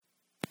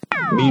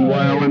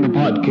Meanwhile, in the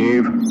pod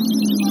cave.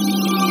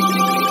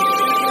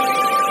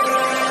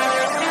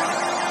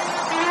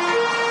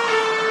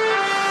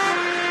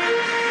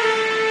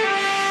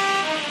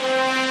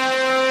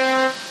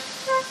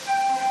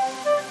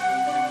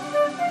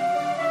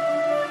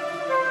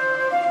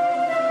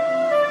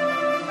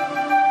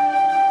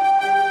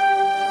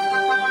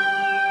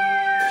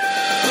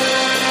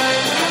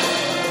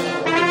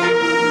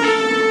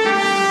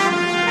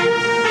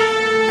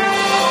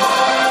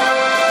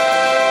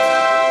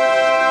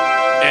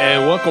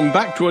 Welcome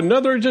back to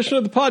another edition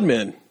of the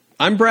Podmen.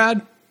 I'm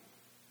Brad.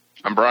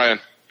 I'm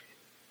Brian.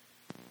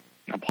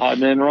 I'm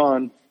Podman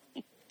Ron.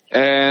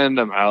 And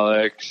I'm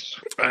Alex.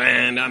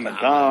 And I'm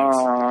Alex.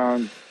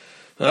 Don.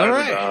 All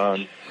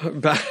right.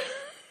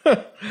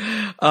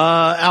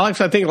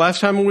 Alex, I think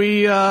last time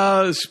we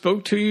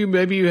spoke to you,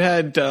 maybe you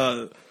had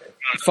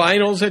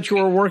finals that you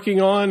were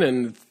working on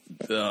and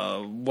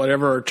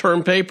whatever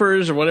term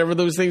papers or whatever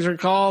those things are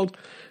called.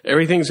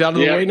 Everything's out of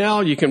the way now.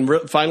 You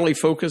can finally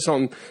focus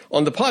on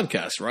the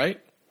podcast, right?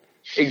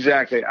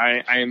 Exactly.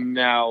 I am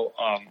now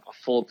a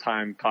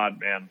full-time pod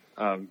man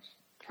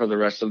for the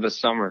rest of the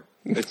summer.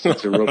 It's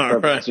a real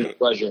privilege and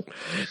pleasure.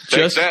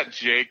 Just that,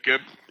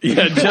 Jacob.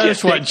 Yeah,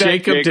 just what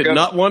Jacob did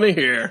not want to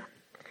hear.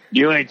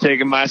 You ain't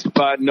taking my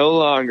spot no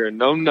longer.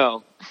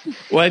 No.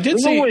 Well, I did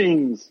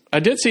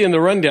see in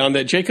the rundown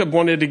that Jacob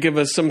wanted to give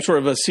us some sort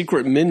of a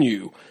secret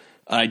menu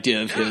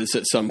idea of his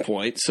at some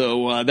point,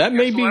 so that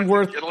may be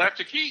worth. It'll have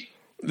to keep.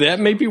 That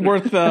may be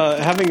worth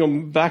having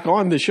him back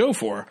on the show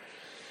for,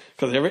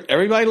 because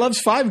everybody loves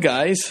Five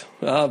Guys.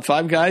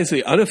 Five Guys,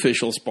 the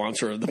unofficial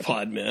sponsor of the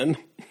Podmen.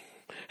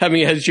 I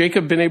mean, has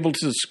Jacob been able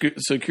to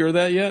secure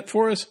that yet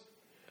for us?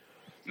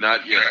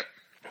 Not yet.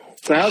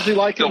 So how's he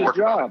liking his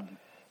job?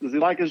 Does he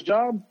like his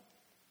job?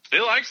 He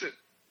likes it.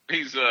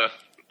 He's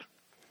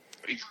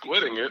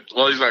quitting it.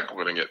 Well, he's not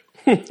quitting it.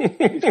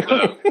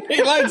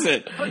 He likes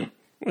it.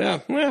 Yeah,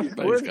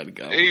 but he's got to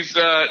go. He's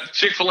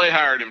Chick-fil-A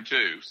hired him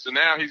too, so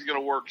now he's going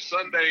to work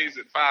Sundays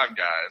at Five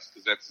Guys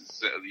because that's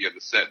the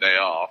set day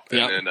off,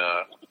 and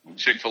then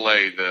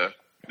Chick-fil-A the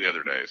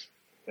other days.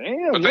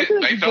 Damn, but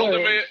they told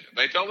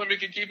him he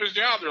could keep his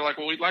job. They're like,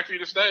 well, we'd like for you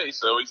to stay,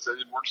 so he said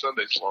he'd work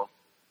Sundays for him.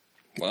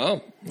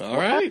 Well, all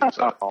right.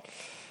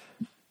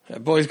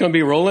 That boy's going to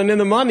be rolling in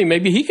the money.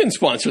 Maybe he can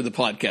sponsor the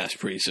podcast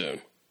pretty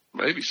soon.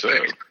 Maybe so.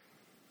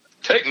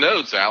 Take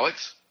notes,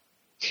 Alex.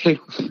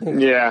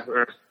 Yeah.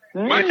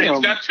 My kid's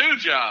got 2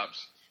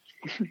 jobs.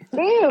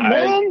 Damn,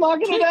 man,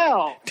 knocking it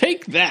out.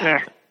 Take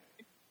that.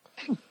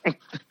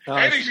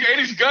 And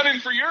he's gunning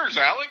for yours,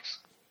 Alex.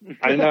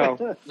 I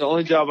know. The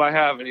only job I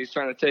have, and he's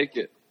trying to take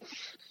it.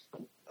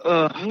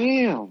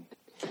 Damn.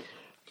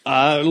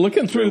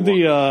 Looking through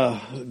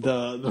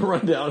the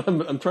rundown,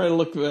 I'm trying to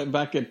look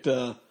back at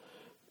the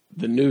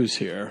news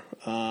here.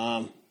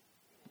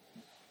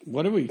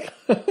 What do we?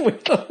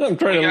 I'm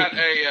trying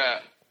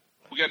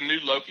we got a new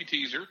Loki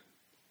teaser.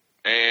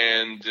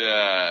 And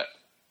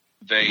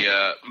they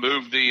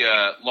moved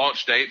the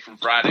launch date from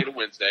Friday to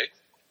Wednesday.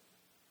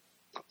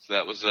 So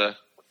that was a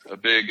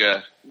big.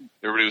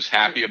 Everybody was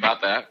happy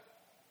about that.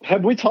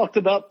 Have we talked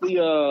about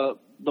the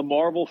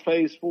Marvel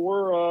Phase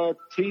 4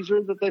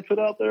 teaser that they put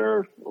out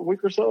there a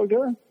week or so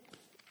ago?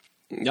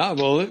 Yeah,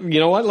 well, you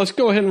know what? Let's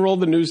go ahead and roll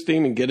the news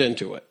theme and get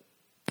into it.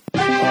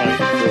 All right,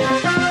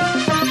 cool.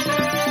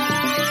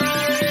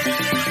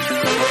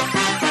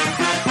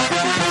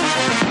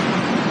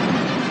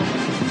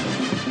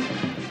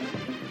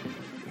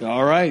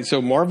 All right,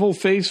 so Marvel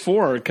Phase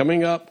 4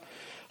 coming up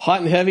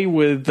hot and heavy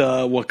with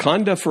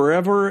Wakanda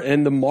Forever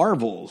and the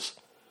Marvels.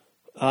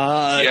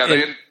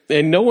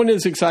 And no one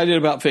is excited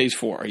about Phase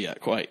 4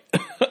 yet, quite.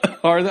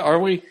 Are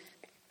we?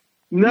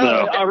 No,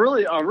 I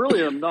really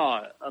am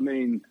not. I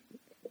mean,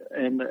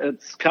 and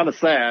it's kind of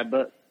sad,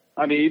 but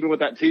I mean, even with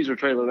that teaser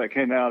trailer that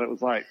came out, it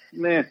was like,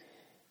 meh.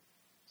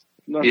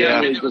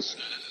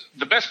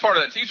 The best part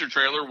of that teaser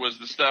trailer was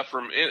the stuff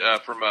from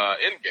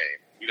Endgame.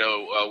 You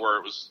know, where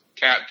it was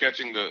Cap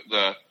catching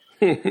the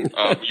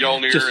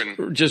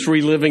Mjolnir just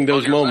reliving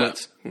those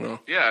moments.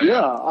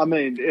 Yeah. I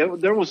mean,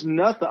 there was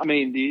nothing. I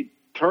mean, the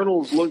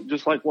Eternals looked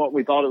just like what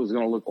we thought it was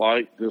going to look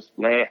like. Just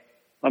meh.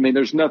 I mean,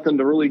 there's nothing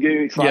to really get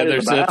excited about. Yeah,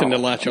 there's nothing to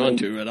latch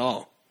onto at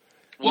all.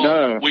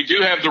 Well, we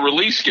do have the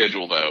release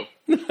schedule though.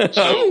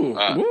 So,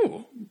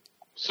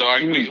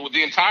 with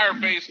the entire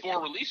Phase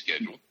 4 release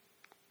schedule.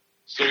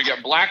 So we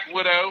got Black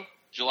Widow,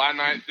 July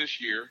 9th this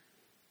year.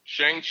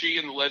 Shang-Chi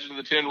and the Legend of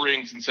the Ten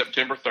Rings in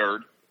September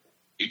 3rd.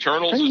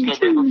 Eternals is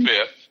November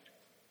 5th.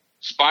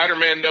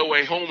 Spider-Man No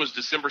Way Home is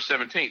December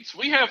 17th. So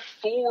we have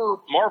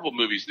 4 Marvel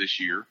movies this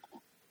year.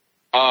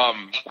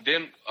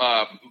 Then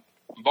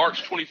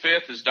March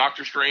 25th is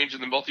Doctor Strange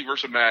and the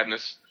Multiverse of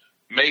Madness.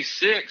 May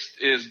 6th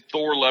is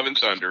Thor Love and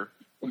Thunder.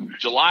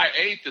 July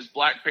 8th is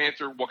Black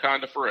Panther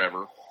Wakanda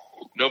Forever.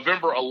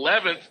 November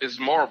 11th is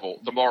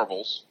The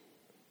Marvels.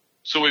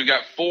 So we've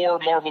got 4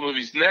 Marvel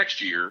movies next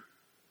year.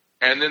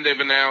 And then they've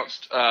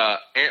announced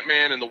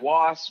Ant-Man and the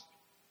Wasp,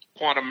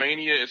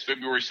 Quantumania is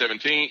February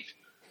 17th,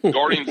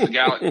 Guardians of the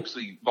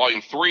Galaxy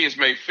Volume 3 is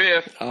May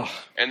 5th,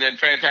 and then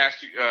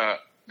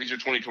These are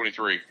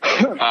 2023.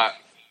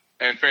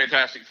 And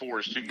Fantastic Four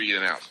is to be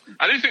announced.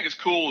 I do think it's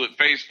cool that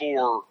Phase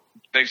 4,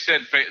 they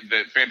said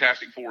that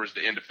Fantastic Four is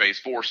the end of Phase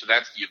 4, so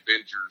that's the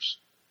Avengers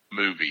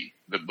movie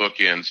that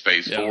bookends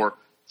Phase 4.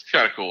 It's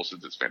kind of cool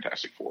since it's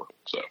Fantastic Four.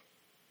 So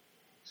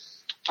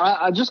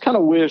I just kind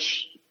of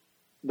wish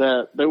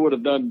that they would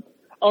have done,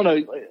 oh no,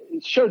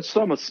 it showed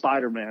some of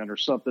Spider-Man or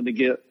something to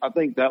get, I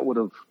think that would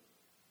have,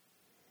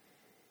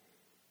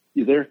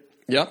 you there?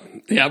 Yep.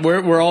 Yeah,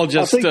 we're all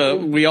just,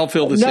 we all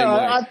feel the same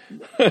way.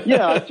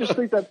 I just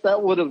think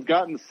that would have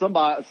gotten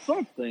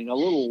something, a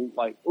little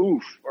like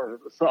oof, or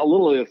a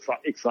little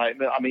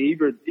excitement. I mean,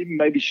 even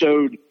maybe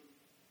showed,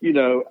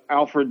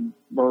 Alfred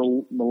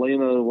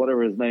Molina,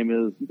 whatever his name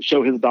is,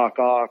 show his Doc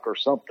Ock or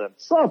something.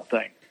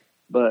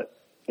 But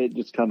it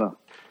just kind of,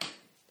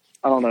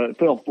 I don't know, it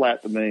fell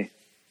flat to me.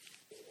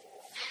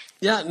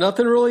 Yeah,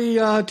 nothing really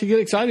to get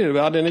excited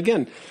about. And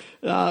again,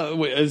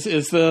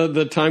 is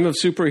the time of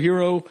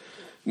superhero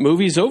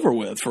movies over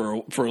with for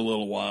a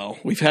little while.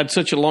 We've had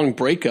such a long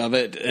break of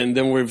it, and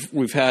then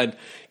we've had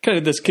kind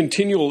of this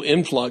continual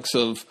influx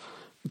of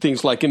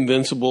things like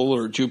Invincible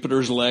or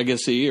Jupiter's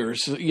Legacy, or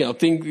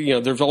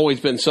there's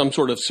always been some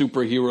sort of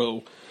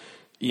superhero,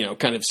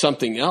 kind of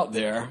something out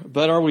there.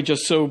 But are we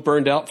just so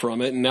burned out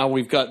from it? And now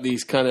we've got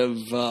these kind of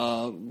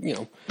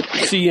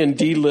C and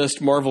D list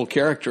Marvel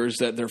characters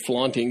that they're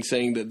flaunting,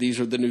 saying that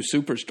these are the new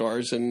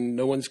superstars, and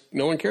no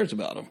one cares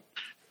about them.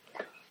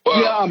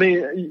 Yeah, I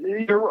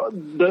mean,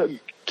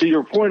 to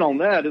your point on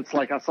that, it's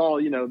like I saw,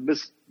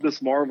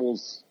 Miss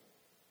Marvel's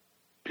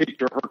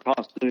picture, her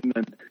costume,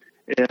 and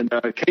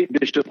Kate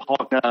Bishop,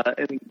 Hawkeye,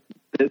 and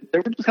they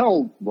were just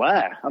kind of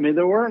blah. I mean,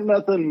 there weren't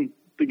nothing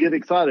to get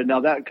excited.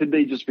 Now, that could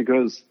be just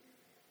because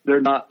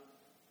they're not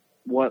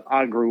what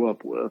I grew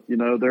up with.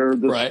 They're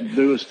the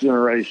newest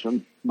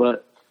generation.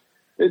 But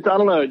I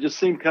don't know. It just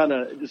seemed kind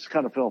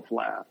of fell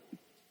flat.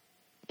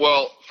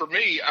 Well, for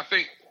me, I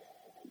think,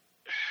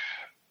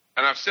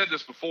 and I've said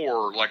this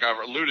before, like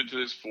I've alluded to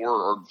this before,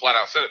 or flat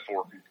out said it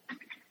before.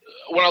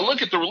 When I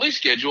look at the release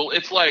schedule,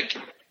 it's like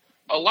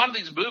a lot of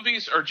these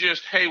movies are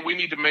just, hey, we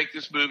need to make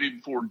this movie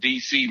before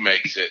DC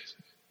makes it,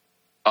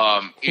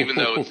 even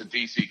though it's a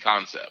DC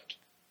concept.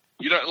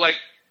 Like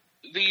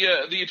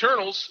the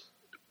Eternals,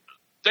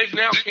 they've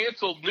now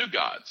canceled New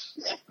Gods.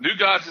 New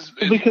Gods is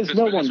because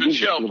no one gives a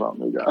shit about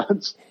New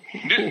Gods.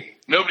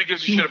 Nobody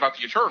gives a shit about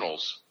the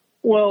Eternals.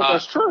 Well,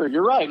 that's true.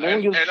 You're right. No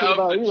one gives a shit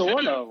about either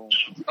one of them.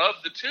 Of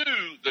the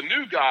two, the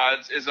New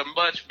Gods is a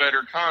much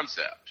better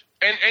concept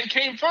and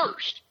came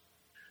first.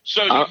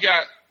 So you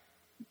got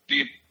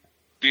the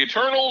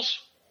Eternals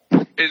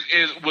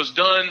was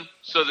done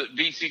so that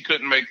DC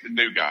couldn't make the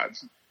New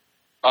Gods.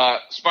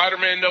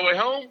 Spider-Man No Way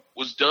Home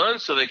was done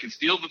so they could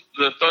steal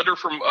the thunder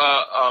from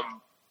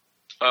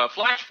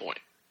Flashpoint,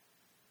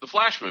 the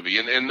Flash movie,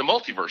 and the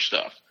multiverse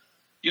stuff.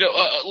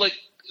 Like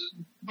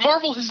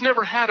Marvel has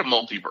never had a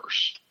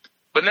multiverse.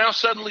 But now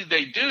suddenly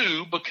they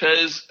do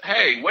because,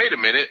 hey, wait a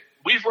minute,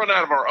 we've run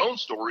out of our own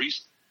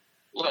stories.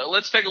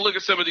 Let's take a look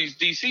at some of these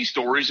DC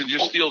stories and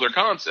just steal their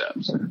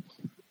concepts.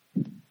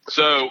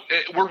 So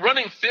we're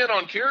running thin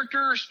on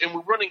characters and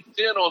we're running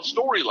thin on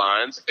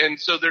storylines, and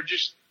so they're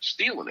just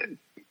stealing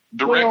it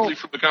directly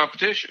from the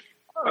competition.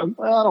 I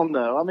don't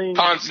know. I mean,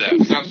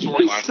 concepts, not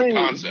storylines, but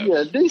concepts.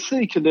 Yeah,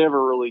 DC could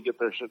never really get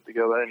their shit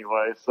together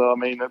anyway. So I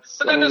mean,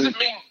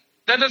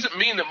 that doesn't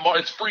mean that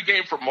it's free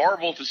game for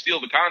Marvel to steal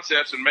the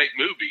concepts and make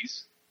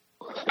movies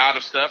out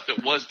of stuff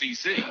that was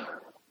DC.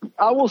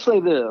 I will say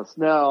this.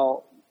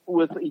 Now,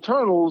 with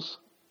Eternals,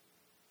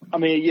 I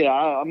mean, yeah,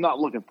 I'm not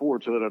looking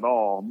forward to it at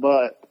all,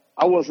 but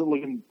I wasn't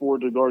looking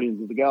forward to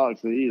Guardians of the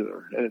Galaxy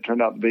either. And it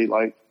turned out to be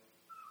like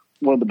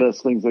one of the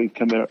best things they've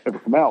ever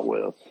come out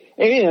with.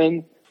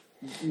 And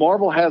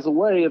Marvel has a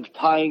way of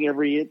tying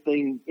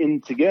everything in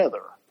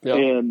together. Yep.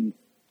 And,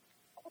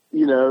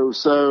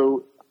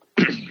 so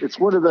it's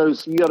one of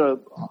those, you got to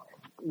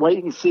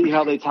wait and see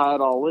how they tie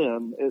it all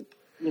in.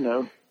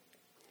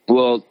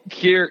 Well,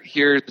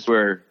 here's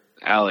where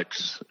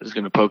Alex is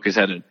going to poke his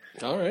head in.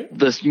 All right.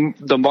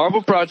 The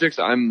Marvel projects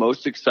I'm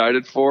most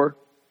excited for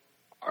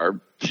are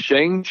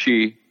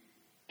Shang-Chi,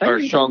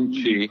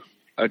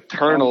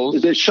 Eternals.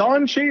 Is it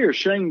Shang-Chi or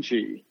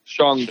Shang-Chi?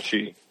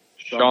 Shang-Chi.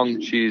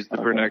 Shang-Chi is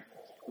the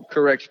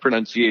correct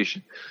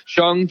pronunciation.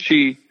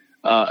 Shang-Chi,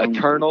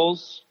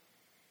 Eternals.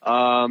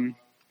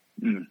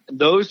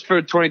 Those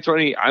for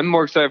 2020, I'm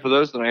more excited for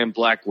those than I am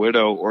Black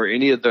Widow or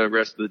any of the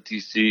rest of the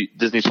Disney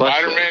Plus.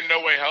 Spider-Man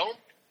No Way Home?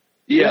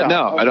 Yeah,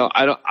 no,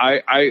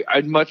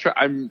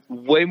 I'm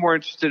way more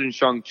interested in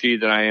Shang-Chi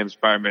than I am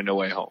Spider-Man No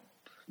Way Home.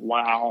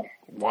 Wow.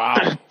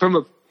 From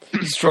a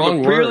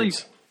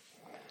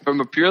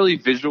purely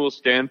visual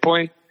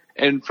standpoint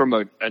and from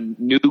a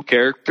new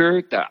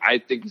character that I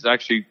think is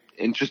actually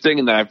interesting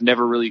and that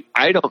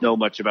I don't know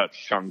much about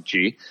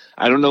Shang-Chi.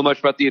 I don't know much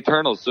about the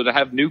Eternals. So to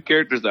have new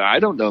characters that I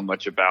don't know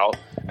much about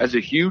as a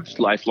huge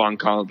lifelong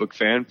comic book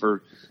fan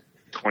for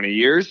 20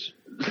 years,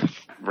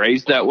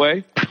 raised that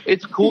way,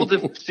 it's cool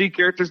to see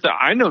characters that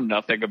I know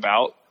nothing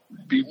about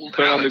be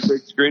put on the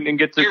big screen and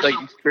get to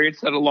experience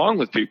that along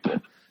with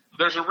people.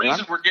 There's a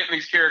reason we're getting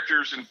these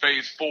characters in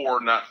Phase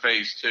 4, not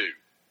Phase 2.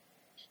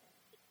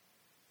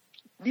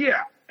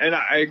 Yeah, and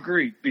I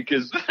agree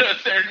because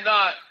they're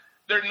not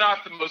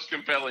the most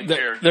compelling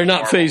characters. They're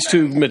not Phase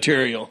 2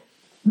 material.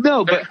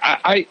 No, but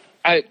I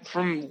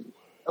from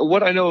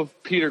what I know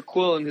of Peter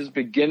Quill and his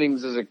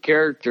beginnings as a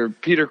character,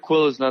 Peter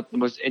Quill is not the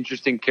most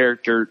interesting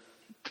character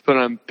to put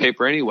on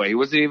paper anyway. He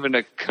wasn't even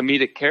a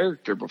comedic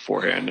character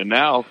beforehand, and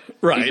now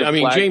I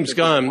mean, James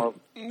Gunn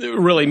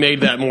really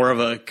made that more of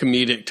a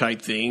comedic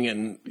type thing,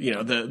 and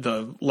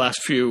the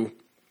last few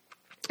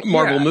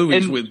Marvel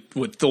movies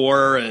with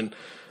Thor and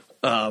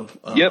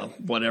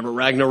whatever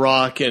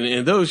Ragnarok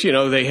and those,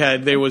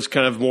 they was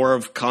kind of more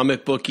of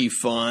comic booky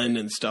fun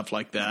and stuff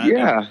like that.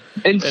 Yeah,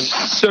 and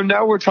so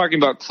now we're talking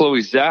about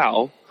Chloe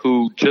Zhao,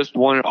 who just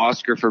won an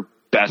Oscar for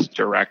Best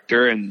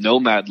Director, and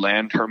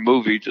Nomadland, her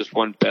movie, just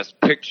won Best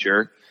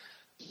Picture.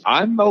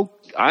 I'm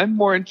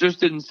more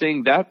interested in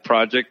seeing that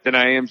project than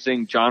I am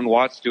seeing John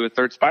Watts do a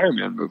third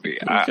Spider-Man movie.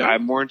 Okay.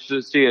 I'm more interested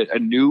to see a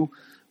new,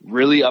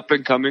 really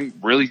up-and-coming,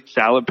 really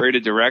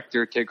celebrated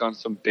director take on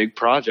some big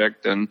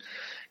project and,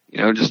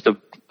 just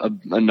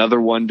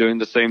another one doing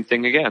the same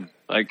thing again.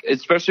 Like,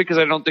 especially because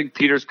I don't think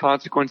Peter's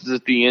consequences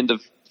at the end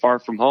of Far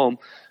From Home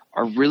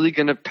are really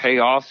going to pay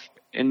off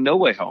in No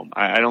Way Home.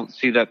 I don't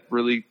see that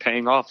really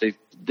paying off.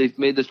 They've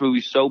made this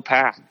movie so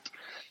packed.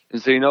 And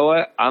so, you know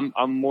what? I'm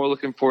more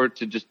looking forward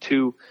to just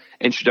 2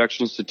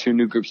 introductions to 2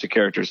 new groups of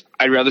characters.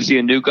 I'd rather see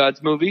a New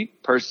Gods movie,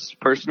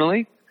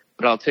 personally,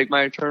 but I'll take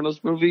my Eternals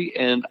movie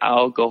and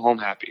I'll go home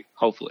happy,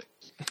 hopefully.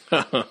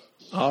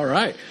 All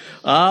right.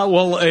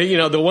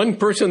 The one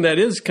person that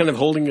is kind of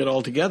holding it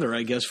all together,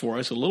 I guess, for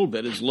us a little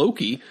bit is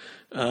Loki.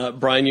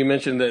 Brian, you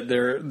mentioned that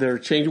they're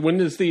changing. When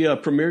is the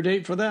premiere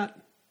date for that?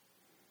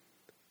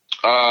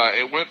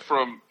 It went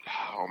from,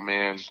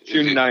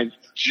 June 9th.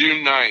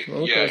 June 9th.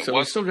 Okay, yeah, so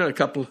we still got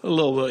a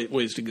little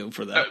ways to go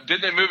for that.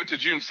 Did they move it to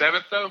June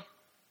 7th, though?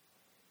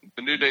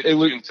 The new date is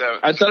June 7th.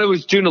 I thought it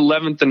was June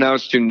 11th and now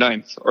it's June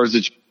 9th. Or is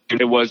it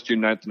was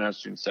June 9th and now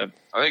it's June 7th?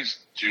 I think it's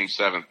June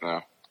 7th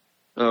now.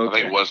 Oh, okay. I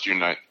think it was June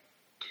 9th.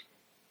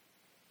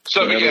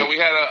 So, we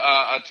had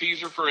a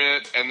teaser for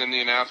it, and then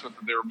the announcement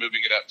that they were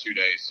moving it up 2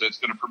 days. So it's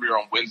going to premiere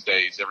on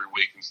Wednesdays every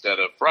week instead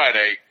of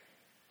Friday,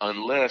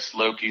 unless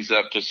Loki's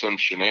up to some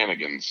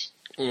shenanigans.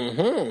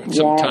 Mm-hmm.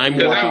 Some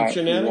time-warping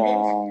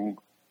shenanigans?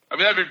 I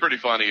mean, that'd be pretty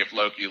funny if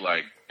Loki,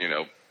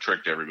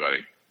 tricked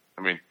everybody.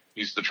 I mean,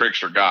 he's the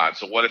trickster god.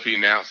 So what if he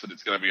announced that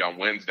it's going to be on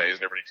Wednesdays,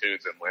 and everybody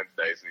tunes in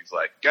Wednesdays, and he's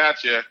like,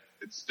 gotcha,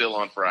 it's still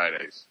on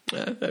Fridays.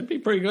 That'd be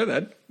pretty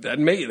good. That'd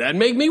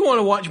make me want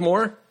to watch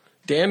more.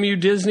 Damn you,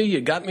 Disney, you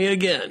got me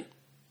again.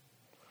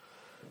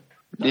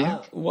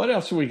 Yeah. What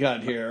else we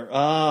got here?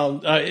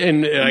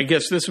 And I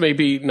guess this may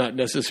be not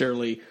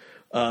necessarily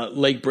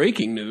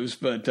late-breaking news,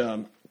 but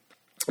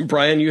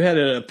Brian, you had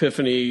an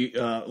epiphany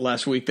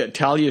last week that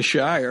Talia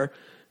Shire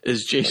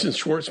is Jason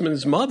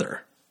Schwartzman's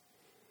mother.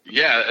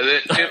 Yeah,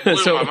 it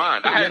blew my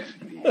mind. I had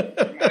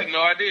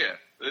no idea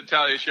that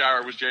Talia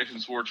Shire was Jason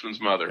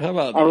Schwartzman's mother. How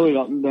about I really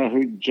don't know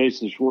who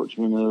Jason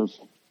Schwartzman is.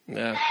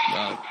 Yeah,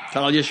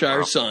 Talia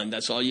Shire's son.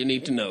 That's all you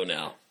need to know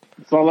now.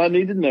 That's all I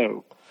need to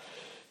know.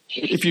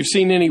 If you've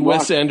seen any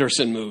Wes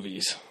Anderson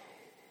movies,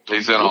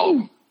 he's in all of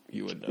them.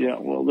 You would know. Yeah,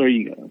 well, there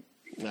you go.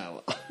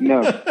 No. No.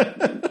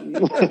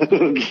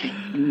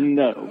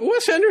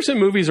 Wes Anderson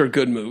movies are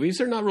good movies.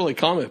 They're not really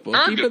comic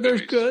booky, but they're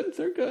good.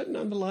 They're good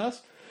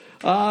nonetheless.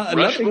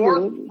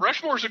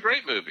 Rushmore's a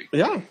great movie.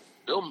 Yeah.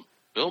 Bill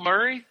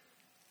Murray.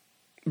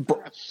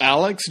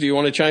 Alex, do you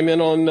want to chime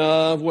in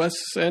on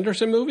Wes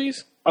Anderson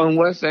movies? On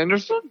Wes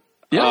Anderson?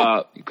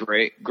 Yeah.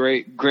 Great.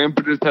 Grand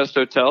Budapest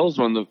Hotel is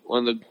one of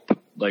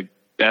the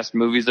best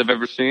movies I've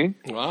ever seen.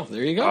 Wow,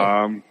 there you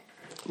go.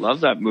 Love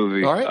that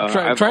movie. All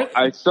right, try.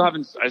 I still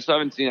haven't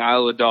seen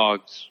Isle of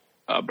Dogs.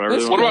 But I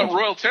really what about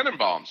Royal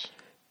Tenenbaums?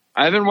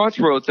 I haven't watched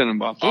Royal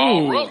Tenenbaums.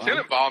 Oh, Royal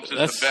Tenenbaums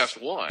is the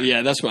best one.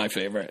 Yeah, that's my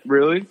favorite.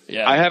 Really?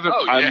 Yeah. I haven't.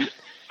 Oh, yeah.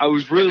 I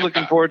was really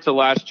looking forward to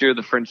last year,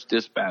 The French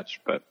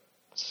Dispatch, but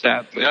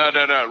sadly. No.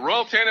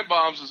 Royal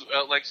Tenenbaums is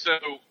so.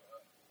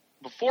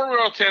 Before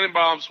Royal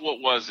Tenenbaums,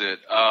 what was it?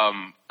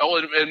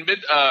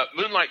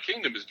 Moonlight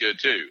Kingdom is good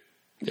too.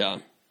 Yeah.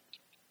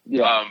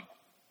 Yeah.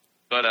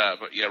 But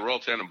Royal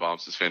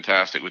Tenenbaums is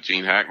fantastic with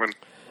Gene Hackman.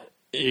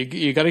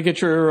 You got to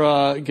get your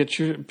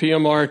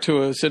PMR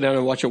to sit down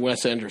and watch a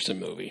Wes Anderson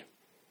movie.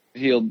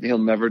 He'll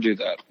never do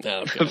that.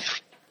 Okay.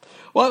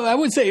 Well, I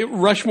would say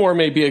Rushmore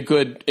may be a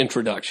good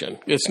introduction.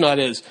 It's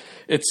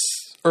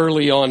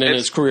early on in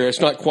his career. It's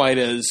not quite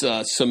as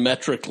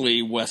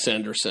symmetrically Wes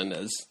Anderson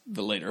as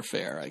the later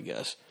fare, I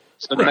guess.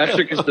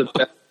 Symmetric is the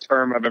best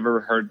term I've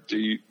ever heard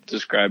to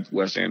describe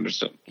Wes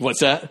Anderson. What's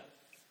that?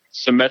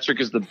 Symmetric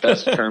is the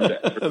best term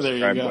to ever there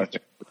describe you go. Wes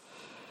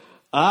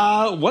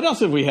Anderson. What else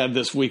have we had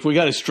this week? We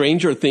got a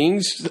Stranger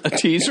Things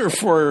teaser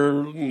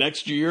for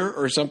next year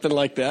or something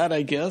like that,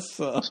 I guess.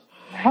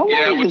 How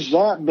long has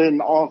that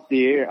been off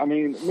the air? I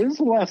mean, when's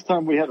the last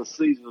time we had a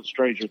season of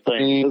Stranger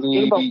Things?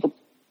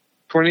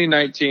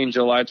 2019,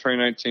 July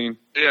 2019.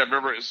 Yeah,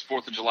 remember it was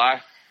 4th of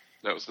July?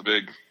 That was the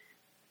big...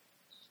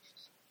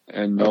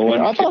 And no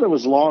one. I thought it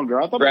was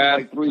longer. I thought Brad,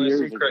 it was like 3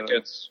 years ago.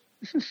 Crickets.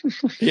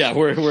 Yeah,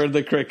 where are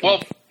the crickets?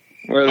 Well,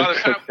 Where are the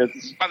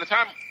crickets? by the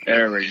time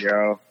There we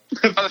go.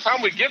 by the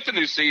time we get the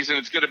new season,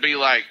 it's going to be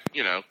like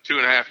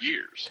 2.5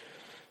 years.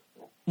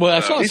 Well,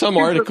 I saw some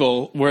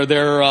article where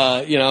they're,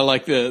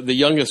 like the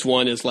youngest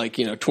one is like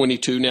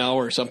 22 now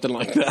or something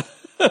like that.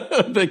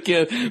 The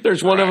kid,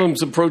 there's one of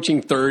them's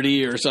approaching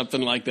 30 or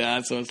something like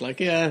that. So it's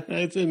like,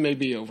 it may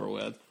be over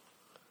with.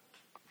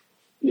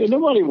 Yeah,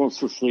 nobody wants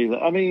to see that.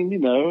 I mean,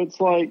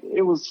 it's like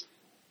it was.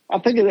 I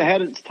think it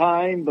had its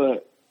time,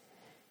 but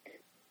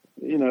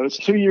it's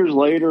 2 years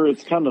later.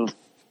 It's kind of.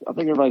 I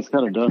think everybody's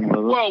kind of done with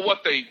it. Well,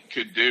 what they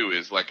could do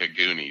is like a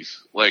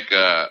Goonies, like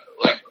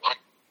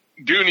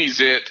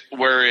Goonies,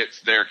 where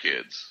it's their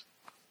kids.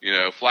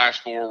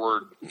 Flash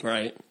forward,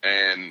 right,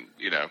 and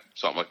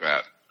something like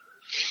that.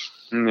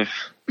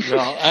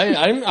 Well,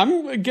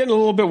 I'm getting a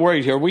little bit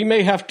worried here. We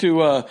may have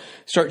to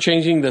start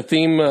changing the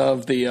theme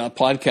of the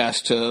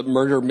podcast to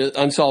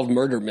unsolved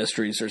murder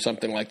mysteries or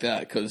something like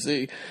that, because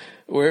I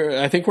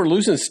think we're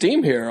losing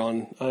steam here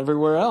on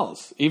everywhere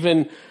else.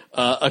 Even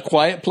A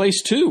Quiet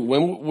Place 2.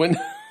 When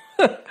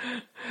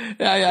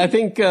I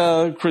think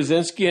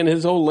Krasinski and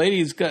his old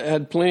ladies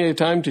had plenty of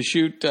time to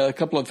shoot a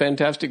couple of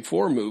Fantastic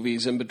Four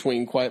movies in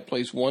between Quiet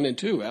Place 1 and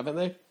 2, haven't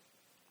they?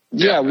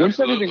 Yeah, when's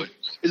everything?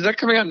 Is that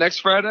coming out next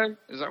Friday?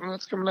 Is that when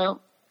that's coming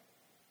out?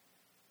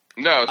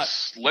 No,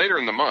 it's later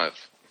in the month.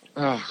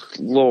 Oh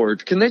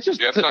Lord, can they just?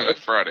 Yeah, it's not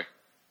next Friday.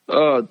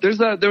 There was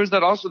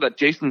that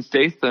Jason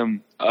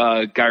Statham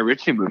Guy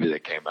Ritchie movie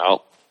that came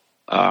out.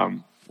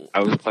 I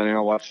was planning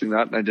on watching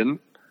that and I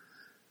didn't.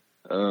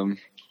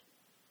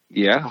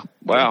 Yeah.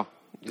 Wow.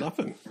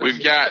 Nothing.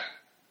 We've got.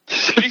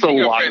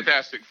 Speaking of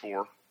Fantastic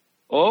Four.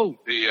 Oh.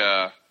 They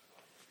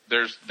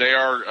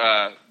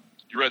are.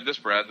 You read this,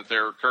 Brad, that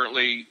they're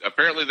apparently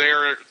they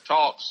are at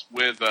talks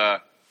with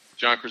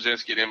John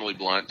Krasinski and Emily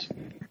Blunt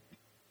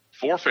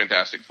for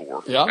Fantastic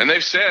Four. Yeah. And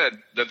they've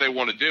said that they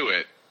want to do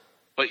it.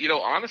 But,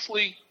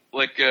 honestly,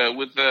 like I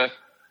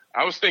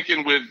was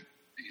thinking with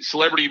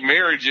celebrity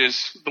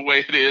marriages the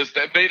way it is,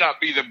 that may not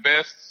be the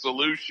best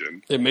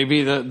solution. It may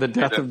be the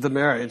death of the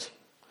marriage.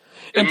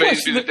 It may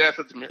be the death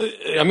of the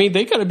marriage. I mean,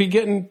 they got to be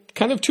getting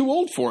kind of too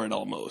old for it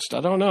almost.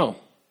 I don't know.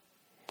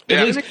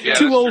 Yeah, it is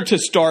too old to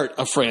start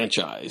a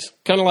franchise.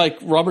 Kind of like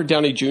Robert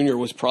Downey Jr.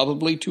 was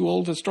probably too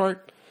old to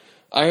start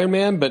Iron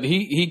Man, but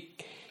he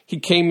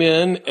came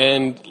in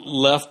and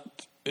left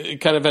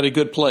kind of at a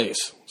good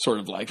place, sort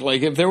of like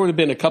if there would have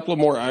been a couple of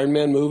more Iron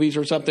Man movies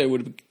or something, it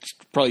would have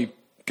probably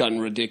gotten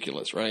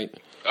ridiculous, right?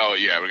 Oh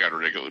yeah, we got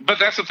ridiculous. But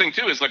that's the thing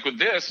too, is like with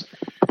this,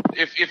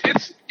 if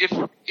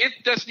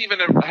it doesn't even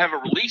have a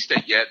release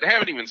date yet, they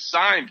haven't even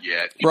signed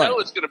yet. You know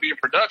it's going to be in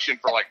production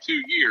for like 2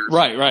 years.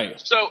 Right.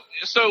 So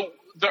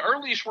the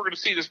earliest we're going to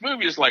see this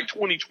movie is like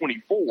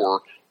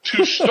 2024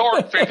 to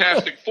start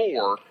Fantastic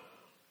Four.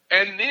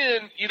 And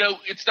then,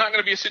 it's not going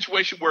to be a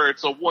situation where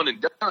it's a one and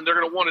done. They're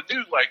going to want to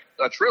do like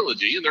a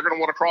trilogy, and they're going to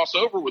want to cross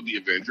over with the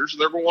Avengers, and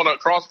they're going to want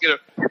to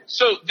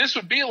so this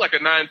would be like a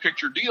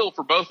 9-picture deal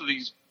for both of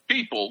these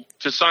people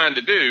to sign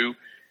to do.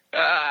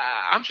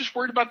 I'm just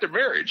worried about their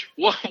marriage.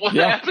 What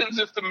happens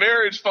if the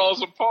marriage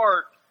falls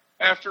apart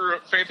after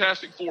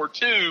Fantastic Four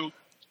 2?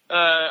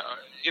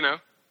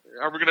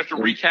 Are we going to have to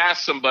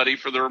recast somebody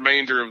for the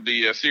remainder of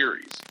the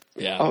series?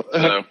 Yeah.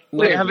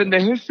 In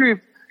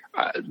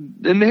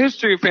the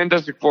history of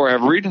Fantastic Four,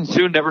 have Reed and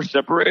Sue never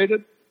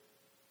separated?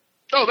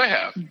 Oh, they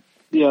have.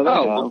 Yeah.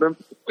 Well,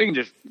 we can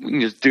just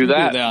do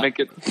that. Make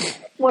it.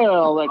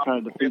 Well, that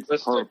kind of defeats the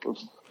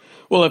purpose.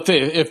 Well,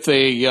 if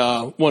they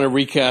want to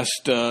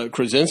recast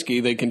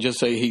Krasinski, they can just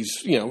say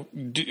he's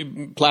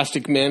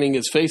plastic manning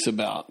his face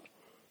about.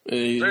 There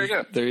you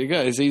go. There you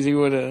go. It's easy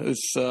with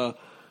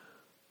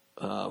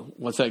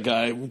what's that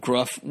guy?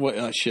 Gruff?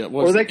 What's Ian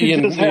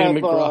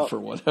McGruff or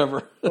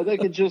whatever? Or they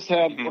could just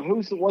have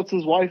what's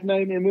his wife's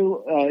name?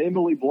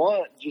 Emily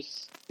Blunt.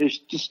 Just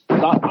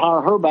not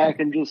hire her back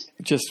and just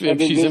have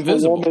she's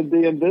invisible. Woman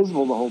be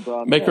invisible the whole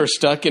time. Make her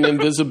stuck in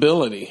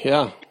invisibility.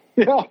 Yeah.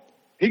 Yeah.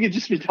 He could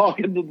just be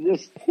talking to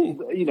just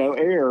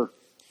air.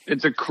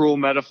 It's a cruel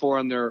metaphor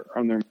on their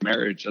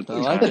marriage. I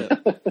like it.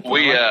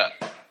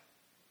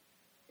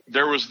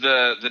 There was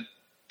what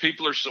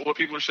people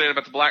are saying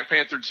about the Black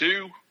Panther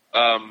 2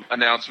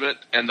 announcement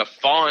and the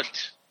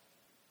font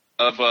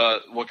of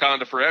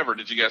Wakanda Forever.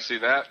 Did you guys see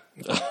that?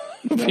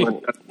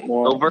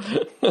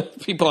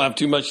 People have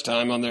too much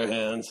time on their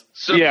hands.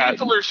 So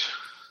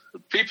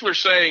people are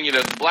saying,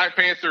 Black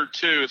Panther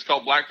 2, it's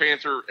called Black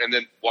Panther and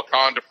then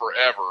Wakanda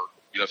Forever.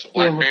 So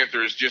Black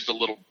Panther is just a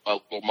little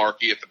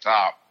marquee at the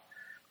top.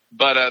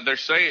 But they're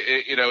saying,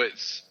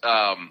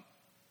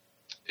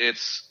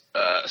 it's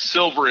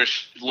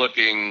silverish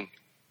looking,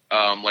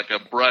 like a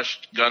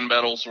brushed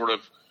gunmetal sort of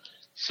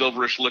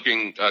silverish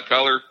looking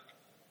color.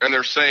 And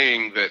they're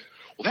saying that,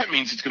 that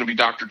means it's going to be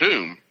Dr.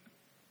 Doom,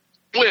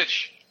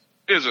 which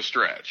is a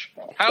stretch.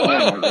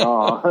 However,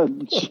 oh my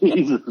God,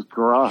 Jesus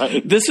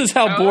Christ. This is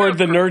how bored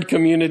the nerd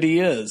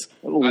community is.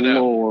 Oh,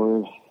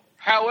 Lord.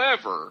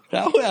 However,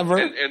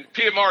 and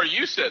PMR,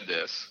 you said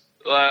this,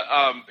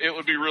 it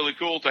would be really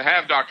cool to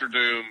have Dr.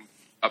 Doom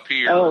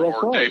appear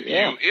or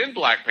debut in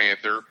Black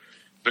Panther.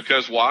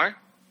 Because why?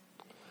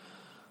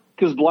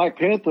 Because Black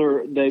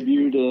Panther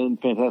debuted in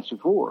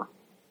Fantastic Four.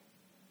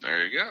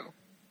 There you go.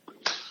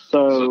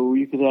 So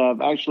you could have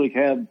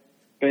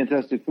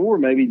Fantastic Four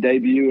maybe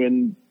debut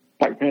in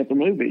Black Panther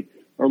movie,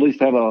 or at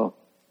least have a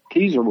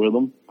teaser with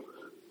them.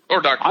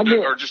 Or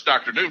or just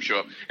Dr. Doom show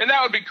up. And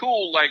that would be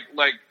cool, like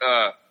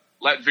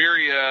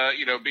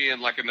Latveria, being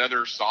like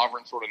another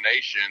sovereign sort of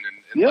nation,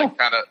 and like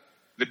kind of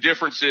the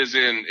differences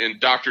in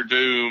Dr.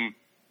 Doom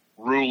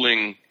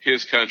ruling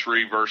his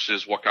country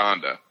versus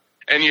Wakanda.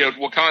 And,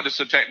 Wakanda's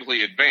so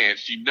technically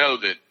advanced,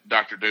 that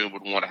Dr. Doom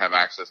would want to have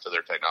access to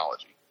their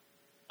technology.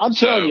 I'm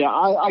telling you,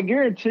 I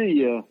guarantee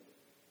you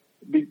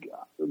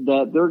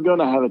that they're going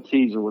to have a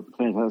teaser with the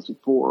Fantastic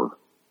Four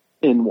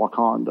in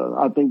Wakanda.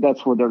 I think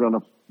that's where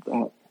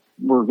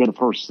we're going to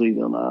first see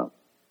them at.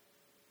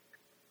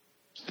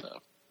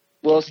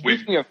 Well,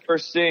 speaking of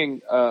first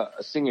seeing a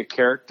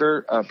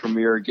character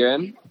premiere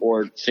again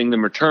or seeing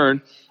them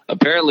return,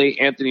 apparently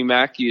Anthony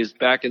Mackie is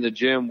back in the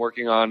gym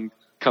working on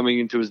coming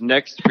into his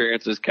next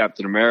appearance as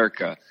Captain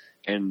America.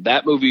 And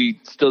that movie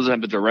still doesn't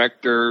have a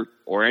director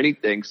or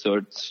anything, so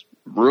it's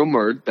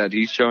rumored that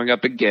he's showing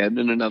up again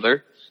in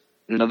another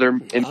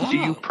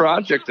MCU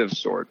project of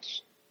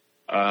sorts.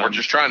 Or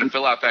just trying to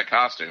fill out that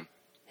costume.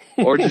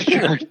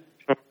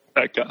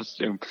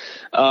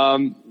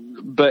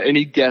 But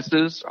any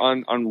guesses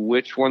on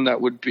which one that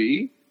would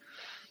be?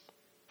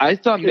 I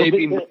thought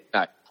maybe Moon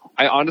Knight.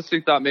 I honestly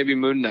thought maybe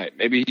Moon Knight.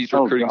 Maybe he's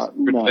recruiting for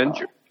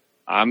Avenger.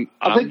 I'm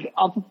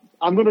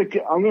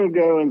gonna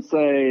go and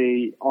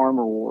say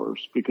Armor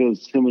Wars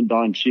because him and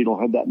Don Cheadle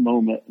had that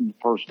moment in the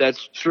first.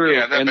 That's true.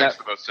 Yeah, that makes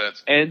the most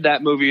sense. And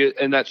that movie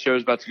and that show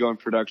is about to go in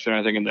production,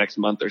 I think, in the next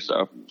month or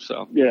so.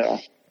 So yeah,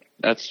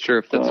 that's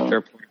true. That's a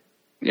fair point.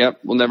 Yep.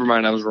 Well, never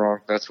mind. I was wrong.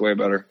 That's way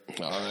better.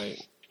 All right.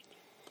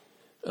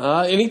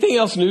 Anything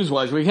else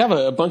news-wise? We have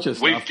a bunch of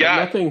stuff. We've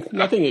got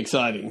nothing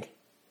exciting.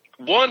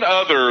 One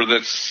other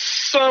that's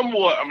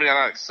somewhat,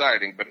 not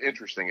exciting, but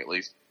interesting at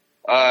least.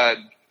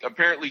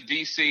 Apparently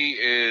DC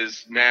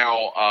is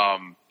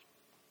now,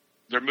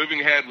 they're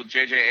moving ahead with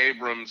J.J.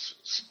 Abrams'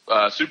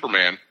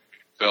 Superman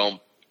film,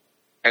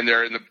 and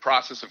they're in the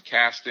process of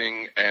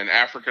casting an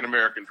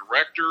African-American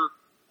director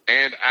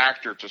and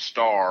actor to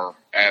star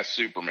as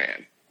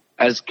Superman.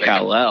 As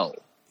Kal-El.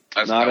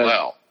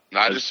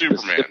 Not as Superman.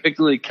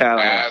 Specifically Kal-El.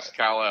 As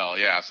Kal-El,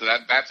 yeah. So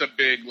that's a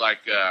big,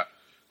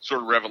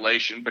 sort of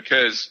revelation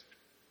because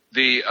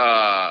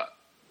I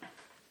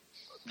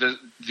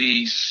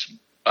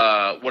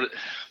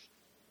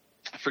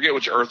forget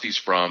which Earth he's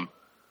from,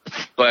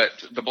 but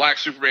the black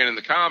Superman in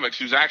the comics,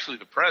 who's actually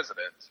the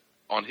president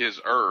on his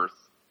Earth,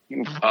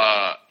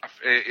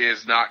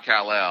 is not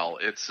Kal-El.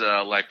 It's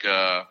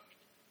I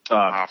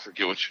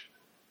forget which.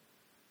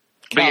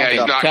 But yeah,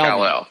 he's not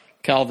Kal-El.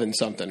 Calvin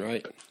something,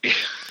 right?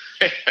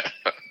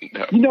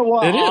 No. You know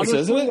what? It is, honestly,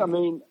 isn't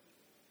it?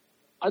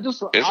 I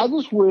just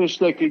wish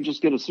they could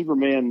just get a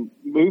Superman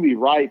movie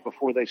right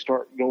before they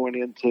start going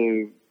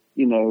into,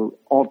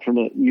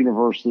 alternate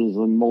universes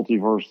and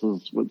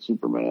multiverses with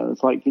Superman.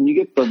 It's like, can you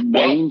get the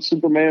main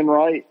Superman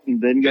right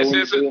and then go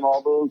into doing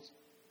all those?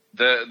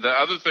 The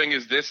other thing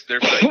is this: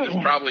 they're saying this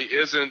probably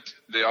isn't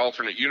the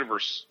alternate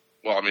universe.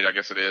 Well, I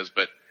guess it is,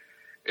 but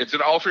it's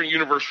an alternate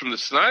universe from the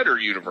Snyder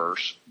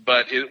universe,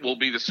 but it will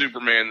be the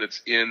Superman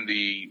that's in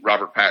the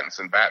Robert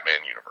Pattinson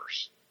Batman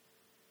universe.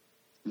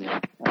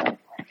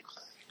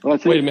 Well,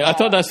 wait a minute. I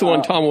thought that's the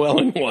one Tom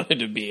Welling wanted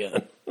to be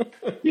in.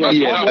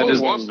 That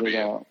just wants to be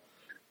in.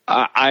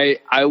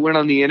 I went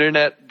on the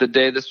internet the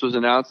day this was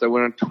announced. I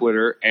went on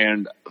Twitter,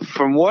 and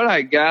from what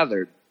I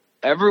gathered,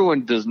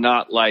 everyone does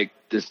not like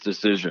this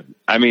decision.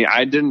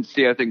 I didn't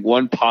see, I think,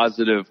 one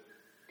positive,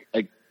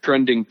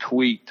 trending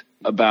tweet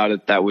about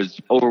it that was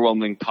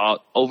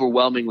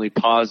overwhelmingly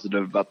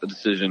positive about the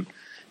decision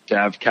to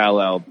have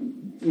Kal-El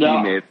be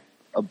made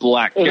a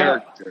black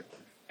character.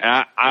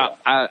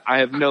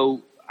 I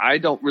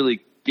don't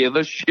really give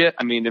a shit.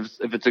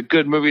 If it's a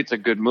good movie, it's a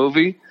good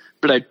movie.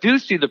 But I do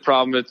see the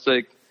problem. It's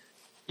like,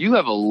 you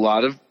have a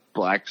lot of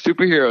black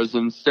superheroes.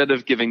 Instead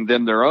of giving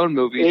them their own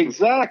movie.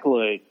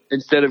 Exactly.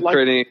 Instead of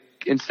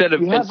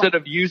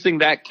using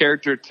that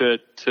character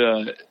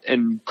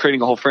and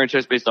creating a whole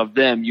franchise based off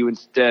them, you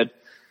instead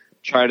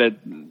try to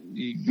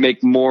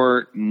make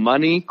more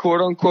money,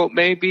 quote unquote,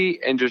 maybe,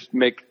 and just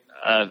make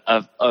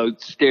a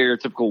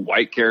stereotypical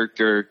white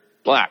character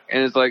black.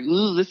 And it's like,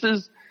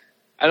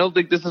 I don't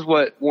think this is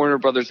what Warner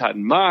Brothers had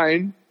in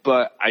mind,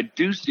 but I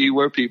do see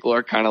where people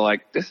are kind of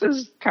like, this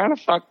is kind of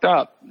fucked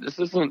up. This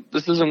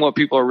isn't what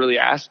people are really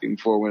asking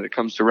for when it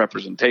comes to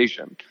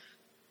representation.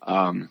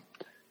 So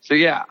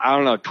yeah, I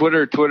don't know.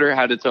 Twitter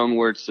had its own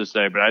words to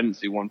say, but I didn't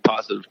see one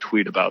positive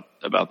tweet about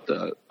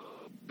the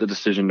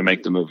decision to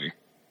make the movie.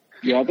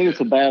 Yeah, I think it's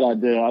a bad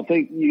idea. I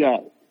think you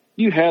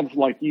have,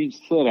 like you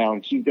said,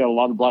 Alex, you've got a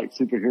lot of black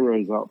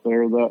superheroes out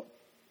there that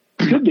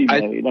could be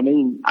made.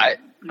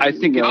 I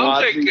think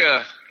I'll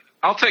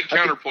take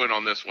counterpoint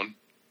on this one.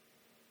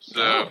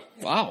 So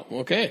wow,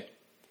 okay.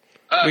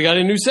 We got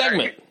a new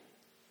segment.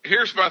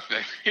 Here's my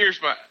thing.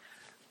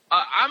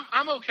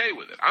 I'm okay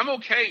with it. I'm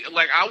okay.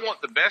 Like, I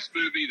want the best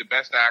movie, the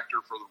best actor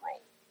for the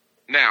role.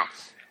 Now,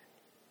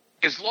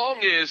 as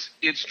long as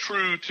it's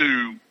true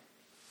to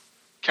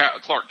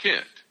Clark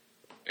Kent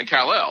and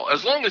Kal-El,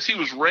 as long as he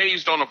was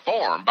raised on a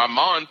farm by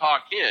Ma and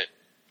Pa Kent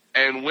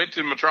and went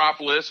to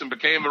Metropolis and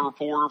became a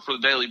reporter for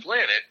the Daily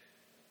Planet,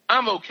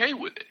 I'm okay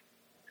with it.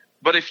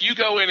 But if you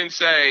go in and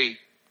say,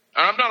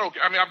 I'm not okay,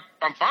 I mean,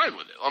 I'm fine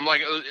with it.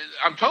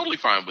 I'm totally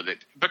fine with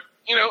it. But,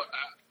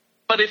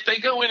 but if they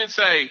go in and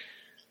say,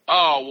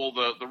 oh,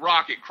 well, the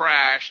rocket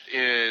crashed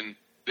in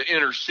the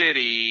inner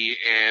city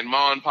and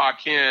Ma and Pa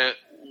Kent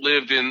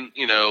lived in,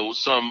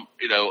 some,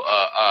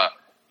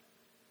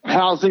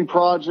 housing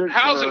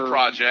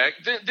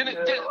project. Then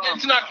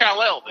it's not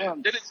Kal-El.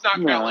 Then it's not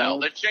Kal-El.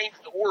 They changed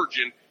the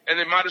origin, and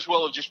they might as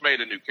well have just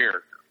made a new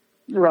character.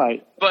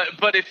 Right.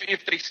 But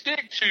if they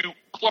stick to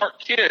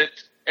Clark Kent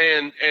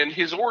and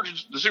his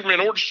origins, the Superman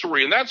origin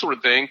story, and that sort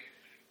of thing,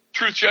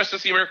 Truth,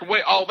 Justice, the American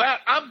Way, all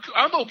that,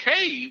 I'm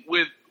okay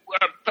with.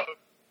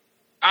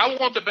 I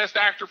want the best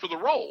actor for the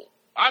role.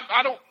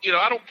 I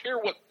don't care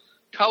what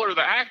color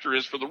the actor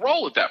is for the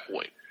role at that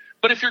point.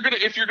 But if you're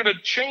gonna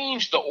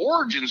change the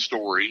origin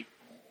story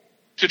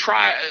to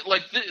try,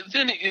 like,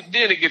 then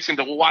it gets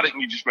into, well, why didn't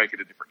you just make it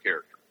a different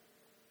character?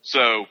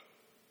 So,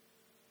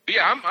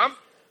 yeah, I'm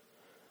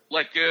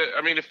like,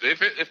 I mean,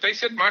 if they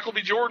said Michael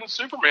B. Jordan's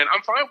Superman,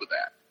 I'm fine with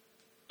that,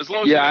 as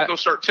long as they don't go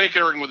start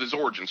tinkering with his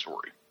origin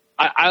story.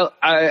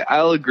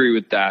 I'll agree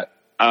with that.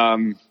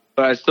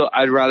 But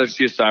I'd rather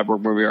see a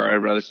Cyborg movie, or I'd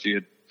rather see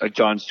a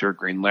John Stewart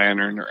Green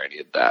Lantern, or any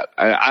of that.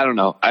 I don't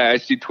know. I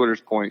see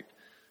Twitter's point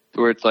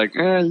where it's like,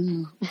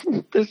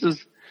 this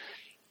is,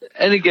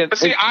 and again, but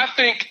see, I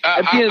think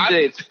at the end of the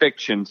day, it's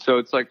fiction, so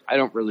it's like, I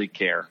don't really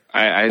care.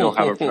 I don't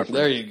have a preference.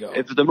 There you go.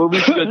 If the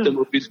movie's good, the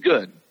movie's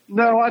good.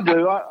 No, I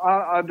do.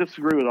 I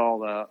disagree with all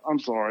that. I'm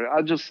sorry.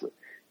 I just, I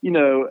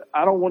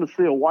don't want to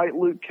see a white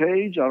Luke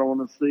Cage. I don't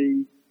want to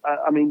see.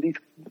 I mean,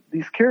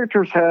 these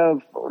characters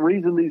have a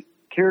reason. These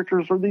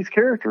characters are these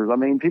characters. I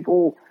mean,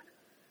 people.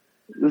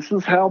 This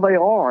is how they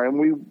are,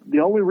 and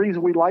the only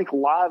reason we like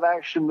live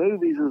action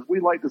movies is we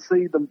like to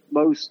see the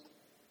most,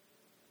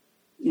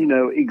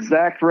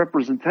 exact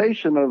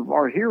representation of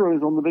our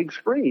heroes on the big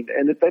screen.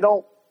 And if they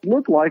don't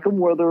look like them,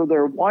 whether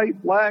they're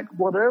white, black,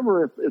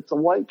 whatever, if it's a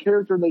white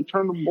character and they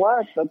turn them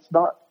black, that's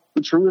not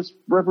the truest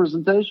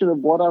representation of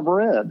what I've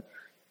read.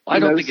 I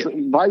don't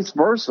think vice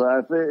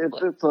versa.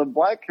 If it's a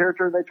black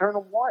character and they turn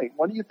them white,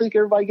 why do you think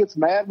everybody gets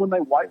mad when they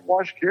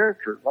whitewash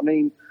characters? I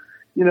mean,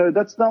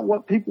 that's not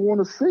what people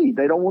want to see.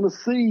 They don't want to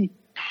see.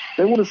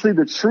 They want to see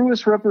the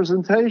truest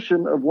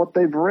representation of what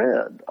they've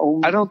read.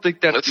 I don't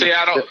think that's. Let's see.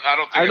 I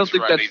don't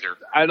think that's either.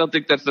 I don't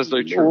think that's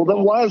necessarily true. Well,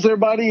 then why is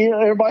everybody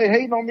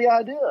hating on the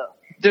idea?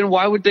 Then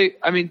why would they?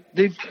 I mean,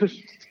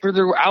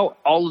 throughout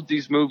all of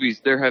these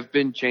movies, there have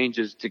been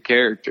changes to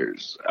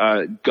characters.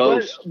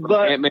 Ghost,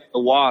 Ant-Man the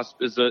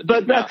Wasp is a.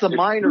 But that's a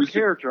minor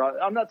character.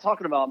 I'm not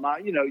talking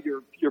about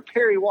your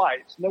Perry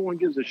Whites. No one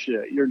gives a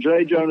shit. Your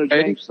J. Jonah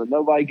Jameson.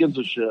 Nobody gives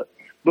a shit.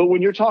 But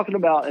when you're talking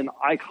about an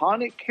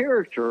iconic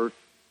character,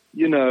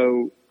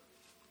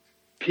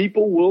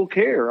 people will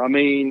care. I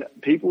mean,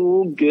 people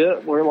will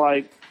get. We're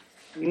like,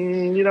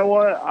 you know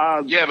what?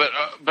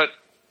 But.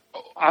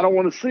 I don't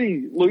want to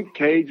see Luke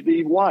Cage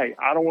be white.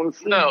 I don't want to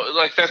see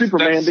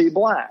Superman be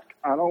black.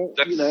 I don't,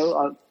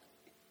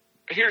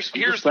 Here's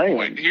the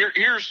point.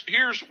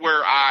 Here's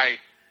where I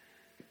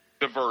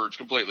diverge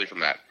completely from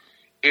that.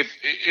 If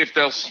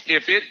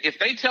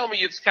they tell me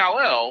it's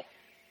Kal-El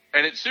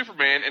and it's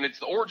Superman and it's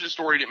the origin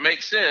story and it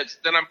makes sense,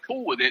 then I'm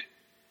cool with it.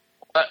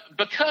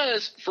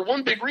 Because for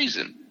one big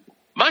reason,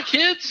 my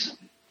kids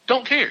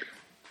don't care.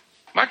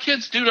 My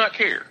kids do not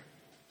care.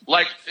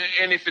 Like,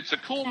 and if it's a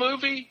cool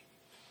movie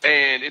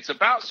and it's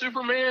about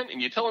Superman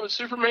and you tell them it's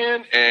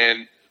Superman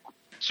and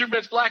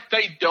Superman's black,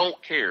 they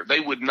don't care. They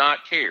would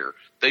not care.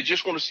 They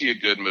just want to see a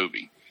good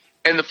movie.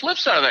 And the flip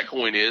side of that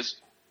coin is,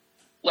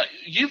 like,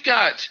 you've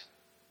got,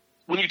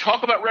 when you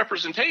talk about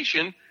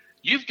representation,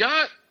 you've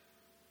got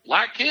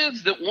black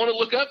kids that want to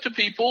look up to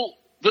people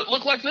that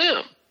look like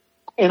them.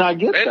 And I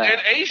get that.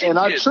 And Asian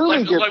and kids. I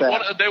truly get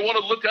that. They want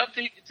to look up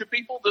to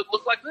people that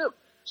look like them.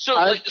 So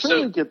I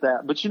truly get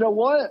that. But you know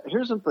what?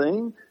 Here's the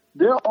thing.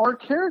 There are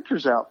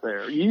characters out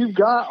there. You've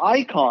got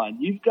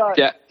Icon. You've got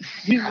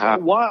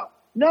wow.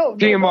 No,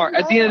 TMR.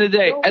 At the end of the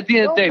day,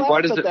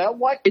 why does it?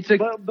 Why,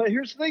 but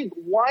here's the thing.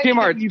 Why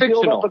TMR? It's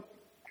fictional.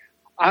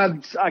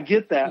 I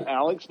get that,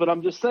 Alex. But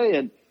I'm just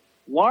saying,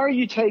 why are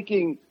you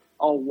taking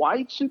a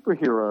white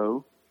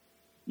superhero,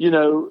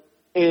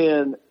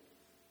 and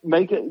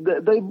make it?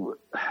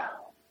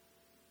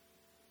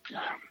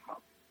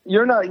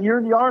 You're not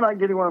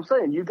getting what I'm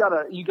saying. You got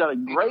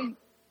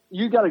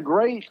a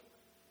great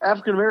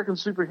African American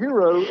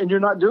superhero, and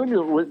you're not doing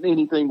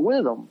anything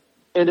with them.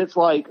 And it's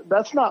like,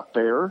 that's not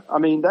fair. I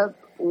mean,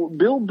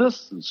 build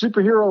this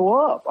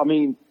superhero up. I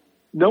mean,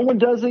 no one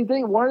does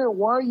anything. Why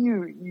are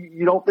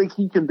you don't think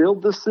he can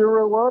build this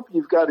hero up?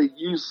 You've got to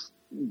use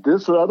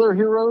this other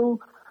hero,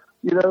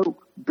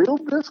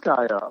 build this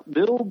guy up.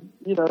 Build,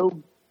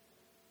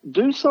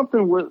 do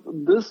something with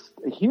this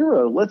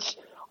hero.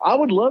 I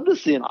would love to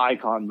see an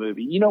icon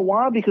movie. You know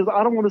why? Because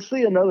I don't want to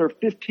see another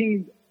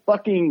 15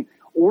 fucking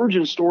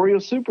origin story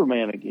of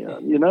Superman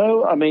again.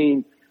 I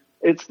mean,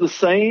 it's the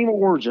same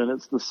origin.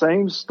 It's the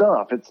same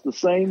stuff. It's the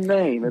same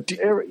name.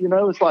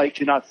 It's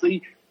like,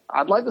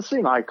 I'd like to see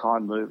an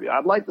icon movie.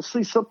 I'd like to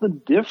see something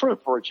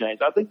different for a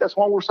change. I think that's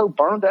why we're so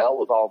burned out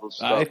with all this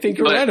stuff. I think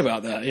you're right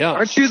about that. Yeah.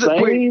 Aren't you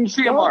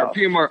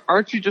PMR?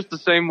 Aren't you just the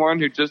same one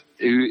who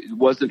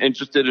wasn't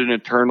interested in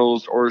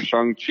Eternals or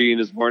Shang-Chi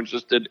and is more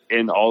interested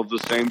in all of the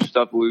same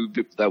stuff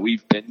that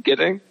we've been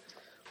getting?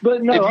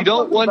 But no, if you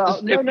don't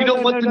want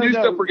the new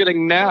stuff we're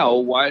getting now,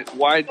 why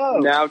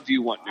now do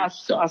you want new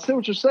stuff? I see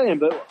what you're saying,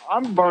 but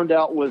I'm burned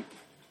out with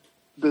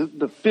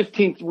the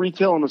 15th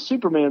retelling of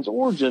Superman's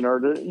origin, or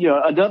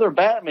another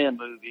Batman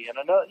movie, and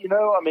another.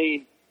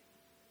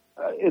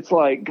 It's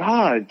like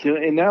God,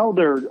 and now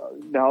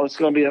it's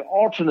going to be an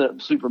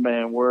alternate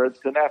Superman where it's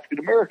an African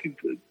American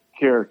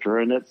character,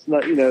 and it's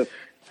not.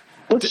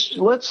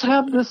 Let's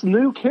have this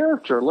new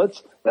character.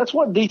 That's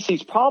what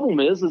DC's problem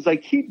is they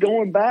keep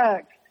going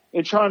back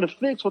and trying to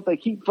fix what they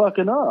keep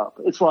fucking up.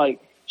 It's like,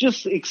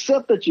 just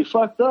accept that you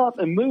fucked up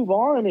and move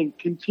on and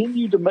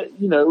continue to,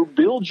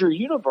 build your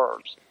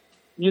universe.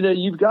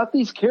 You've got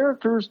these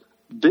characters,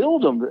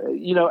 build them,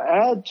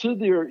 add to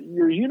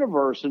your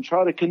universe and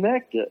try to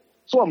connect it.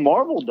 That's what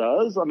Marvel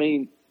does.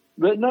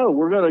 But no,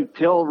 we're going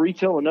to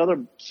retell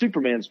another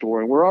Superman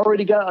story. We're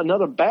already got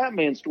another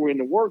Batman story in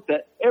the work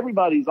that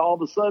everybody's all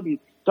of a sudden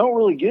don't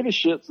really give a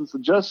shit since the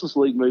Justice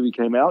League movie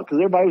came out, because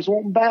everybody was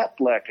wanting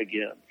Batfleck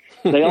again.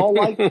 They all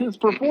liked his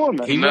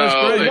performance. He was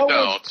great. They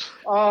don't.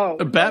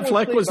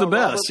 Batfleck was the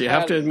best. You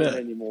have to admit.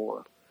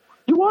 Anymore.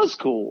 He was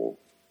cool.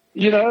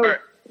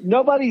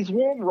 Nobody's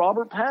wanting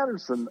Robert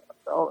Pattinson.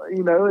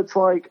 It's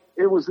like,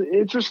 it was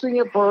interesting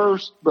at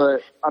first,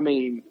 but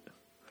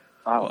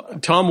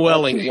Tom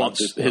Welling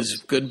wants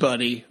his good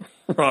buddy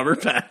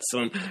Robert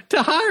Pattinson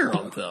to hire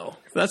him, though.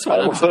 That's what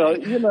I'm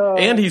saying.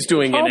 And he's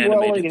doing an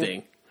animated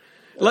thing.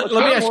 Let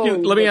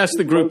me ask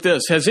the group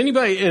this. Has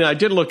anybody, and I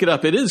did look it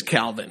up, it is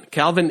Calvin.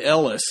 Calvin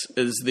Ellis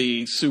is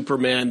the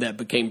Superman that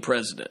became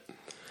president.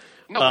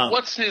 No,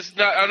 what's his,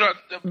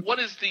 what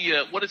is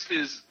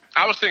his,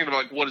 I was thinking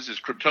about, what is his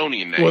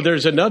Kryptonian name? Well,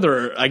 there's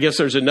another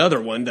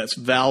one that's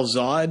Val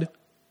Zod.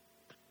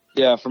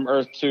 Yeah, from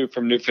Earth 2,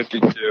 from New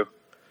 52.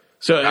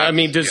 So,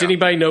 does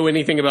anybody know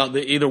anything about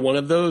either one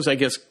of those? I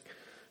guess.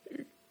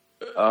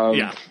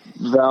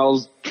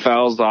 Val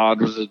Zod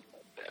was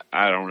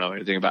I don't know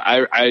anything about.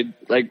 I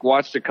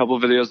watched a couple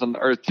of videos on the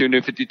Earth 2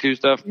 New 52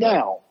 stuff.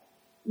 Now,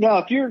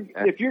 if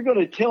you're going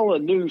to tell a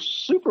new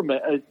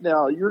Superman,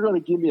 now you're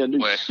going to give me a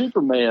new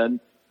Superman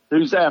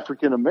who's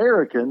African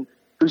American,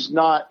 who's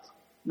not.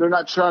 They're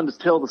not trying to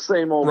tell the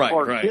same old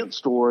Clark Kent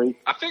story.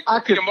 I think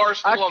Mar's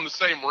still on the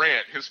same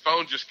rant. His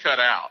phone just cut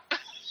out.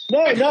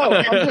 No, I'm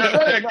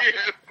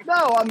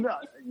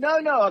just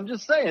saying. I'm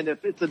just saying,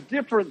 if it's a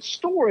different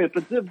story, if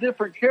it's a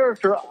different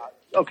character,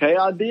 okay,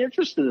 I'd be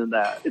interested in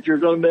that. If you're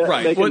going to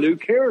make a new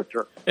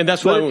character, and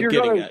that's what I'm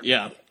getting at.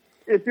 Yeah.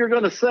 If you're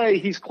going to say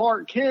he's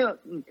Clark Kent,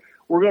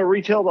 we're going to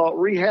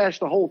rehash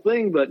the whole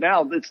thing, but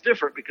now it's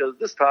different because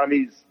this time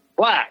he's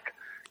black.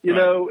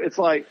 It's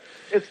like,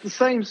 it's the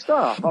same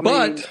stuff.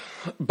 But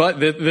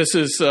this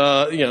is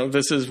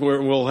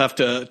where we'll have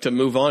to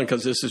move on,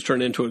 because this has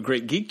turned into a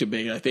great geek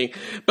debate, I think.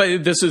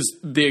 But this is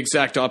the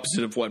exact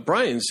opposite of what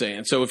Brian's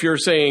saying. So if you're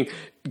saying,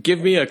 give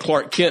me a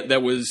Clark Kent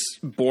that was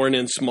born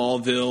in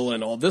Smallville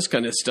and all this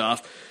kind of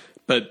stuff,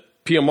 but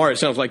PMR, it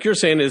sounds like you're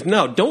saying is,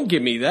 no, don't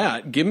give me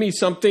that. Give me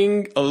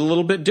something a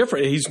little bit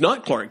different. He's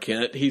not Clark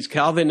Kent. He's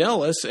Calvin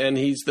Ellis, and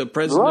he's the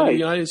president of the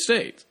United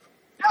States.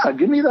 Yeah,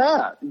 give me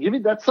that.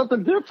 That's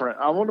something different.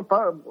 I want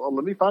to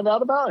let me find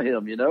out about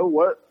him. And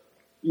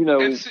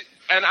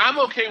I'm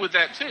okay with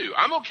that too.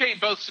 I'm okay in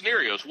both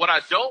scenarios. What I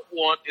don't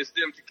want is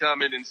them to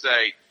come in and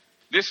say,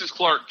 "This is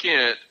Clark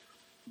Kent,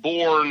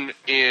 born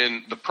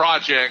in the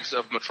projects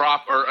of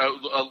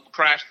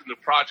crashed in the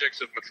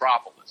projects of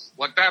Metropolis."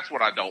 Like, that's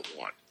what I don't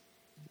want.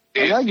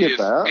 I get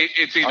that.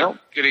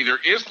 It either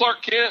is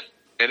Clark Kent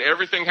and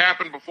everything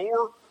happened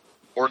before,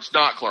 or it's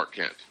not Clark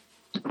Kent.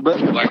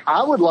 But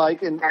I would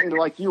like, and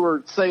like you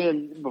were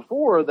saying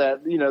before,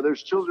 that,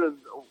 there's children,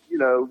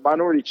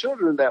 minority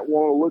children that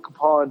want to look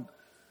upon,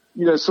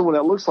 someone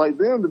that looks like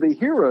them to be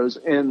heroes.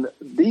 And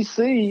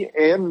DC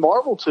and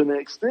Marvel, to an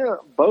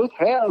extent, both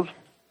have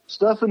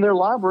stuff in their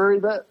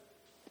library that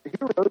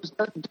heroes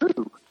that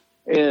do.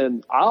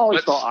 And I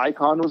always thought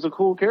Icon was a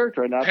cool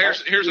character. And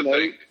here's the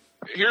thing.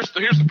 Here's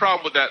the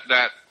problem with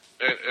that.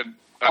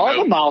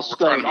 All the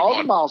Milestone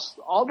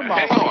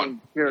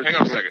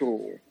characters are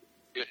cool.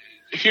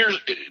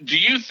 Do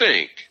you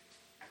think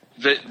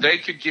that they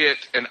could get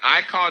an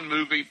Icon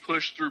movie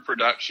pushed through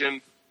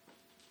production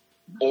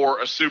or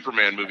a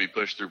Superman movie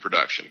pushed through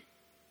production?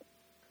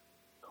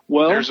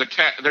 Well, there's a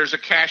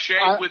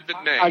cachet with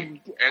the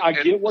name. I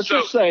get what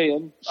you're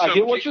saying. But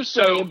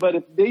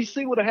if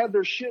DC would have had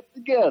their shit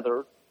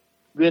together,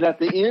 then at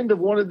the end of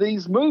one of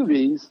these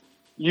movies,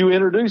 you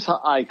introduce an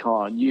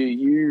icon,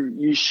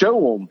 you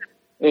show them,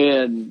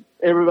 and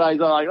everybody's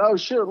like, oh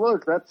shit,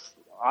 look, that's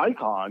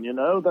icon,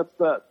 that's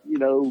that,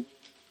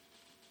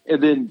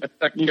 and then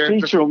you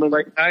feature them in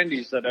the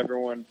 90s that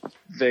everyone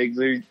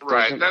vaguely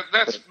right.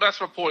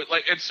 That's my point.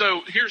 Like, and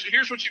so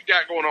here's what you've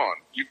got going on.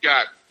 You've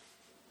got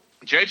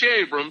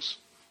J.J. Abrams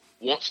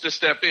wants to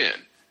step in.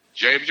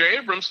 J.J.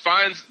 Abrams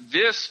finds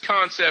this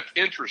concept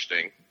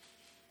interesting,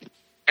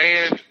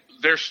 and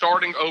they're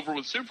starting over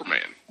with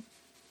Superman.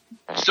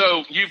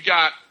 So you've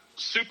got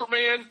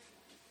Superman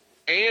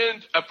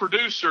and a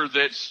producer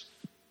that's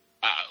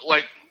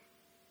like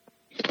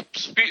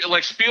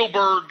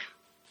Spielberg,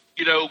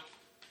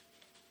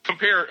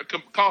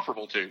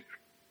 comparable to,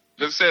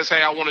 that says,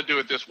 hey, I want to do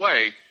it this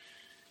way.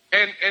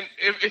 And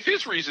if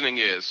his reasoning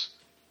is,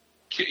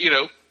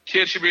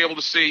 kids should be able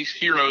to see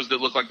heroes that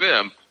look like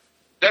them,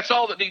 that's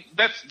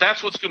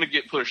what's going to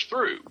get pushed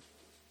through.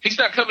 He's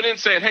not coming in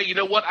saying, hey, you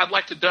know what? I'd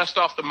like to dust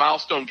off the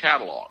Milestone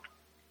catalog.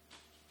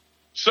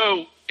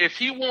 So if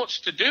he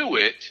wants to do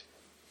it,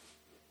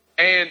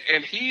 and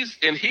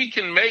he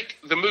can make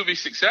the movie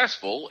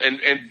successful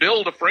and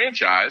build a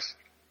franchise,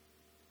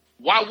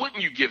 why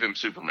wouldn't you give him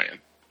Superman?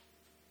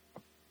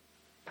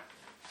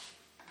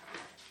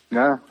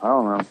 Yeah, I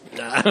don't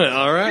know.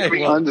 All right.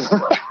 Well.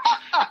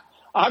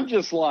 I'm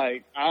just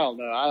like, I don't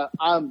know.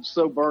 I'm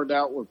so burned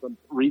out with the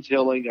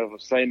retelling of the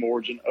same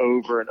origin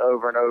over and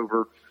over and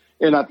over.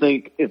 And I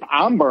think if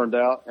I'm burned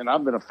out, and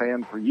I've been a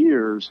fan for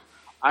years,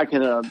 I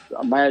can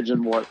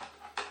imagine what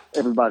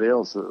everybody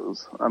else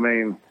is. I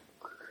mean,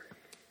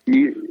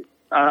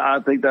 I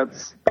think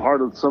that's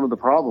part of some of the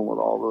problem with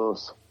all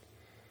this.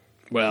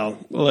 Well,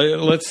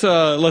 let's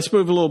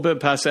move a little bit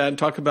past that and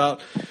talk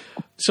about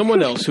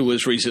someone else who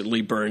was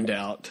recently burned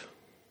out.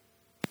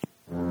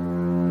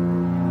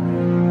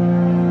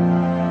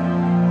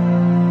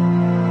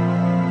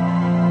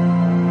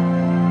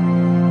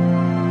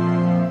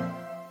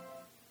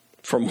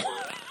 From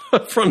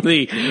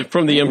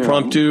the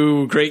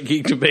impromptu Great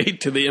Geek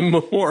Debate to the in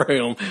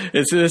memoriam.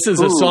 This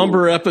is a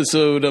somber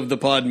episode of the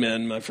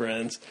Podmen, my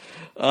friends.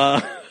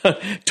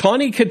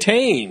 Tawny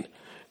Katane,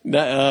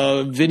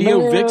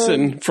 video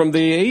vixen from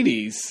the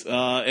 80s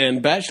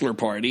and Bachelor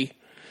Party.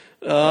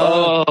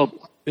 Yeah.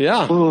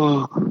 I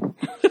want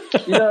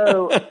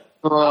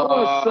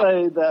to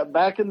say that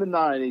back in the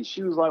 90s,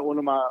 she was like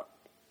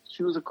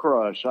she was a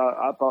crush.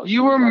 I thought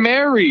you were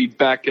married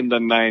back in the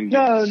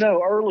 90s.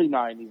 No, early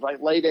 90s,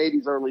 like late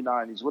 80s, early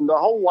 90s, when the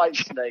whole White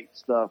Snake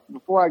stuff,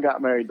 before I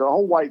got married, the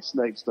whole White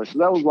Snake stuff, so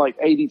that was like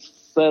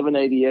 87,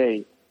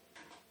 88.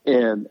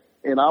 And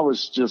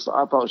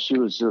I thought she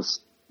was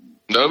just.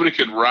 Nobody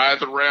could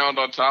writhe around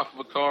on top of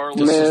a car.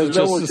 Man,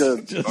 no one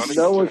could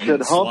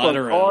hump a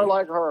car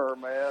like her,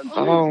 man.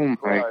 Jesus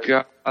Christ. My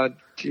God,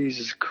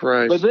 Jesus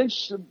Christ! But then,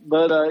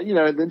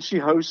 then she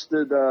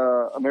hosted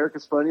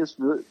America's Funniest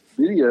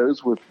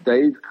Videos with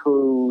Dave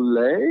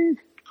Coulier.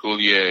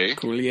 They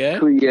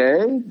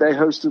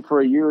hosted for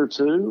a year or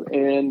two,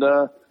 and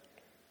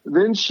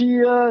then she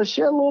had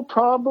little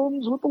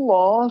problems with the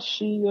law.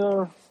 She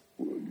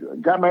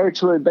got married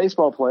to a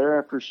baseball player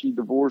after she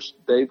divorced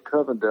Dave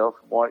Covendale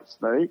from White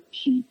Snake.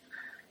 She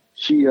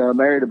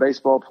married a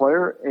baseball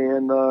player,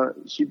 and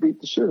she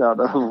beat the shit out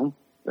of him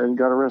and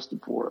got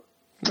arrested for it.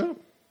 Oh.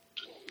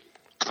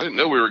 I didn't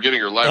know we were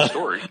getting her life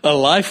story. A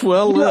life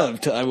well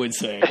lived, I would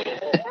say.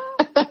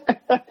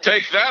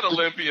 Take that,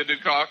 Olympia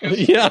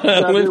Dukakis.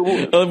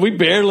 Yeah, we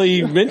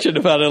barely mentioned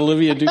about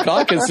Olivia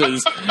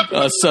Dukakis's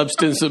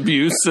substance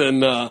abuse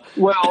and. Well,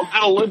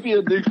 did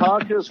Olympia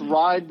Dukakis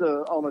ride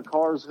on a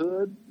car's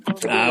hood?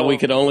 We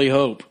could only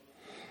hope.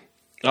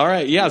 All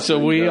right, yeah. So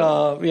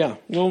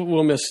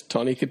we'll miss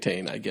Tawny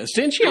Katane, I guess.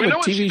 Didn't she have a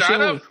TV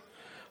show?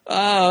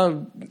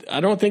 I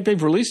don't think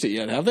they've released it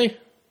yet, have they?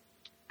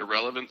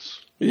 Irrelevance.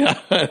 Yeah.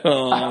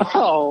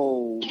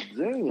 Oh,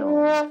 damn.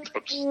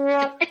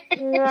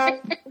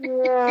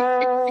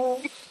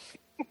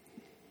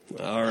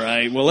 All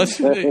right. Well,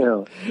 let's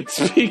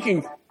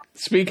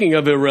speaking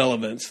of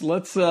irrelevance,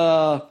 let's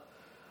go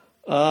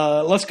to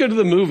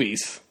the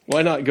movies.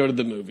 Why not go to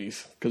the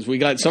movies? Because we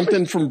got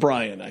something from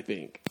Brian, I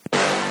think.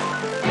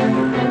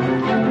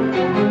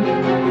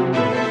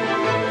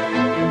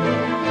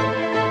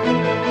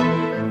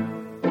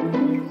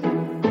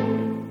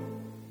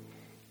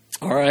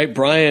 All right,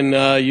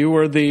 Brian, you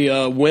were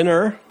the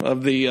winner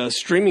of the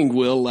streaming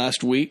wheel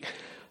last week.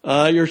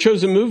 Your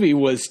chosen movie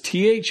was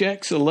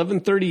THX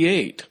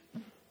 1138,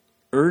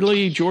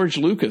 early George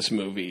Lucas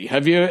movie.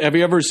 Have you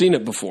ever seen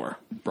it before,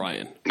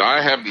 Brian? No,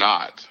 I have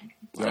not.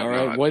 All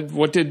right,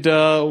 what did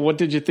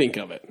you think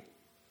of it?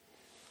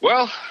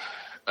 Well,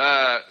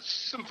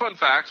 some fun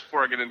facts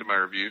before I get into my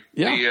review.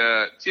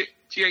 Yeah. The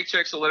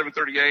THX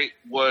 1138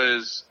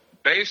 was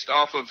based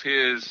off of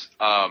his.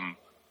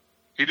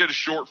 He did a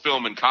short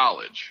film in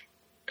college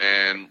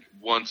and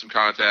won some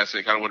contests,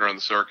 and he kind of went around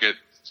the circuit,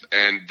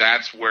 and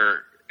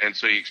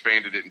so he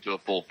expanded it into a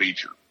full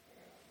feature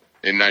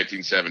in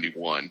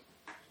 1971.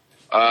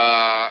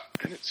 And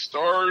it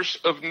stars,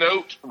 of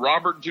note,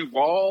 Robert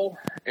Duvall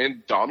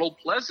and Donald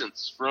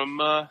Pleasance from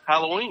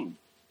Halloween.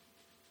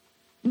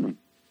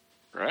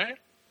 right?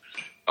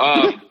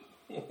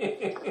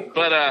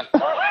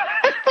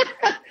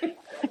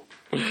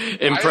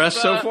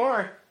 Impressed so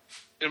far?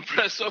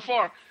 Impressed so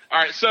far. All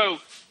right, so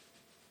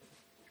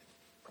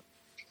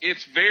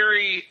it's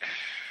very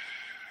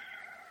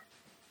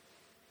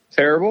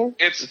terrible.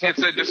 It's a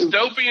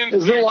dystopian.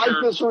 Is it like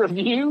this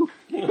review?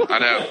 I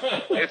know.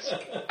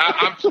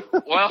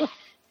 Well,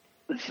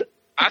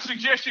 I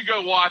suggest you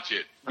go watch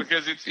it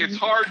because it's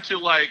hard to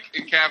like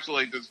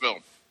encapsulate this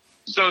film.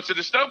 So it's a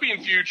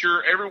dystopian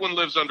future. Everyone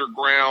lives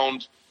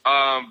underground.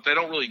 They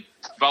don't really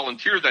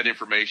volunteer that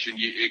information.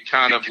 It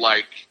kind of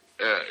like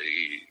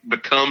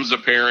becomes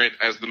apparent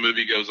as the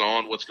movie goes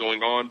on what's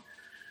going on.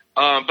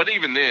 But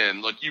even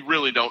then, like, you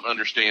really don't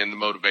understand the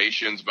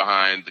motivations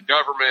behind the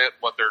government,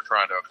 what they're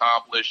trying to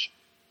accomplish,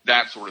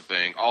 that sort of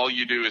thing. All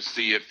you do is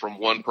see it from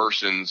one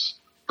person's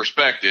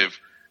perspective,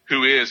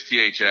 who is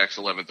THX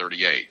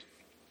 1138.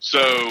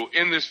 So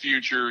in this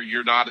future,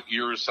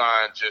 you're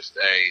assigned just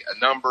a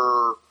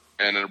number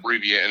and an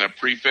abbreviate and a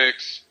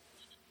prefix.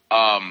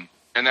 And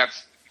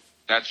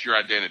that's your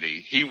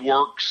identity. He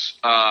works,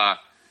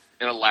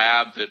 in a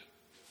lab that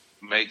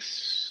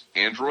makes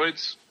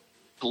androids,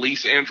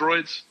 police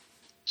androids.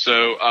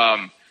 So,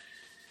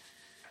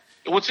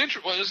 what's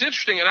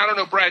interesting, and I don't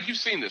know, Brad, you've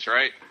seen this,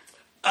 right?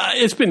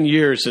 It's been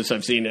years since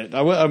I've seen it.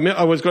 I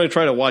was going to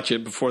try to watch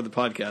it before the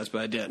podcast,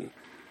 but I didn't.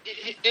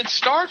 It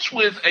starts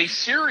with a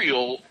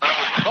serial,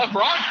 Buck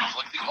Rogers,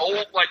 like the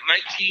old, like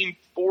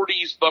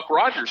 1940s Buck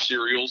Rogers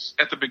serials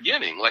at the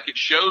beginning. Like, it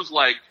shows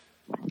like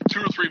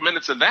 2 or 3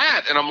 minutes of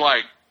that, and I'm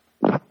like,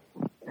 I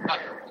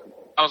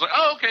was like,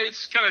 oh, okay,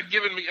 it's kind of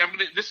giving me,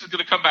 this is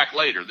going to come back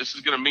later. This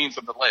is going to mean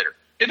something later.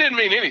 It didn't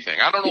mean anything.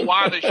 I don't know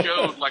why they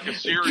showed like a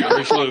serial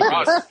of Buck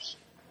Rogers.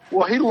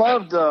 Well, he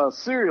loved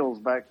serials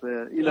back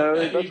then. You know,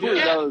 that's what he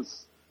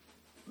does.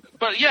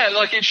 But yeah,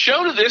 like it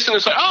showed this, and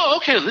it's like, oh,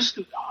 okay, this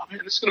is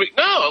going to be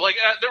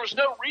there was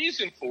no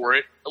reason for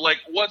it, like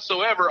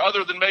whatsoever,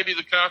 other than maybe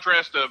the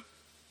contrast of,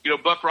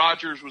 Buck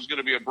Rogers was going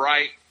to be a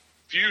bright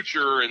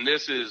future, and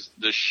this is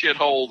the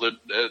shithole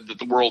that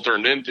the world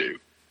turned into.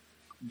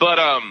 But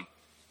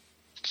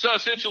so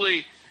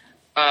essentially,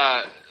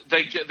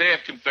 they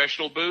have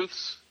confessional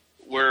booths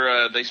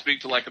where they speak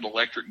to like an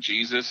electric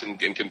Jesus and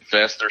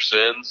confess their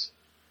sins.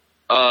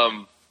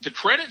 The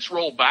credits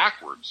roll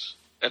backwards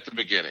at the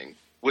beginning,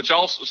 which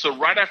also, so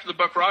right after the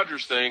Buck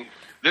Rogers thing,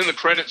 then the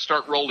credits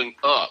start rolling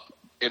up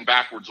in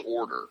backwards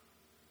order.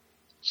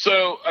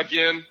 So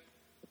again,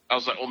 I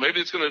was like, well, maybe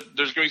there's going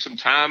to be some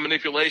time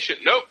manipulation.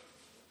 Nope.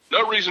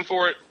 No reason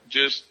for it.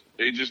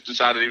 He just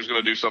decided he was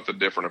going to do something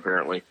different,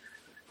 apparently.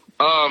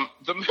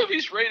 The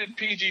movie's rated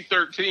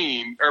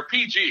PG-13 or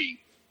PG.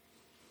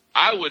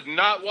 I would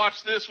not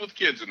watch this with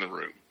kids in the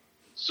room.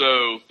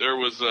 So there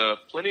was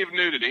plenty of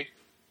nudity,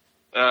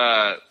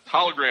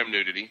 hologram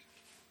nudity,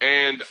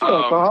 and the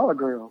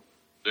hologram.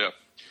 Yeah,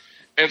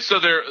 and so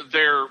they're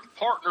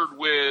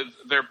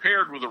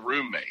paired with a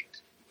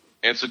roommate,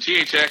 and so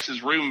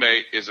THX's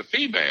roommate is a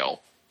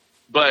female,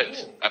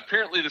 but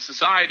apparently the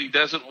society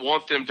doesn't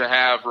want them to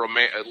have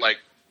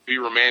be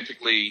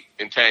romantically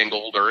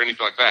entangled or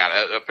anything like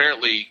that.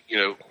 Apparently,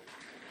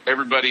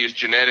 everybody is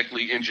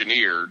genetically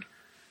engineered,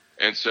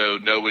 and so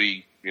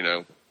nobody,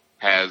 no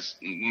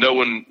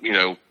one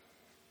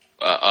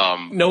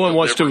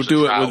wants to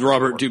do it with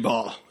Robert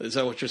Duvall. Is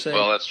that what you're saying?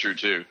 Well, that's true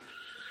too.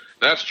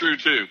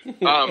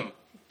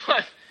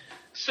 But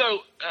so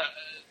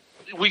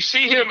we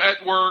see him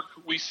at work.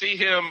 We see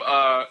him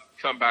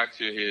come back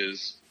to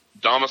his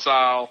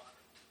domicile.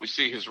 We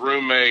see his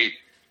roommate.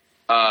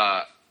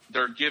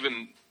 They're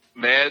given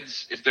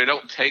meds. If they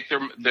don't take their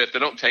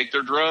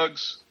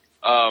drugs,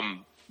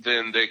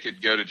 then they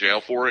could go to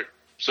jail for it.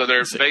 So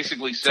they're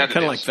basically sedatives.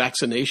 Kind of like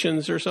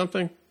vaccinations or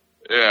something?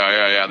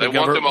 Yeah. They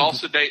want them all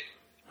sedated.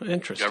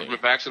 Interesting.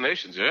 Government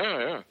vaccinations,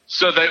 yeah.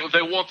 So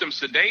they want them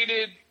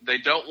sedated. They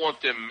don't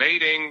want them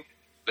mating.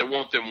 They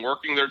want them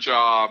working their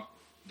job.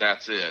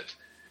 That's it.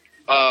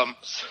 So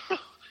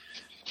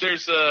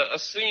there's a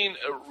scene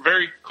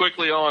very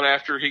quickly on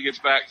after he gets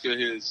back to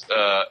his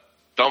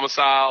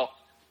domicile.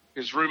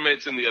 His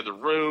roommate's in the other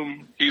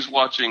room. He's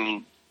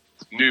watching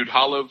nude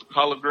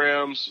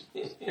holograms,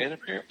 and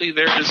apparently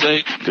there is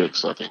a dick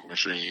sucking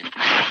machine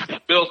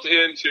built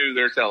into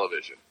their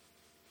television.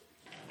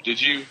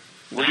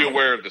 Were you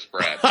aware of this,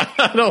 Brad?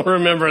 I don't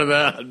remember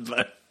that,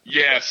 but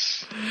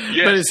yes.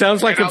 But it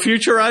sounds like a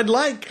future I'd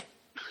like.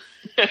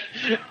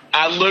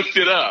 I looked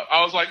it up.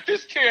 I was like,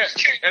 this can't.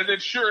 And then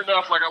sure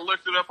enough, like I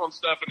looked it up on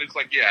stuff, and it's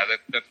like, yeah,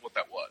 that's what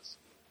that was.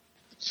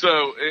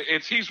 So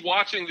he's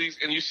watching these,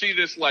 and you see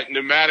this like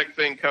pneumatic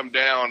thing come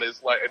down. It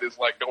is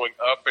like going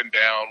up and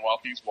down while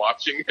he's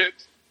watching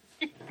it.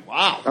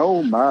 Wow.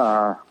 Oh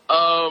my.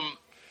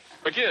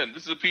 Again,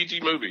 this is a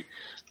PG movie.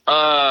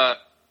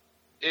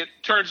 It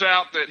turns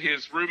out that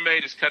his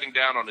roommate is cutting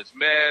down on his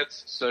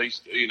meds, so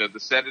he's, the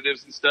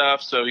sedatives and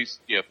stuff. So he's,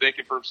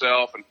 thinking for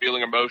himself and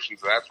feeling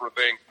emotions and that sort of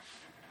thing.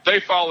 They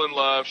fall in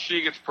love.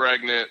 She gets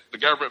pregnant. The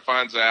government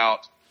finds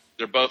out.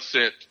 They're both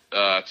sent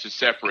to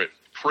separate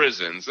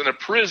prisons, and a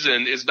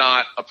prison is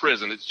not a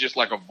prison. It's just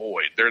like a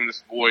void. They're in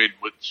this void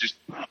with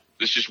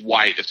it's just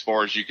white as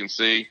far as you can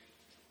see.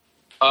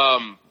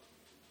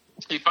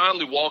 He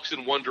finally walks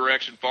in one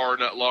direction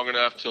long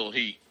enough till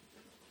he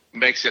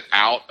makes it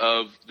out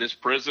of this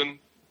prison.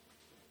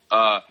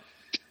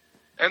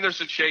 And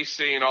there's a chase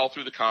scene all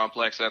through the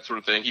complex, that sort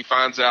of thing. He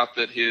finds out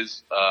that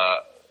his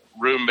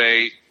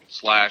roommate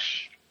 /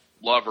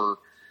 lover,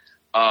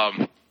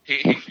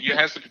 he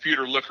has the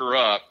computer look her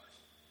up,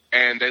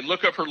 and they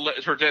look up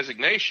her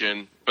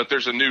designation, but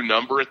there's a new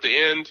number at the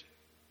end.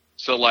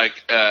 So,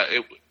 like,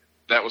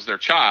 that was their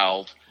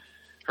child.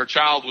 Her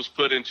child was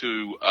put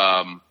into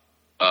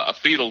a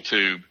fetal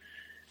tube,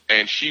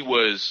 and she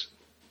was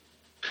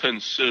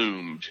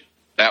consumed.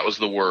 That was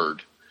the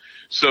word.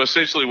 So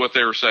essentially what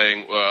they were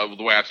saying,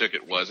 the way I took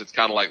it was, it's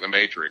kind of like the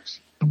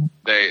Matrix.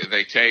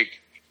 They take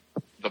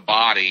the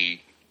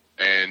body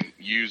and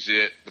use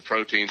it, the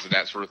proteins and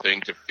that sort of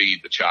thing, to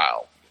feed the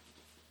child.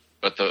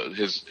 But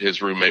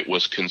his roommate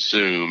was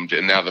consumed,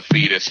 and now the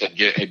fetus had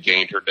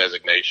gained her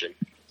designation.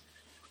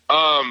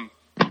 Then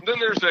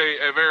there's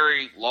a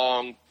very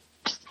long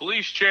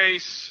police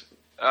chase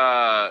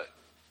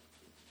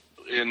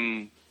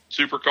in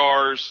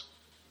supercars.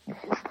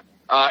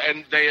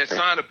 And they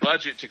assign a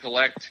budget to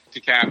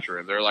capture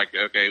him. They're like,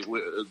 okay,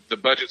 the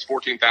budget's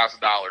 $14,000.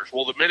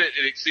 Well, the minute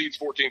it exceeds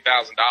 $14,000,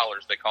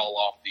 they call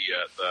off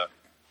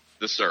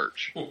the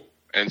search.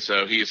 And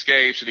so he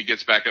escapes and he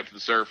gets back up to the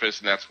surface,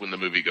 and that's when the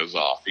movie goes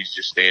off. He's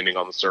just standing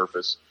on the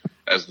surface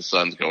as the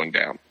sun's going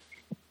down.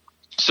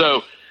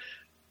 So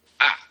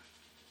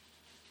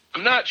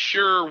I'm not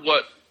sure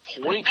what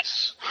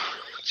points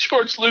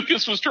George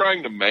Lucas was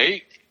trying to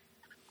make,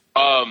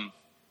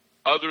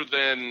 other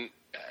than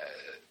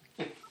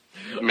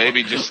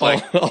maybe just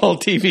like all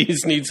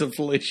TVs needs a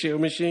fellatio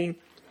machine.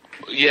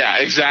 Yeah,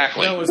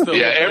 exactly. That was the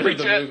every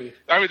the movie.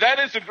 I mean, it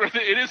is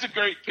a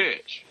great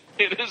pitch.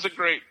 It is a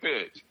great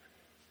pitch.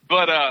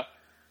 But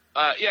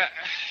yeah,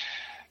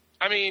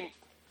 I mean,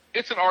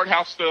 it's an art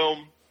house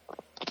film.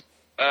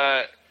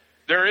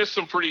 There is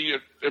some pretty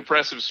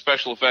impressive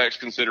special effects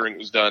considering it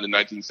was done in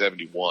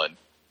 1971,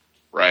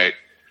 right?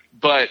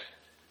 But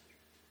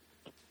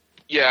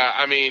yeah,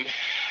 I mean,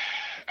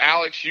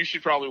 Alex, you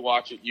should probably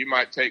watch it. You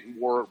might take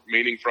more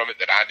meaning from it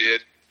than I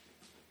did,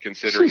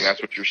 considering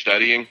that's what you're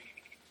studying.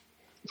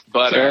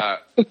 But,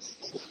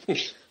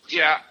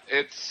 yeah,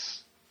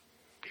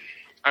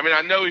 I mean,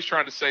 I know he's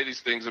trying to say these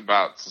things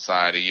about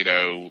society, you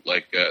know,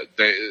 like,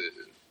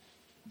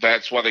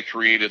 that's why they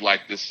created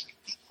like this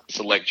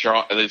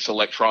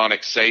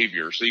electronic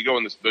savior. So you go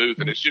in this booth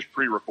and it's just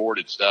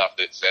pre-recorded stuff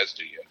that it says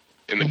to you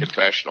in the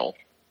confessional.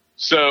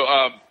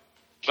 So,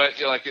 but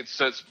like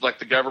it's like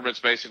the government's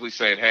basically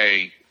saying,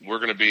 "Hey, we're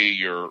going to be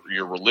your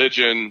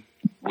religion.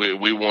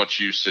 We want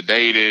you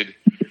sedated.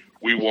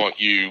 We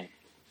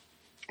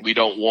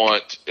don't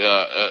want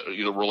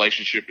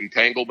relationship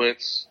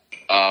entanglements.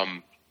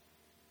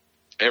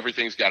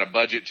 Everything's got a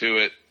budget to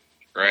it,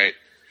 right?"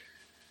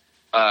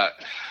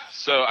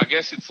 So I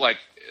guess it's like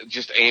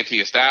just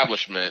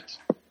anti-establishment,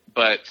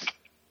 but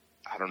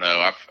I don't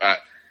know.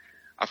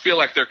 I feel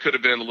like there could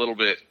have been a little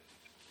bit.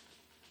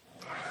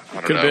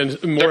 Could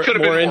have been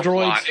more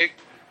androids.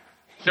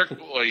 There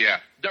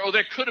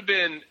could have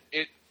been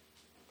it.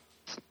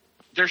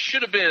 There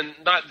should have been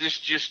not this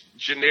just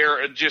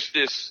generic, just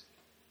this.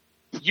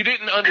 You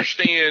didn't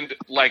understand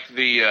like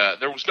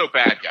there was no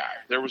bad guy.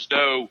 There was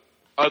no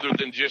other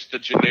than just the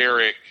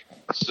generic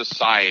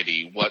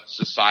society, what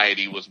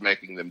society was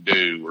making them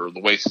do, or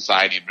the way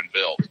society had been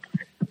built.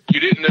 You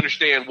didn't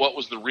understand what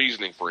was the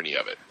reasoning for any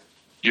of it.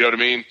 You know what I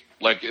mean?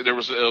 Like it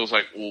was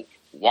like, well,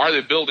 why are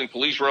they building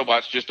police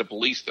robots just to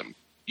police them?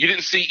 You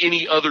didn't see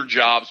any other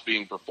jobs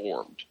being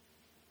performed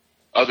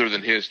other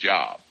than his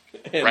job,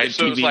 and right?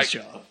 So it's like,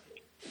 job.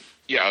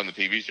 Yeah, on the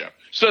TV's job.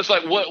 So it's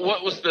like, what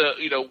was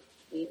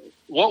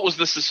what was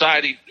the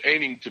society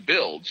aiming to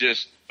build?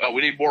 Just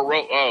we need more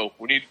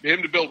we need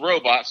him to build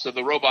robots so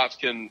the robots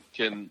can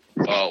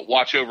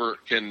watch over,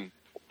 can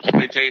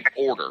maintain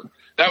order.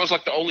 That was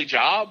like the only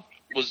job,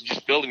 was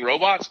just building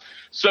robots.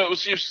 So it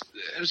was just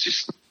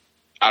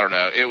I don't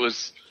know. It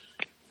was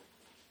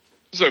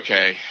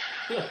okay.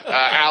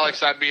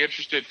 Alex, I'd be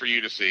interested for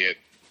you to see it,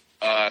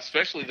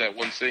 especially that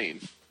one scene.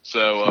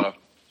 So,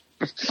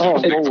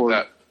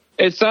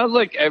 it sounds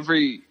like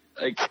every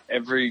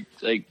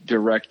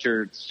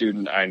director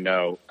student I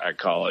know at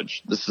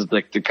college, this is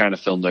like the kind of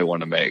film they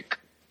want to make,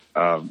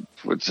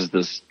 which is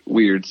this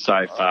weird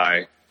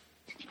sci-fi,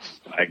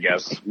 I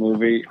guess,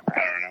 movie. I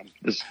don't know,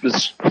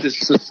 this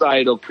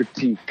societal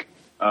critique.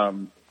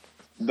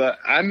 But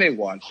I may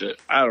watch it.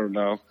 I don't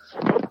know.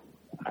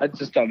 I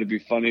just thought it'd be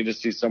funny to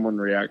see someone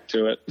react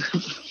to it.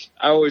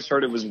 I always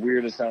heard it was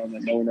weird as hell and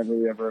that no one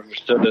ever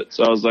understood it.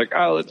 So I was like,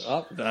 let's.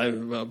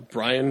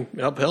 Brian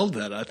upheld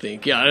that, I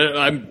think.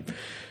 Yeah,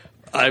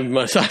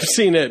 I've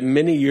seen it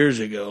many years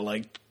ago.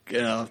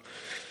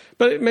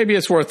 But maybe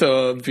it's worth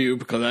a view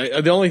because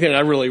the only thing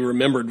I really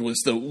remembered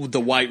was the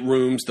white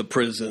rooms, the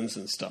prisons,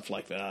 and stuff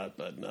like that.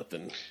 But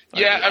nothing.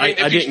 Yeah,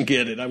 I didn't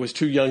get it. I was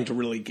too young to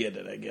really get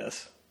it, I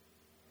guess.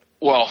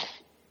 Well,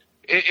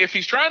 if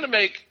he's trying to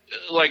make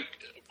like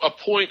a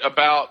point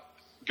about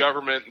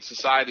government and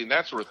society and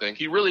that sort of thing,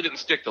 he really didn't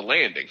stick the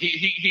landing.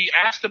 He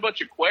asked a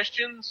bunch of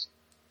questions,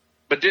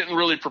 but didn't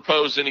really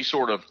propose any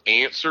sort of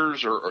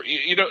answers or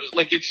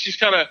like it's just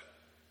kind of,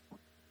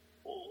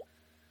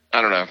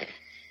 I don't know.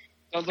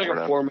 Sounds like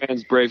a poor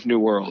man's Brave New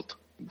World.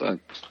 But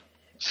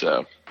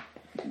so,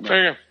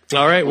 there you go.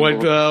 All right,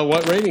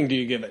 what rating do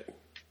you give it?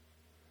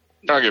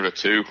 I'll give it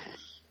a 2.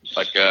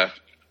 Like,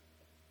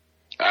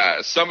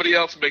 somebody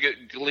else may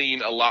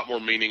glean a lot more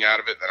meaning out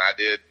of it than I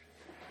did.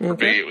 For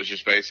me, it was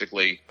just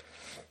basically.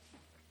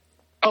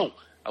 Oh,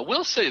 I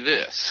will say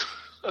this: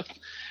 I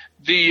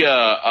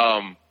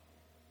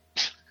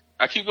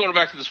keep going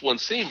back to this one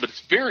scene, but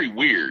it's very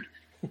weird.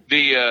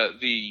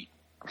 The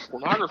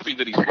pornography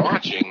that he's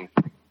watching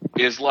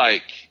is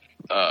like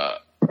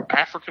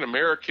African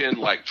American,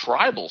 like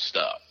tribal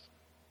stuff,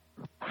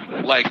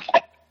 like.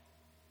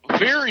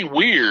 Very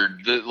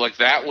weird that like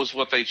that was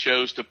what they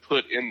chose to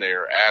put in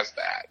there as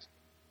that.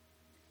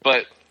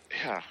 But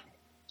yeah,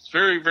 it's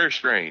very, very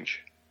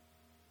strange.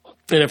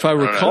 And if I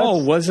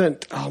recall,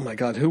 wasn't oh my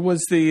god, who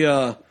was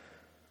the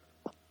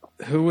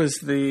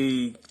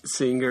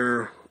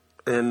singer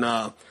in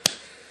the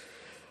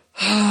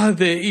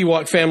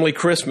Ewok Family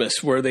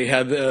Christmas where they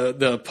had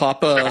the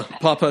Papa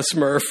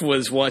Smurf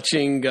was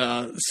watching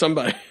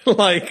somebody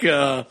like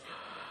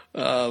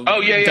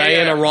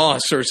Diana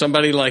Ross or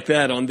somebody like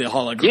that on the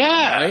hologram,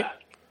 right?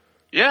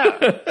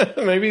 Yeah.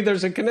 Maybe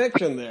there's a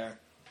connection there.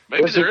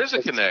 Maybe there is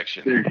a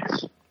connection.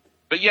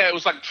 But yeah, it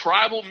was like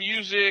tribal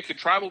music and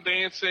tribal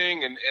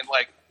dancing and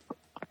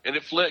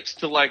it flicks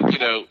to like,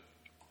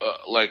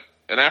 like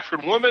an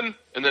African woman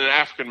and then an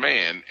African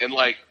man. And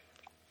like,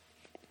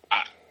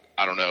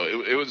 I don't know.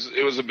 It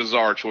was a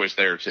bizarre choice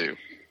there too.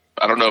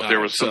 I don't know if there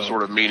was some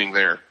sort of meaning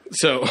there.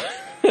 So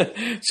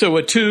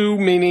a 2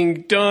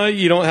 meaning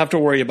you don't have to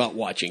worry about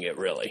watching it,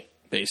 really,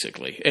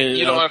 basically. And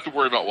you don't have to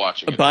worry about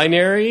watching it. A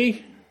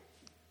binary?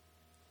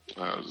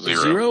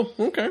 0.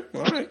 Okay,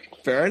 all right.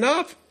 Fair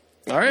enough.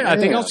 All right, I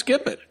think I'll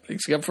skip it,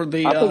 except for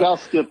the I'll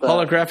skip that.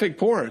 Holographic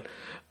porn.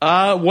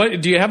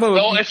 What do you have?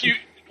 Well, if you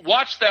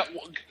watch that,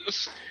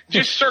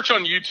 just search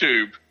on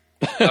YouTube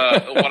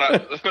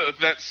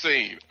that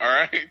scene. All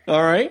right.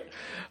 All right.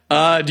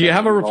 Do you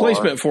have a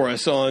replacement for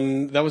us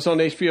that was on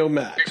HBO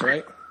Max,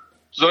 right?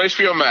 So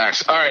HBO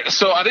Max. All right.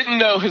 So I didn't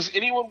know. Has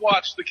anyone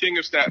watched The King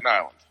of Staten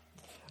Island?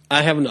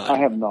 I have not. I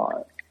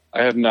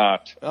have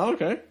not. Oh,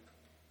 okay.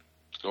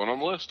 It's going on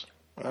the list.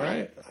 All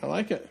right. I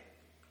like it.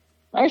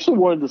 I actually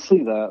wanted to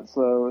see that,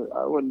 so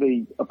I wouldn't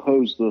be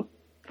opposed to.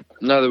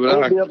 No, I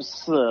wouldn't be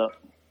upset.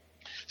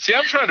 See,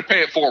 I'm trying to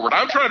pay it forward.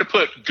 I'm trying to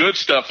put good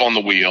stuff on the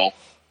wheel,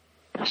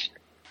 as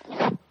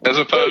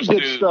opposed to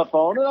good stuff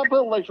on it. I put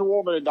Electra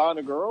Woman and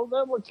Dinah Girl.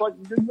 That looks like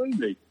a good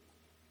movie.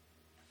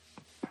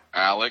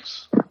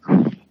 Alex.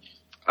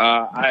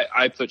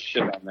 I put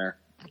shit on there.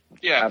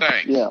 Yeah,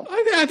 thanks. Yeah.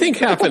 I think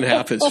half and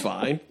half is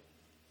fine.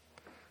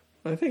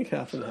 I think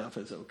half and half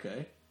is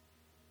okay.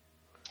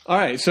 All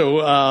right, so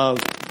all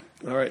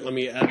right, let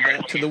me add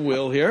that to the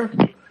wheel here.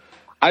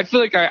 I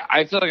feel like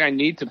I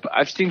need to.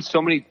 I've seen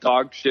so many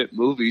dog shit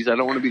movies. I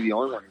don't want to be the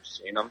only one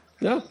who's seen them.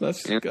 Yeah,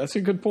 that's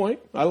a good point.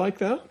 I like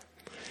that.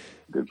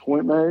 Good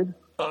point made.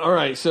 All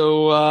right,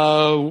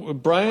 so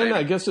Brian,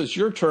 I guess it's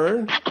your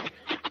turn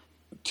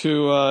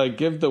to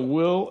give the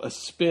wheel a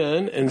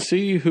spin and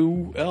see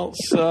who else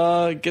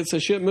gets a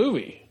shit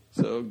movie.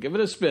 So give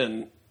it a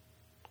spin.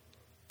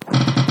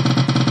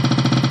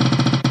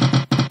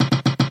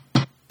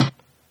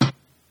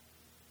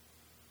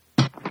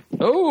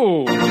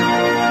 Oh,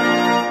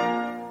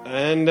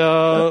 and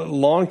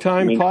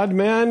longtime pod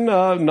man,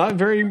 not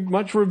very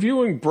much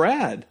reviewing.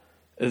 Brad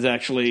is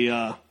actually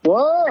gets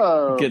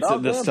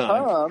it this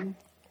time.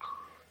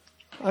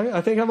 I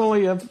think I've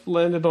only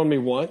landed on me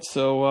once.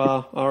 So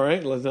all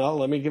right,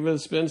 let me give it a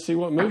spin. See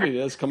what movie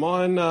it is. Come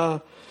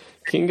on,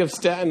 King of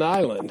Staten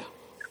Island.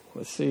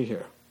 Let's see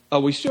here. Oh,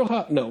 we still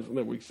have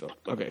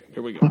okay.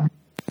 Here we go.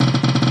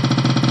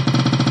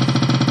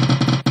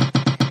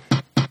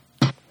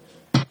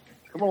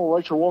 Come on,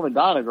 Electra Woman,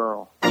 Dinah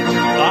Girl. Oh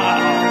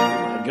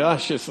my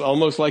gosh, it's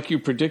almost like you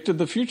predicted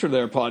the future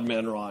there,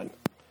 Podman Ron.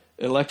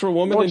 Electra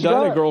Woman and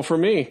Dinah Girl for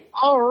me.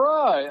 All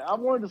right, I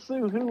wanted to see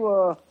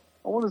I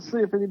wanted to see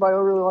if anybody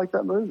really liked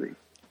that movie.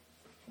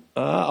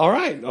 All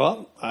right,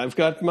 well, I've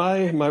got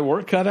my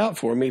work cut out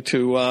for me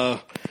to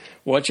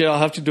watch it. I'll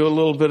have to do a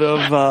little bit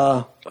of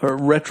a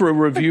retro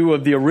review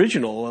of the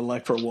original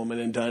Electra Woman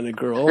and Dinah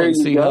Girl and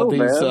see how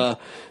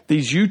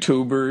these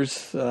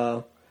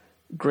YouTubers.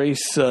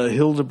 Grace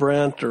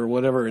Hildebrandt or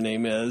whatever her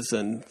name is,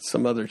 and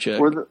some other chick.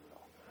 Were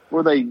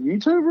they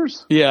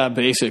YouTubers? Yeah,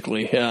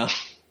 basically, yeah.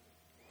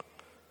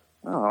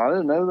 Oh, I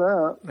didn't know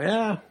that.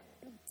 Yeah.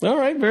 All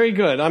right, very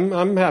good.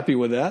 I'm happy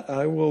with that.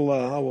 I will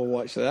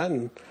watch that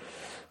and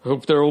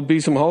hope there will be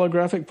some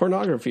holographic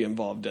pornography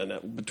involved in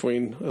it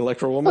between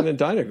Electra Woman and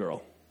Dinah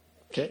Girl.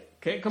 Can't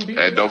compete.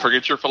 And don't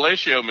forget your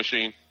fellatio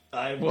machine.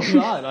 I will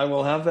not. I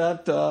will have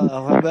that.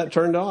 I'll have that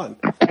turned on.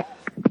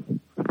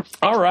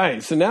 All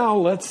right, so now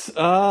let's.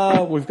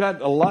 We've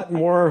got a lot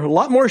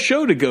more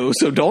show to go.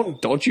 So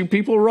don't you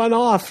people run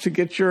off to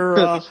get your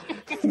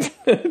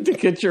to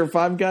get your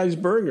Five Guys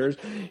burgers.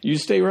 You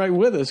stay right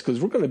with us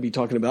because we're going to be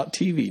talking about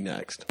TV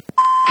next.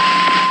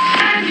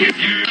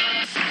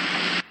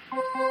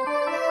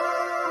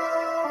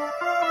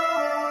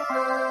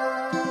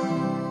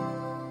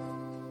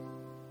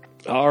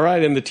 All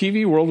right, in the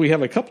TV world, we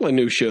have a couple of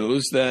new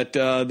shows that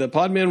the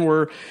Podmen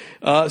were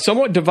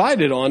somewhat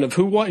divided on of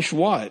who watched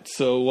what.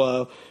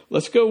 So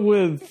let's go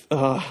with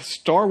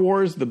Star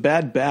Wars: The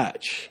Bad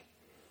Batch.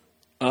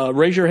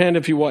 Raise your hand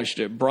if you watched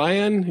it.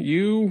 Brian,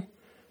 you,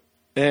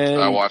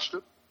 and I watched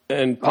it.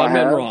 And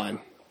Podman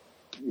Ron.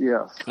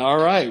 Yes. All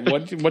right,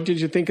 what did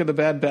you think of The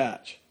Bad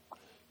Batch?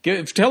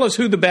 Tell us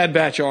who the Bad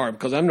Batch are,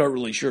 because I'm not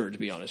really sure, to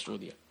be honest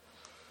with you.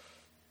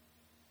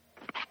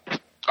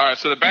 All right,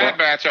 so the Bad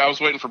Batch, I was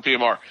waiting for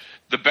PMR.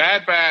 The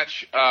Bad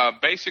Batch,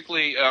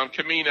 basically on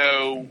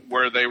Camino,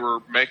 where they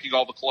were making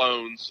all the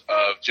clones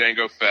of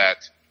Jango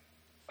Fett,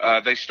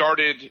 they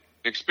started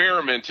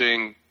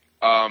experimenting,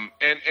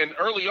 and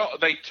early on,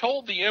 they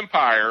told the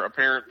Empire,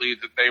 apparently,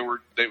 that they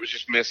was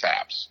just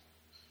mishaps.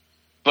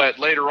 But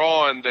later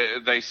on,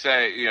 they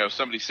say,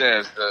 somebody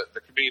says the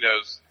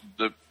Caminos,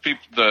 the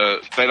people,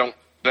 they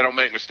don't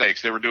make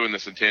mistakes. They were doing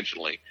this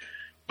intentionally.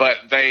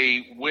 But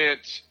they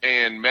went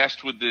and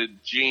messed with the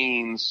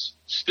genes,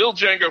 still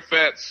Jango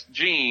Fett's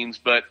genes,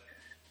 but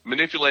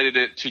manipulated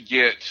it to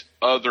get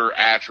other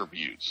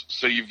attributes.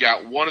 So you've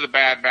got one of the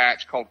Bad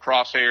Batch called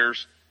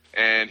Crosshairs,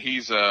 and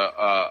he's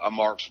a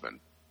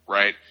marksman,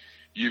 right?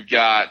 You've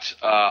got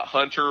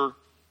Hunter,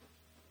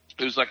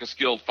 who's like a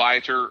skilled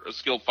fighter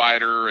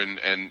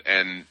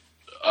and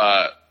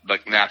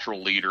like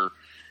natural leader.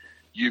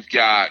 You've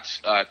got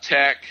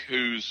Tech,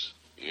 who's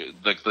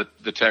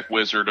the tech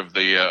wizard of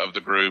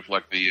the group,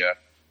 like the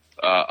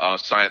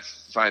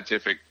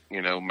scientific,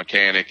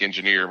 mechanical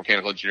engineer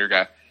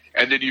guy.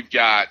 And then you've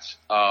got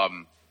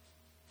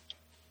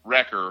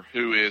Wrecker,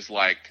 who is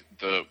like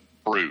the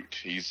brute.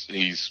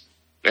 He's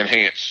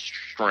enhanced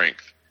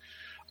strength.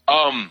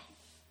 And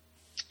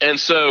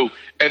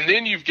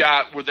then you've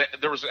got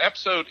there was an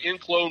episode in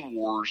Clone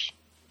Wars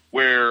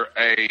where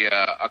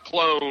a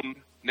clone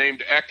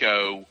named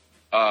Echo,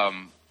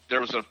 there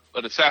was an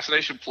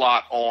assassination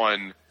plot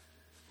on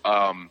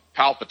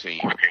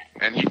Palpatine,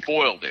 and he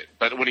foiled it.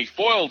 But when he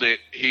foiled it,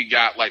 he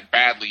got like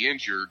badly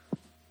injured,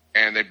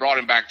 and they brought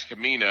him back to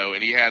Camino,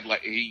 and he had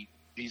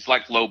he's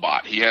like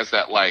Lobot. He has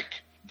that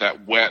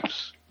wet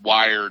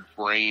wired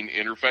brain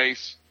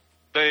interface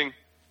thing,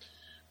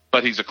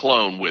 but he's a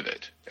clone with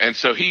it. And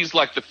so he's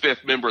like the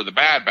fifth member of the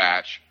Bad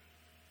Batch,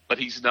 but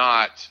he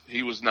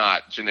was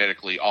not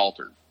genetically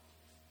altered,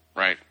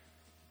 right?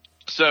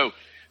 So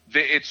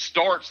the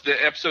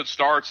episode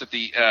starts at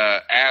the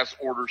as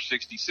Order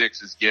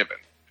 66 is given,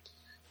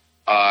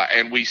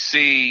 and we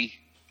see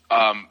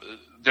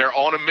they're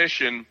on a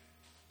mission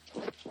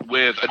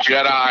with a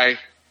Jedi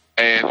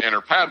and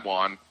her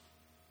Padawan,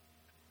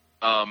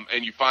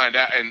 and you find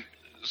out, and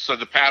so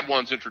the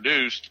Padawan's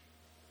introduced,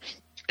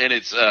 and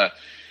it's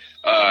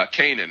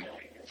Kanan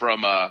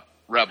from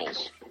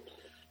Rebels.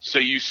 So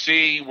you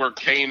see where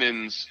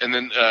Kanan's, and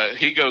then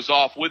he goes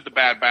off with the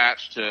Bad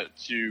Batch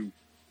to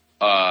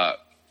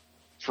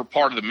for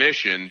part of the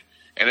mission,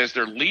 and as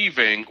they're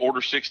leaving,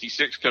 Order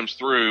 66 comes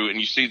through, and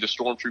you see the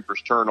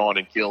stormtroopers turn on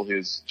and kill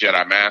his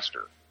Jedi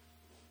Master.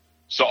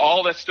 So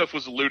all that stuff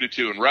was alluded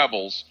to in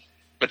Rebels,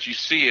 but you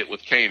see it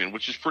with Kanan,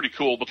 which is pretty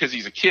cool because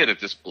he's a kid at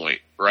this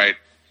point, right?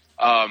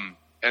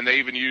 And they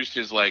even used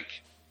his,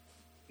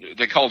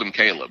 they called him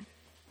Caleb.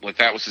 Like,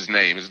 that was his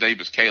name. His name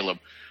is Caleb.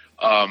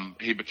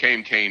 He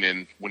became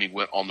Kanan when he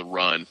went on the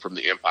run from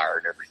the Empire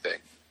and everything.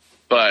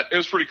 But it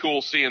was pretty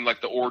cool seeing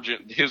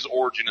his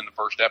origin in the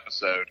first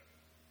episode.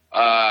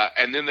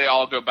 And then they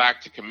all go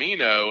back to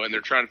Camino and they're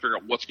trying to figure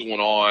out what's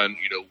going on.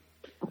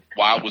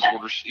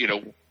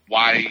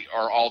 Why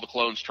are all the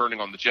clones turning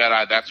on the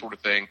Jedi, that sort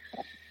of thing.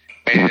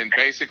 And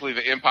basically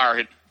the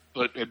Empire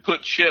had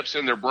put chips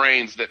in their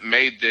brains that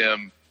made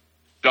them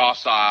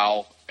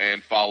docile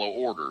and follow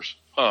orders.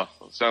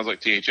 Sounds like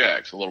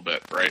THX a little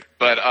bit, right?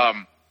 But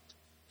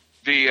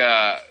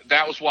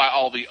that was why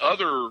all the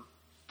other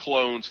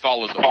clones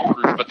followed the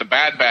orders, but the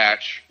Bad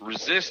Batch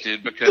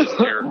resisted because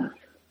their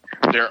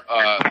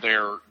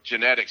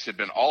genetics had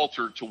been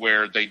altered to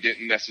where they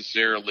didn't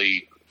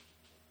necessarily,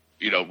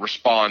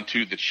 respond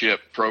to the chip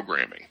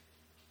programming.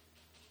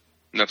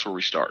 And that's where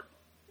we start.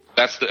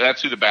 That's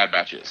who the Bad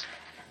Batch is.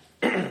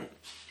 And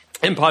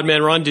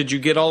Podman Ron, did you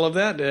get all of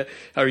that?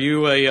 Are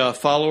you a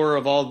follower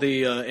of all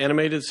the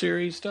animated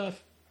series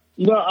stuff?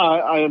 No,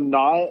 I am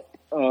not.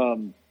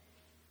 So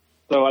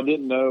I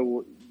didn't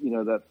know,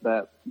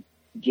 that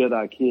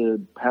Jedi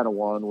kid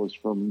Padawan was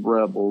from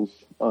Rebels.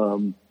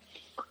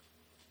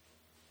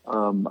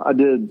 I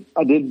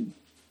did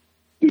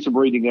do some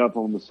reading up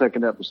on the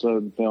second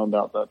episode and found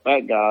out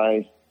that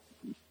guy,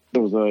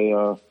 there was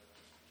a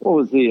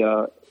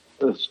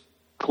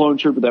clone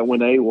trooper that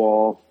went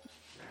AWOL,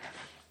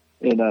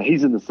 and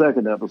he's in the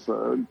second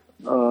episode.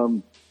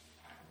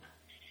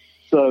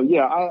 So,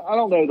 yeah, I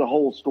don't know the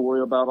whole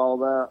story about all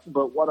that,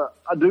 but what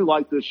I do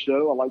like this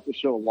show. I like this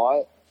show a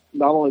lot,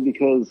 not only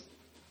because,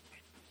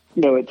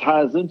 you know, it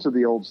ties into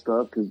the old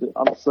stuff, because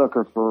I'm a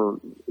sucker for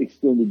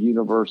extended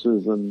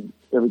universes and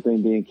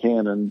everything being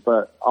canon,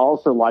 but I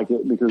also like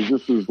it because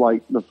this is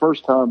like the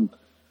first time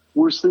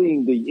we're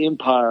seeing the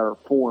Empire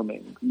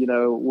forming. You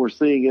know, we're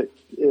seeing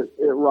it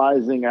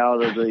rising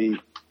out of the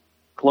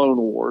Clone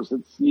Wars.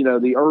 It's, you know,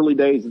 the early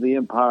days of the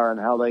Empire and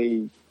how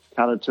they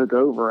kind of took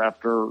over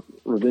after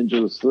Revenge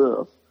of the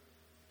Sith.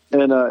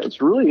 And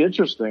it's really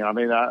interesting. I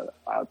mean,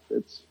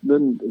 it's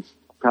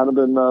kind of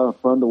been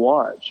fun to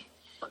watch.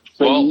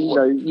 So,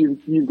 well, you know,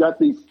 you've got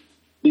these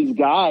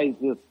guys,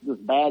 this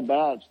Bad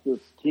Batch, this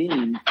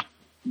team,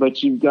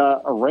 but you've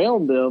got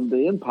around them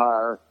the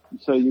Empire.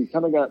 So you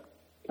kind of got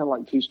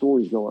like two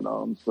stories going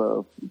on.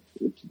 So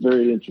it's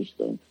very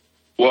interesting.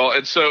 Well,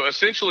 and so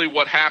essentially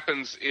what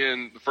happens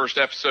in the first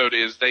episode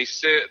is they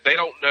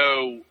don't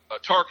know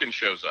Tarkin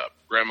shows up.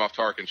 Grand Moff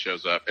Tarkin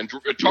shows up. And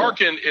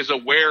Tarkin is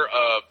aware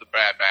of the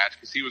Bad Batch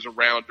because he was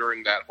around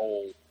during that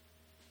whole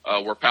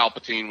where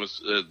Palpatine was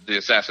the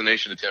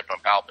assassination attempt on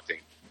Palpatine.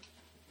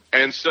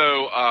 And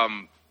so,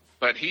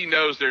 but he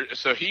knows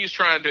so he's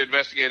trying to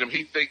investigate them.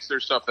 He thinks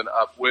there's something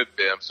up with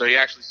them. So he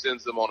actually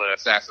sends them on an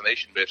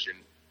assassination mission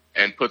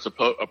and puts a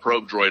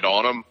probe droid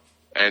on them.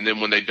 And then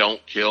when they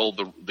don't kill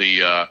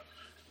the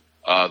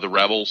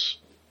rebels,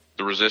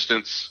 the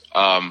resistance,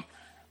 and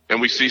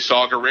we see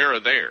Saw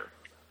Gerrera there.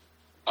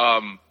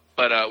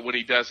 But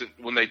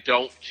when they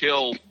don't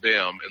kill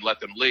them and let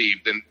them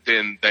leave,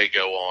 then they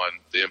go on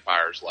the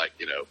Empire's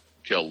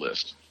kill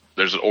list.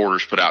 There's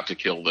orders put out to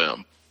kill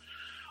them.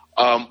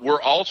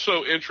 We're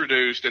also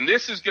introduced, and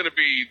this is going to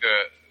be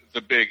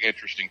the big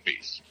interesting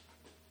piece.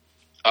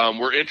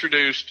 We're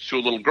introduced to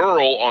a little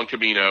girl on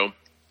Camino.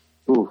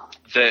 Ooh.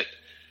 And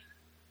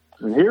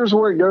here's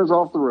where it goes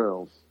off the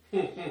rails.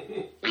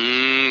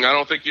 I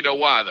don't think you know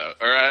why, though.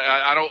 Or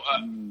I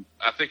don't.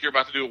 I think you're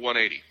about to do a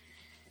 180,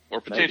 or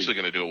potentially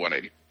going to do a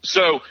 180.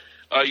 So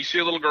you see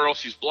a little girl.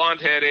 She's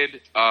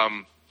blonde-headed.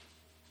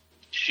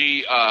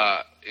 She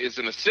is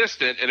an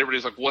assistant, and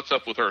everybody's like, "What's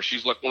up with her?"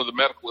 She's like one of the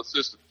medical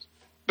assistants,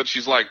 but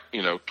she's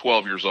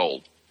 12 years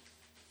old.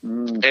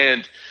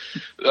 And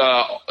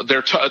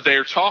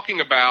they're talking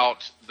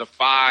about the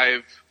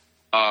 5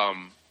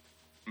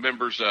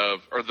 members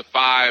of, or the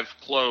 5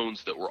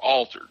 clones that were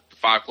altered. The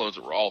 5 clones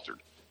that were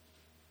altered.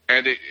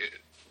 And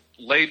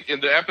late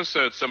in the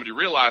episode, somebody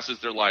realizes,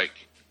 they're like,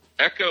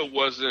 Echo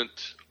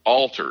wasn't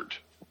altered.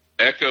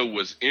 Echo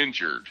was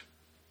injured.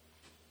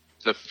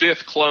 The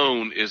 5th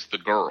clone is the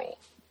girl.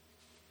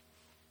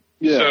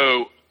 Yeah.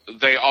 So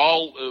they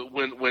all,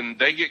 when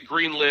they get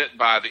greenlit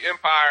by the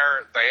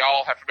Empire, they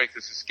all have to make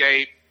this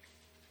escape.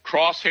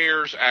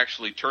 Crosshairs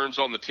actually turns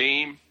on the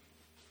team,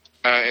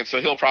 and so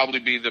he'll probably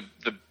be the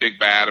big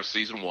bad of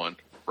season 1,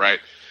 right?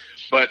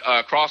 But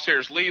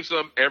Crosshairs leaves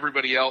them.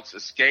 Everybody else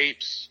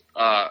escapes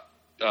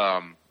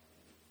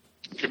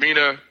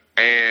Camino,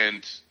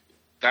 and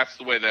that's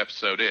the way the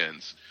episode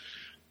ends.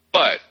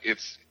 But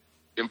it's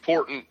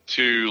important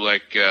to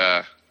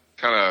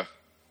kind of.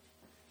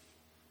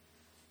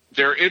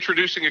 They're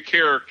introducing a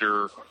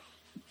character,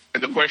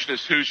 and the question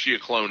is, who's she a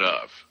clone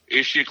of?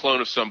 Is she a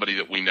clone of somebody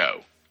that we know,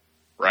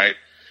 right?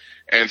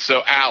 And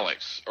so,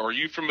 Alex, are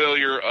you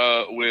familiar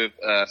with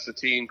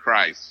Satine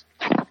Kryze?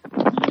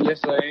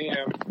 Yes, I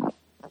am.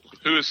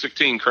 Who is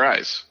Satine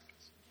Kryze?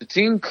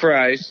 Satine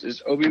Kryze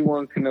is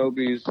Obi-Wan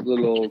Kenobi's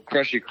little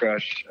crushy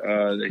crush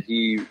that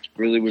he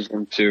really was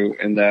into,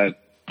 and that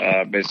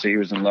basically he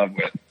was in love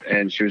with.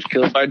 And she was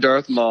killed by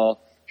Darth Maul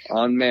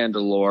on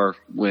Mandalore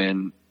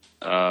when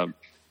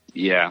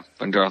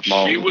Darth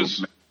Maul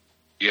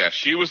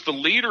she was the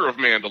leader of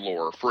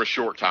Mandalore for a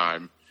short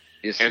time.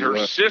 Yes, and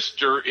her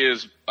sister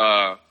is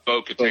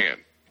Bo-Katan.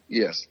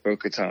 Yes,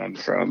 Bo-Katan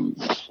from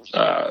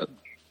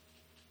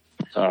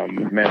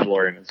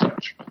Mandalorian and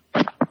such.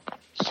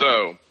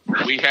 So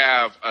we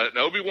have an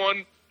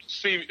Obi-Wan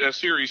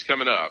series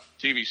coming up,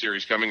 TV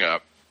series coming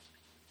up.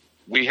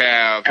 We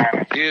have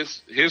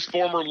his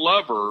former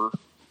lover.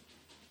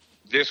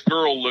 This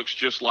girl looks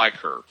just like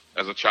her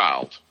as a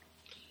child.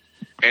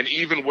 And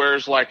even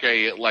wears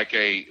Satine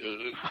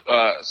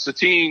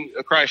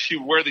Kryze. She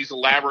would wear these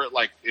elaborate,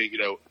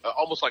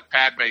 almost like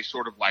Padme,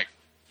 sort of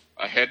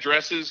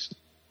headdresses,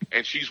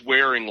 and she's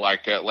wearing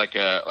like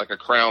a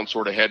crown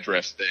sort of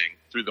headdress thing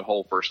through the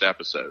whole first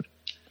episode.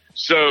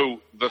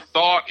 So the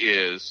thought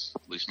is,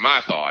 at least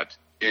my thought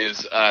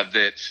is,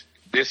 that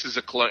this is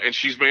a clone, and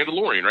she's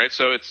Mandalorian, right?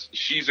 So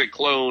she's a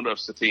clone of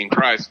Satine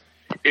Kryze.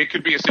 It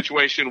could be a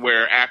situation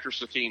where after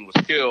Satine was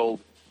killed,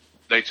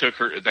 they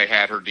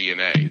had her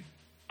DNA.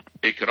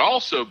 It could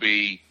also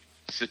be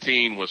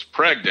Satine was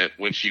pregnant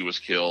when she was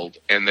killed,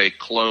 and they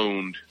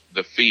cloned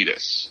the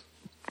fetus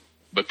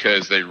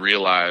because they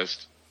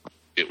realized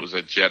it was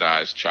a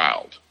Jedi's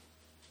child.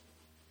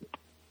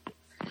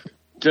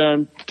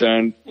 Dun,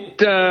 dun,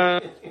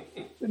 dun.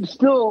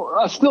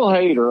 I still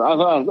hate her.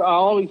 I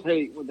always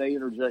hate when they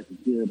interject a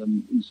kid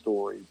in these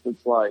stories.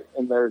 It's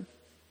and they're,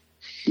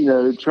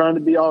 trying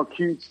to be all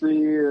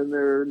cutesy, and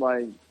they're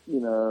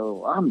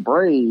I'm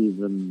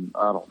brave, and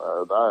I don't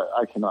know.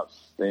 I cannot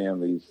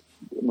stand these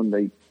when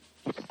they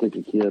stick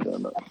a kid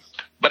in it.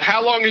 But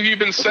how long have you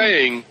been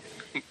saying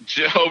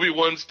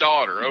Obi-Wan's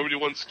daughter,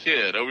 Obi-Wan's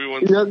kid,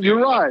 Obi-Wan's... Yeah,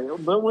 you're right.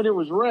 But when it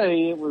was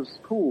Rey, it was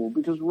cool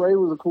because Rey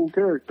was a cool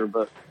character.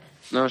 But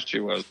no, she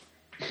was.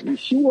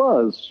 She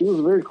was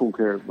a very cool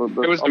character.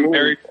 But it was the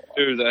Mary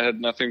too that had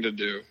nothing to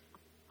do.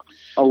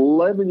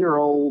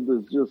 11-year-old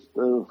is just...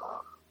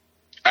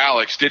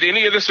 Alex, did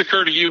any of this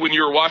occur to you when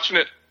you were watching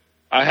it?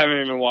 I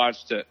haven't even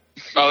watched it.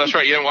 Oh, that's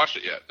right. You haven't watched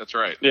it yet. That's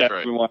right. Yeah, that's right.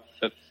 I haven't watched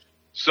it.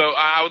 So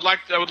I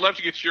would love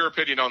to get your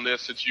opinion on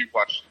this since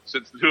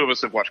the two of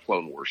us have watched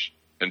Clone Wars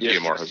and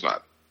TMR has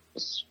not.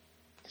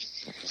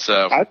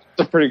 So that's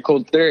a pretty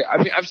cool theory. I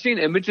mean, I've seen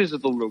images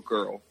of the little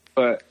girl,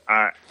 but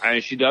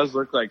she does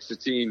look like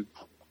Satine.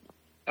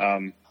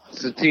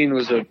 Satine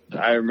was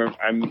I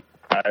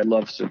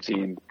love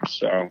Satine,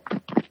 so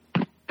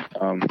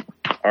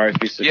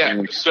R.I.P. Satine.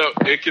 Yeah, so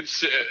it could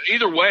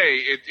either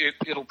way.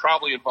 It'll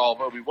probably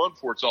involve Obi-Wan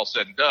before it's all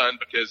said and done,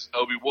 because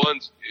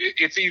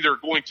it's either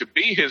going to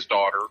be his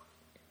daughter,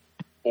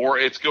 or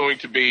it's going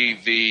to be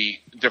the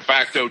de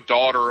facto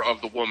daughter of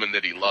the woman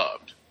that he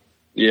loved.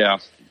 Yeah.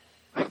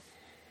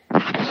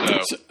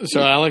 So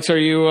Alex, are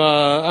you?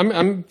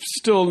 I'm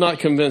still not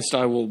convinced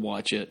I will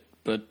watch it,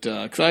 but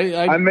because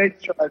I may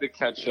try to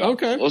catch up.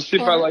 Okay, we'll see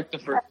if I like the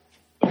first.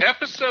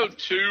 Episode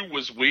 2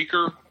 was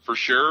weaker for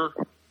sure.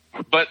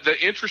 But the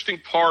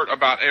interesting part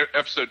about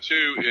episode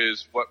 2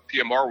 is what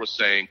PMR was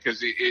saying,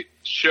 because it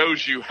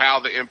shows you how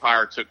the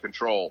Empire took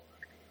control.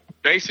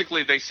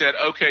 Basically, they said,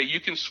 okay, you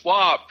can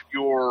swap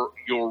your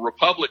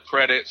Republic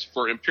credits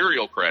for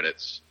Imperial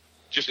credits,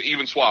 just an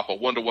even swap, a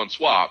 1-to-1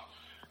 swap.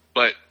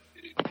 But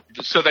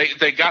so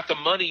they got the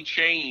money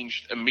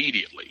changed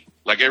immediately.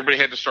 Like everybody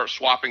had to start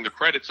swapping the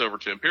credits over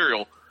to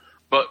Imperial.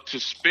 But to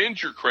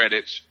spend your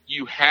credits,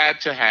 you had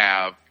to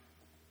have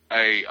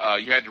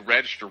you had to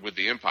register with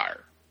the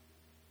Empire.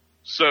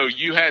 So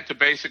you had to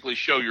basically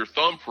show your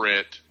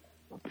thumbprint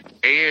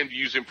and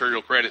use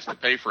Imperial credits to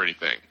pay for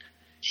anything,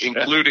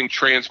 including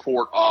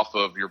transport off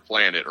of your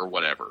planet or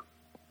whatever.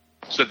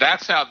 So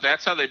that's how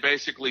they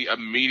basically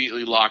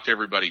immediately locked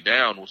everybody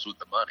down, was with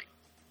the money.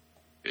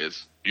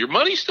 Is your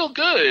money's still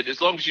good as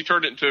long as you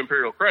turn it into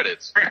Imperial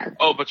credits.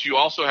 Oh, but you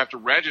also have to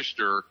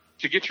register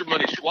to get your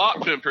money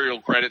swapped to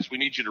Imperial credits. We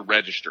need you to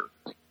register.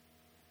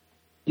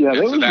 Yeah,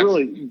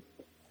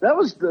 that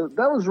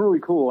was really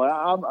cool.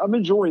 I'm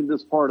enjoying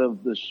this part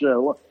of the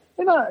show.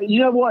 And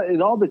you know what?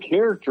 And all the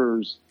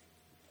characters,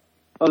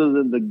 other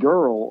than the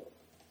girl,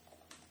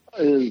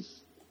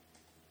 is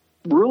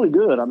really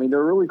good. I mean,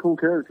 they're really cool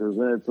characters,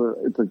 and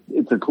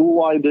it's a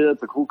cool idea.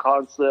 It's a cool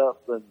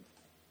concept, and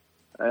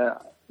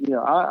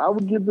I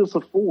would give this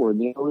a 4.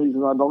 And the only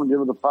reason I don't give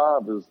it a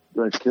 5 is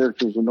the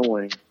character's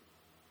annoying.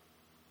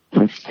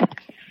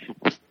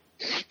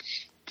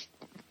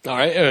 All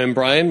right, and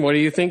Brian, what do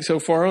you think so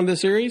far on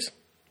this series?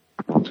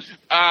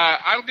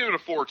 I'll give it a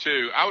 4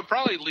 too. I would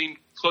probably lean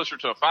closer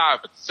to a 5,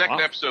 but the second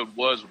episode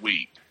was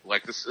weak.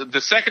 Like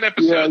the second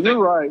episode. Yeah, you're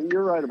right.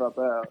 You're right about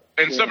that.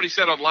 And somebody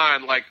said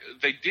online, like,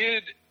 they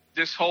did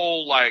this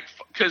whole, like,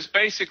 because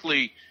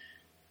basically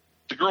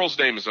the girl's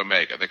name is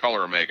Omega. They call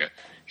her Omega.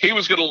 He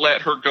was going to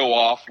let her go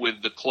off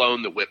with the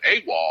clone that went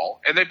AWOL,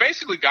 and they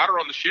basically got her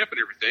on the ship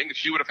and everything, and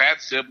she would have had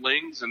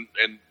siblings and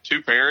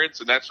 2 parents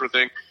and that sort of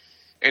thing.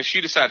 And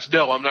she decides,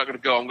 no, I'm not going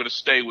to go. I'm going to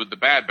stay with the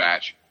Bad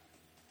Batch.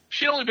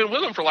 She'd only been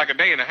with him for like a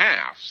day and a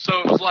half. So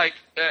it was like,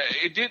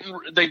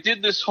 they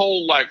did this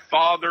whole like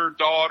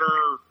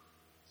father-daughter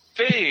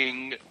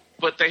thing,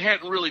 but they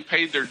hadn't really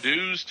paid their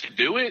dues to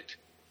do it.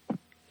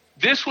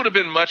 This would have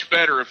been much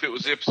better if it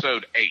was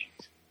episode 8,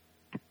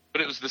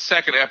 but it was the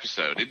second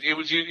episode.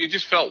 It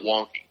just felt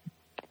wonky.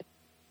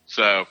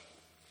 So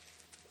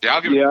yeah,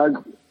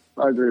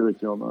 I agree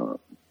with you on that.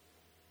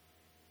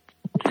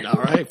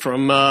 All right.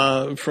 From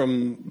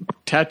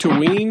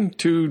Tatooine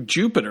to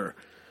Jupiter.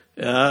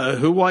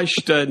 Who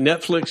watched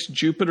Netflix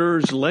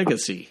Jupiter's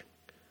Legacy?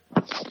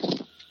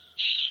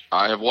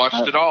 I have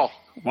watched it all.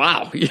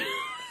 Wow.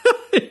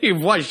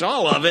 You've watched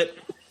all of it.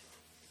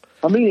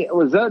 I mean,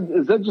 is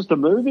that just a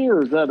movie,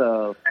 or is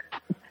that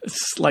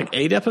It's like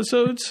 8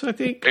 episodes, I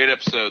think. 8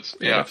 episodes,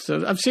 yeah. 8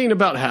 episodes. I've seen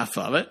about half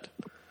of it.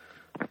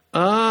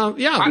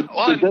 Yeah.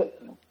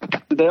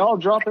 Did they all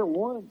drop at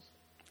once?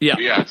 Yeah.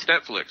 Yeah, it's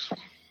Netflix.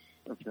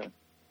 Okay.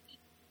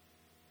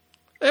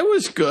 It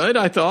was good,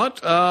 I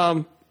thought.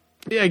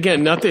 Yeah,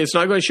 again, nothing. It's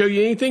not going to show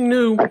you anything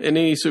new in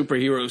any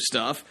superhero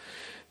stuff.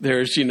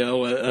 There's,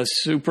 a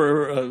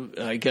super,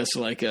 I guess,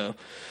 like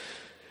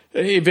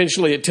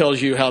eventually it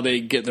tells you how they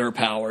get their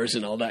powers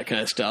and all that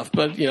kind of stuff.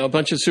 But, a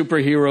bunch of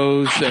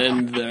superheroes,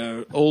 and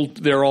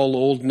they're all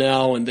old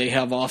now, and they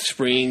have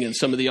offspring, and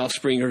some of the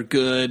offspring are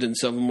good, and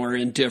some of them are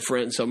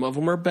indifferent, and some of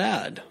them are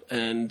bad.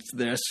 And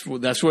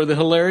that's where the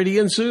hilarity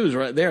ensues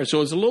right there.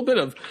 So it's a little bit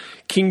of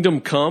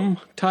Kingdom Come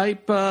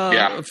type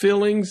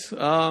feelings.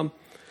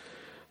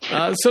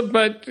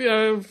 But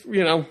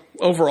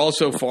overall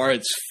so far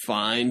it's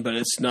fine, but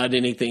it's not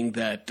anything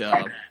that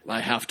I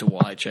have to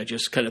watch. I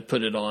just kind of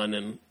put it on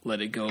and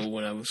let it go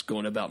when I was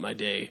going about my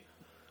day.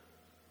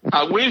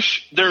 I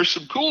wish there's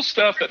some cool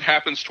stuff that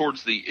happens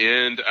towards the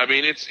end. I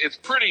mean, it's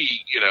pretty,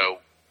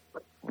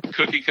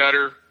 cookie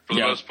cutter for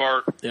the most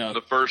part. Yeah.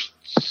 The first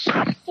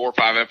 4 or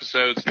 5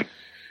 episodes.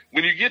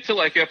 When you get to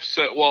like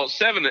episode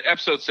 7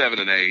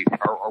 and 8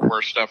 are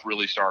where stuff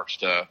really starts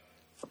to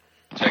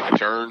take a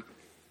turn.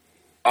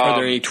 Are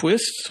there any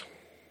twists?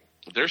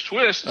 There's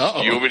twists. Uh-oh.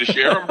 Do you want me to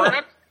share them,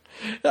 Brad?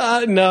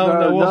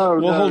 No.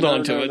 We'll hold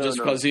on to it just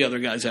because the other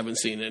guys haven't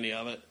seen any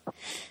of it.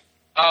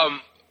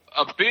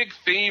 A big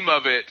theme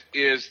of it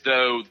is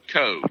the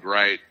code,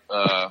 right?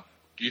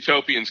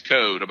 Utopian's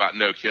code about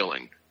no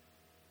killing,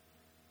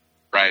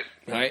 right?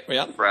 Right.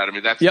 Yeah. Brad. I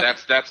mean, that's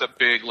a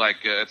big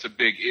it's a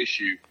big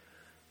issue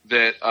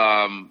that,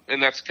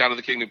 and that's kind of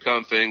the Kingdom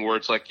Come thing where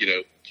it's like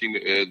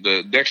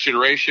the next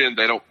generation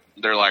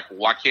they're like,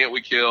 why can't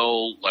we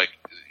kill? Like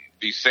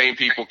these same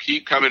people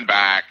keep coming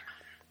back.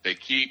 They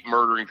keep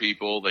murdering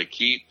people. They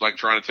keep like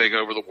trying to take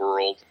over the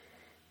world.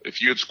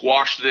 If you had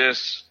squashed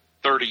this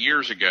 30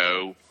 years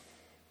ago,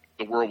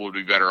 the world would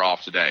be better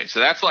off today. So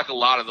that's like a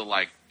lot of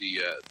the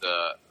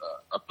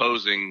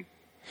opposing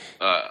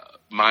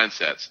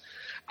mindsets.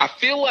 I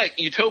feel like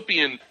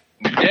Utopian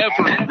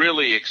never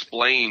really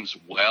explains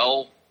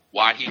well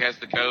why he has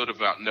the code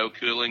about no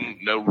killing,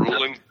 no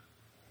ruling.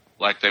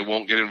 Like they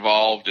won't get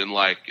involved in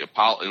like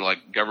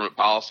government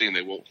policy and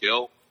they won't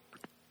kill.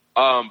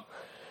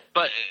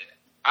 But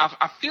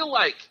I feel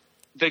like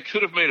they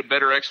could have made a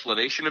better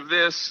explanation of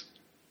this.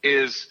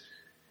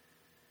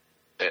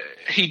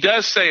 He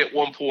does say at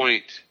one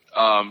point,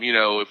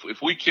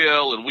 if we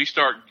kill and we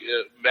start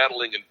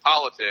meddling in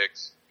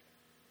politics,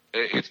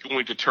 it's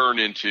going to turn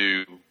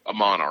into a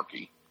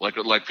monarchy.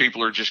 Like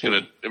people are just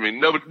going to. I mean,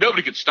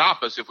 nobody could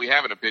stop us if we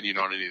have an opinion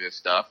on any of this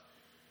stuff.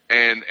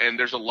 And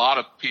there's a lot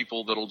of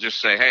people that'll just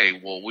say, hey,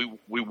 well,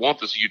 we want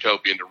this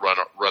utopian to run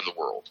the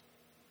world.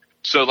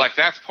 So like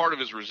that's part of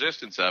his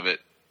resistance of it.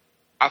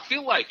 I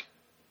feel like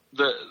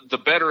the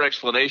better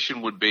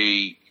explanation would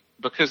be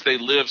because they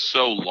live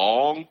so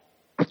long.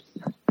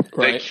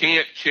 Right. They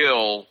can't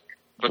kill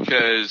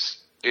because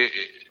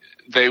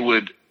they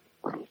would,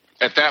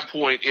 at that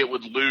point, they'd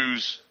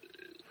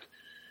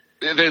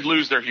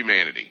lose their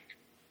humanity.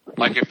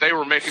 Like if they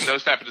were making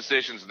those type of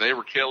decisions and they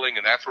were killing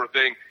and that sort of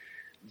thing,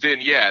 then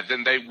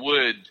they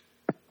would,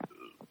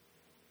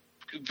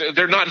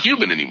 they're not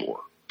human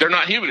anymore. They're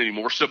not human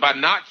anymore. So by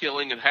not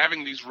killing and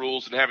having these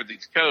rules and having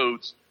these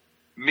codes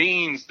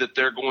means that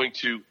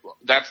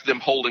that's them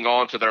holding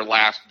on to their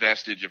last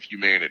vestige of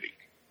humanity.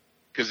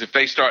 Because if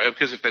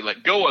they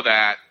let go of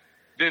that,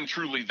 then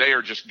truly they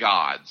are just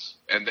gods,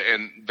 and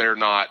they're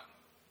not.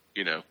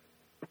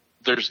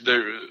 There's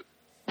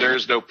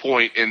no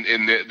point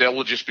they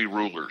will just be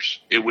rulers.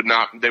 They would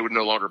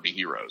no longer be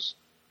heroes.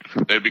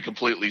 They'd be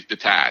completely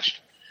detached.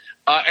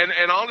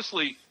 And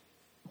honestly,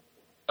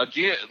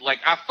 again, like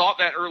I thought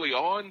that early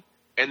on,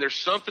 and there's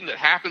something that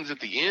happens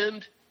at the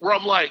end where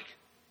I'm like,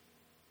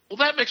 well,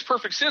 that makes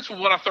perfect sense with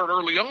what I thought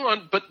early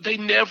on, but they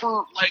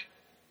never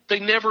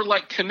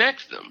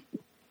connect them.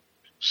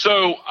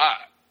 So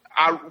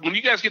when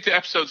you guys get to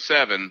episode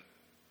 7,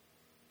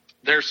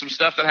 there's some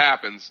stuff that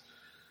happens,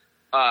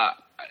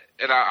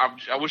 and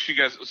I wish you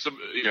guys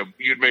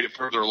you'd made it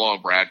further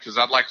along, Brad, because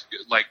I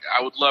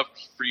would love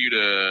for you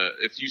to,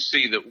 if you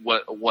see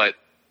that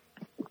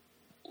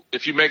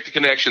if you make the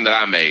connection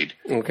that I made.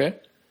 Okay.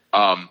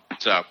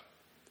 So.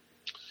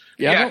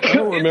 Yeah, I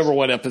don't remember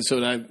what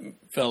episode I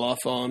fell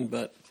off on,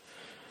 but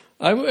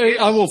I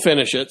will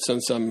finish it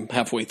since I'm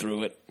halfway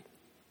through it.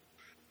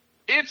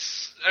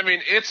 It's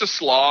a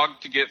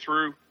slog to get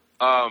through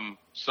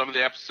some of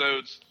the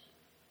episodes.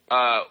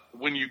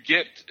 When you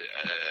get,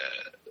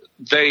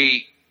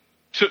 they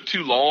took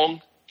too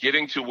long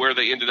getting to where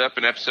they ended up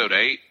in episode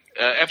 8.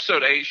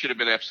 Episode 8 should have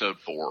been episode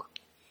 4,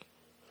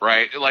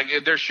 right? Like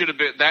that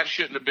shouldn't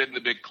have been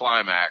the big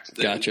climax.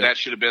 Gotcha. That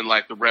should have been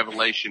like the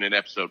revelation in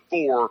episode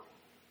 4,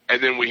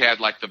 and then we had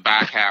like the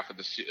back half of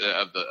the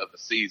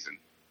season.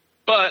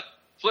 But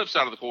flip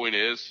side of the coin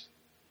is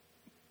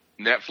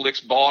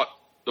Netflix bought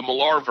the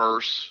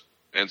Millarverse,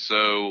 and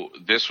so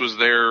this was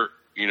their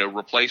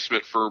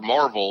replacement for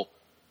Marvel.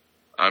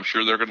 I'm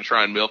sure they're going to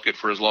try and milk it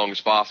for as long as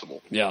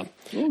possible. Yeah,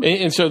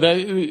 and so that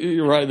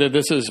you're right that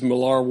this is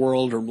Millar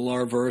World or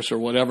Millarverse or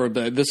whatever,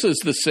 but this is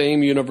the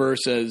same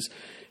universe as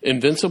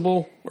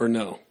Invincible, or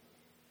no?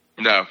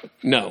 No.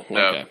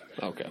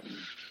 Okay.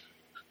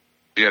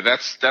 Yeah,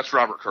 that's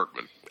Robert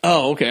Kirkman.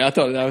 Oh, okay. I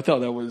thought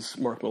that was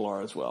Mark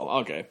Millar as well.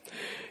 Okay,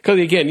 because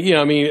again,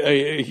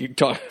 you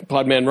talk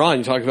Podman Ron,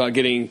 you talk about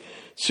getting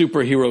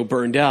superhero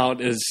burned out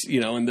as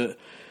in the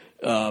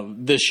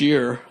this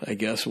year, I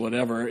guess,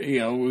 whatever.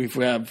 We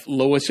have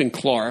Lois and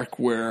Clark,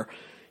 where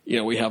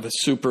we have a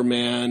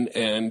Superman,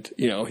 and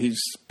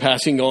he's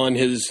passing on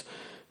his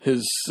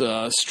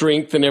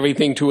strength and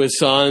everything to his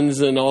sons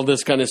and all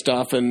this kind of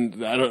stuff.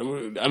 And I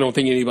don't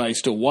think anybody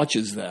still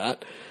watches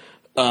that.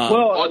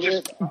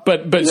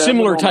 But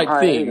similar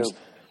type themes.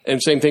 And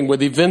same thing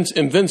with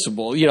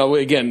Invincible. You know,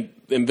 again,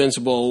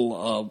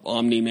 Invincible,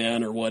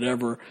 Omni-Man or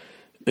whatever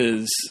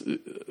is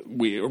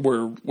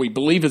we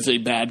believe is a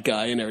bad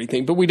guy and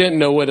everything, but we didn't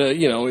know what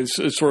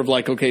it's sort of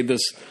like, okay,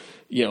 this,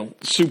 you know,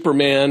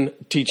 Superman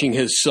teaching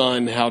his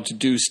son how to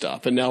do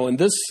stuff. And now in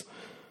this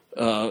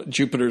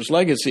Jupiter's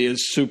Legacy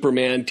is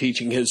Superman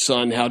teaching his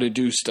son how to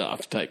do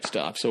stuff type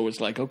stuff. So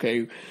it's like,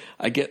 okay,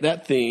 I get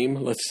that theme.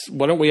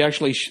 Why don't we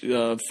actually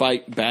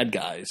fight bad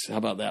guys? How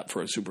about that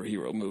for a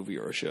superhero movie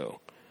or a show?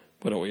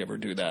 Why don't we ever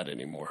do that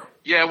anymore?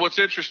 Yeah, what's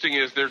interesting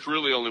is there's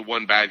really only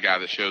one bad guy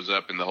that shows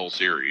up in the whole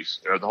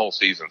series, or the whole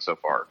season so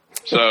far.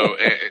 So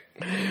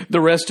the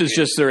rest is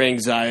just their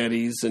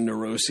anxieties and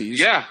neuroses.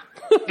 Yeah.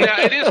 Now,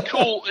 it is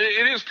cool.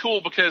 It is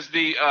cool because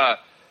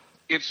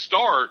it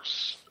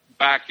starts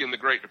back in the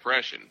Great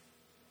Depression.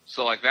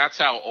 So, like, that's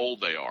how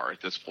old they are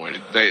at this point.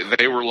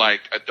 They were,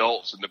 like,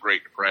 adults in the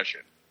Great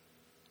Depression.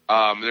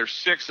 There's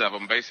 6 of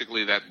them.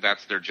 Basically,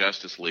 that's their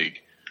Justice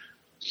League.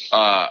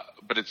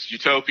 But it's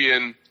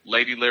Utopian,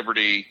 Lady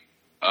Liberty,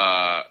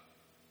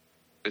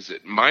 is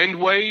it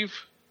Mindwave?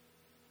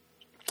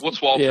 What's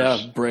Walter's? Yeah,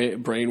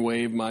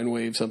 Brainwave,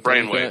 Mindwave,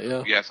 something like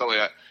that. Yeah, something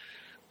like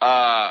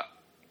that.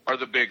 Are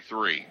the big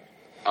 3.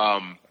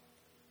 And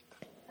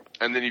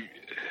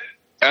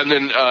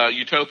then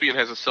Utopian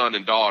has a son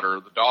and daughter.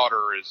 The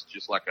daughter is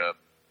just like a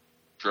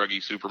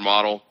druggy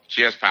supermodel.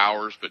 She has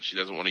powers, but she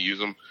doesn't want to use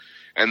them.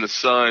 And the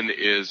son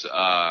is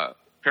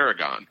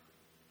Paragon.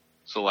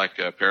 So like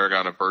a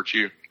Paragon of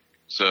Virtue.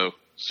 So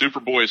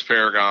Superboy is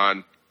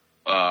Paragon.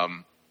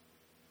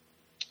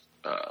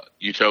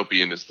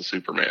 Utopian is the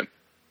Superman.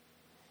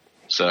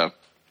 So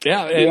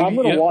yeah, I'm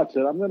gonna watch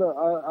it.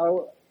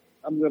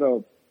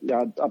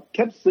 I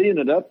kept seeing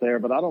it up there,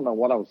 but I don't know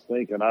what I was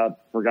thinking. I'd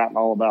forgotten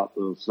all about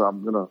this.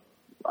 So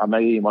I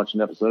may even watch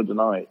an episode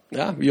tonight.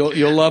 Yeah,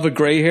 you'll love a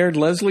gray-haired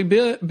Leslie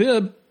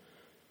Bibb.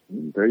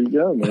 There you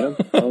go, man.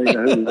 I don't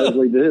even know who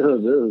Leslie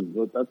Bibb is,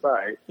 but that's all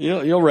right.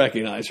 You'll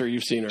recognize her.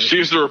 You've seen her.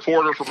 She's the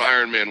reporter from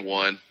Iron Man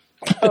 1.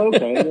 Oh,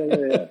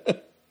 okay, yeah.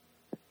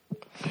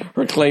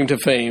 Her claim to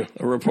fame,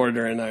 a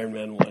reporter in Iron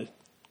Man 1.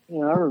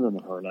 Yeah, I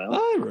remember her now.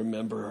 I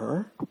remember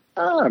her.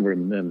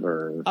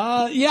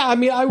 Yeah, I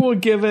mean, I will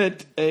give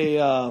it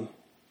I'll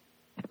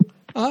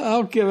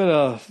give it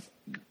a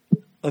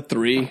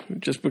 3,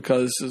 just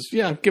because.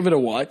 Give it a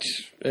watch.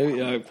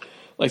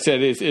 Like I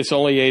said, it's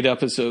only 8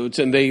 episodes,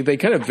 and they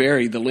kind of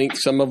vary the length.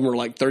 Some of them are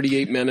like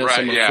 38 minutes,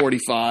 some are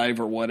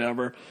 45 or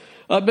whatever.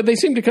 But they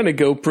seem to kind of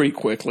go pretty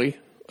quickly.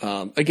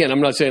 Again,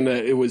 I'm not saying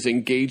that it was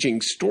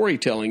engaging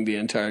storytelling the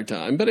entire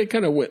time, but it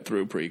kind of went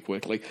through pretty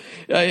quickly.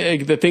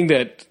 The thing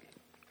that,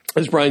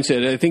 as Brian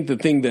said, I think the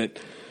thing that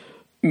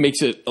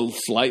makes it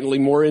slightly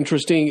more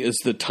interesting is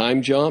the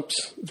time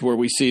jumps, where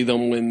we see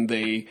them when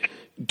they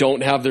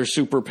don't have their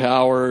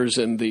superpowers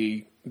and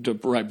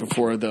right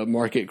before the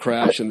market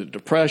crash and the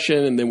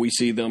depression, and then we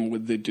see them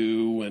with the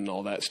do and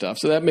all that stuff.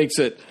 So that makes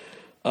it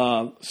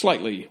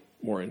slightly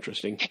more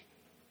interesting.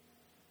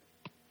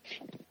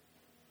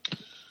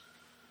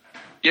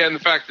 Yeah, and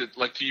the fact that,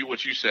 like, to you,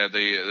 what you said,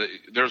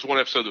 there was one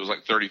episode that was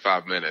like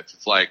 35 minutes.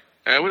 It's like,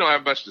 we don't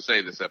have much to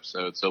say this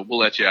episode, so we'll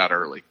let you out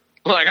early.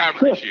 Like, I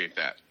appreciate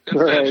that.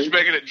 Instead of just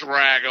making it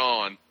drag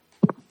on.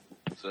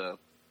 So.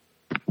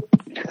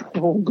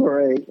 Oh,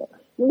 great.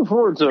 Look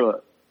forward to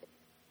it.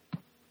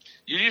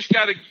 You've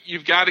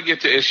got to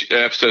get to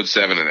episode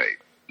 7 and 8.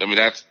 I mean,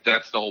 that's the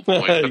whole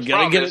point. You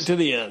got to get it to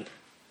the end.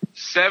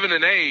 7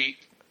 and 8,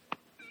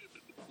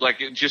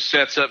 like, it just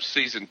sets up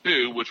season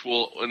 2, which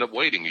we'll end up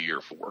waiting a year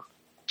for.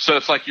 So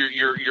it's like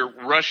you're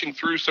rushing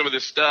through some of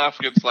this stuff.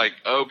 It's like,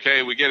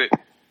 okay, we get it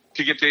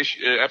to get to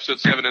episode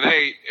 7 and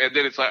 8, and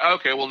then it's like,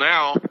 okay, well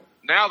now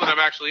that I'm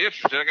actually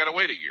interested, I got to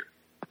wait a year.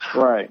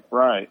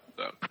 Right.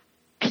 So.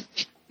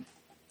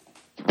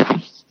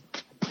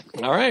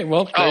 All right.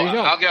 Well, there you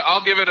go.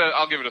 I'll give it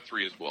a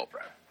 3 as well,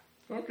 Brad.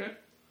 Okay.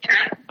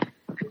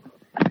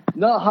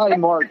 Not high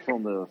marks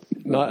on this.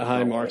 Not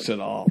high marks at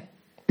all.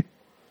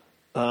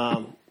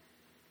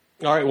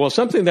 All right. Well,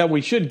 something that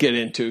we should get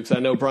into, because I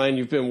know, Brian,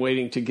 you've been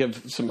waiting to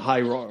give some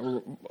high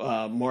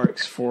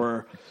marks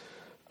for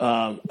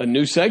a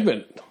new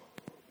segment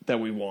that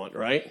we want,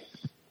 right?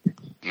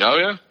 Oh,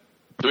 yeah.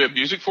 Do we have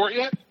music for it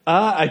yet?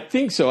 I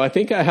think so. I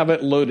think I have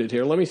it loaded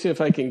here. Let me see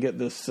if I can get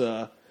this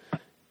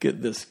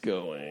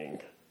going.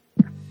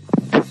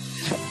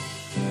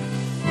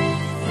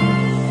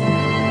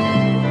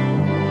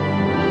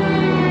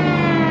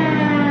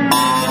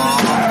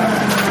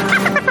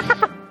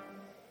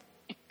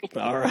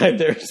 All right,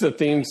 there's the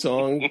theme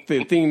song,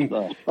 the theme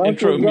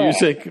intro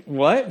music.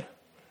 What?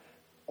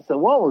 I said,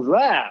 what was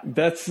that?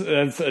 That's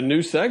a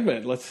new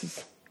segment.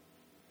 Let's.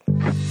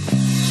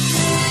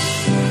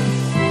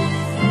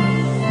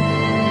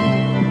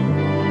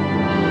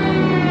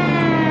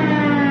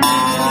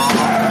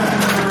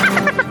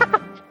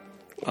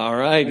 All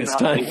right, it's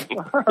time.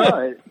 All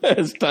right.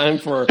 It's time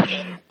for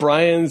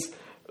Brian's.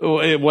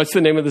 What's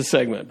the name of the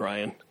segment,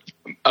 Brian?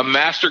 A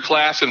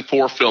masterclass in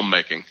poor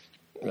filmmaking.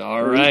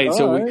 All right.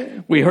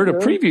 So we heard a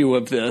preview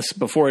of this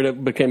before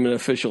it became an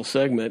official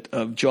segment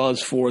of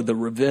Jaws 4: The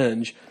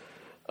Revenge.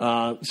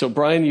 So,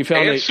 Brian, you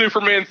found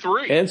Superman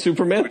 3. And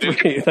Superman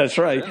 3. That's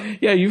right.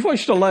 Yeah, you've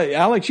watched a lot.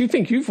 Alex, you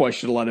think you've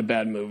watched a lot of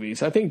bad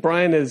movies. I think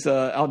Brian has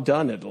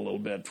outdone it a little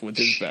bit with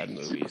his bad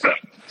movies.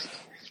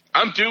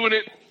 I'm doing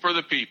it for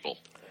the people.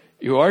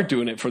 You are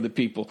doing it for the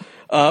people.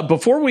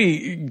 Before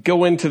we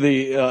go into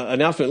the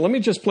announcement, let me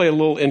just play a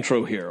little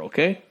intro here,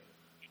 okay?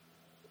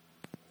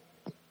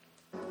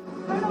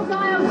 Colonel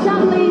Dial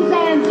Shumley's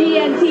and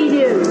GNT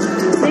News.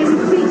 May we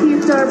speak to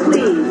you, sir,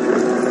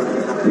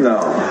 please? No.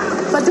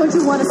 But don't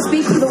you want to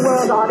speak to the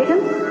world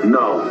audience?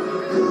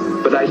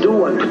 No. But I do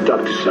want to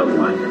talk to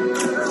someone.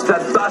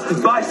 That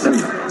bastard Bison.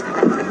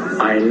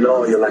 I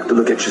know you like to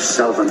look at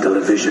yourself on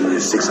television, you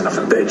sick son of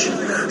a bitch.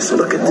 So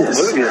look at this.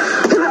 What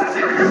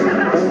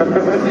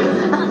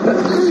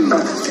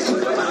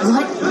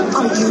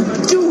are you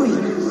doing?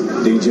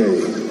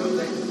 DJ,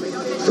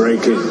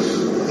 breaking.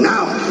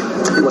 Now.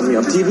 You want me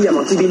on TV? I'm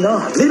on TV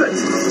now. Leave it.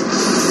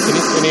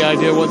 Any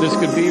idea what this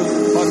could be?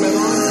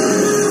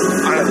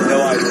 I have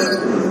no idea.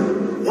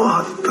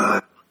 What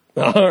the?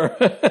 All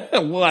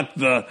right. What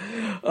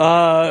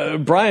the?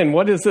 Brian,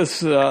 what is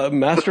this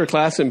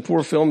masterclass in poor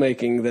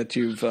filmmaking that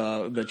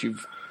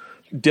you've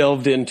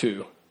delved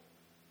into?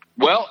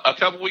 Well, a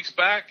couple weeks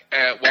back,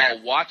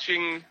 while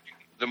watching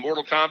the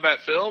Mortal Kombat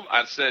film,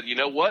 I said, you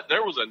know what?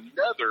 There was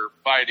another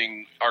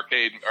fighting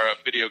arcade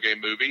video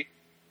game movie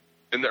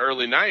in the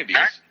early 90s,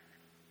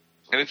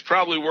 and it's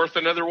probably worth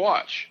another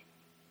watch.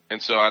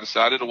 And so I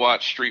decided to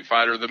watch Street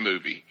Fighter the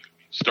movie,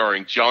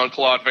 starring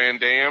Jean-Claude Van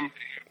Damme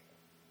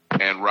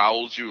and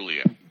Raul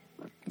Julia.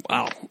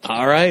 Wow.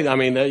 All right. I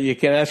mean, you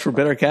can't ask for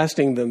better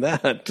casting than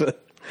that.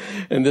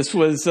 And this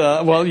was,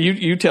 well,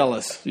 you tell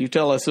us. You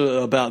tell us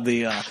about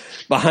the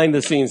behind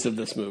the scenes of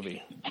this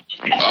movie.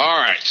 All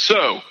right.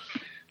 So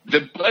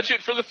the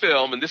budget for the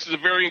film, and this is a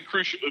very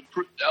crucial,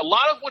 a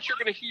lot of what you're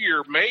going to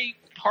hear may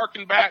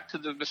harken back to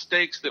the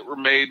mistakes that were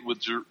made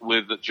with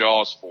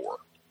Jaws 4.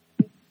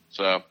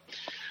 So,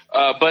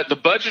 but the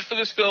budget for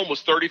this film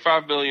was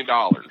 $35 million.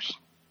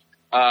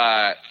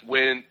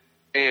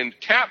 And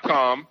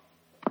Capcom,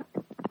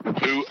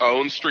 who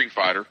owns Street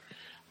Fighter,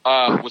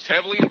 was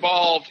heavily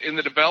involved in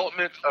the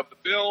development of the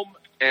film,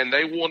 and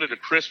they wanted a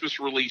Christmas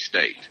release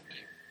date.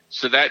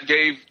 So that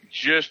gave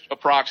just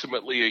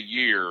approximately a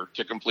year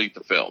to complete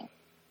the film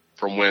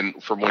from when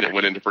it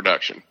went into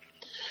production,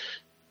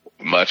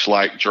 much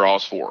like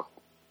Jaws 4.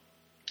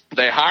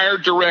 They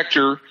hired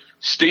director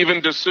Steven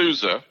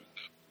D'Souza,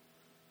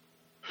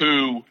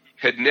 who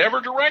had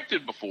never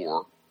directed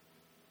before,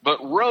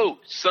 but wrote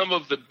some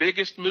of the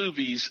biggest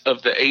movies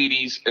of the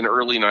 80s and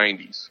early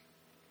 90s.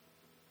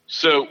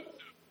 So,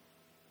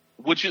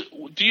 would you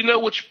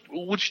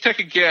take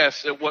a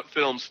guess at what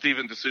film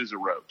Steven D'Souza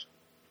wrote?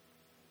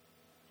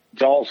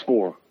 Jaws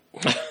 4.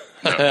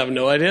 I have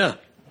no idea.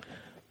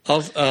 I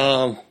was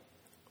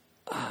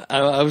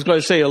going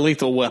to say A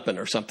Lethal Weapon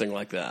or something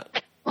like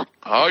that.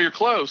 Oh, you're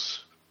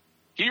close.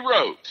 He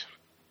wrote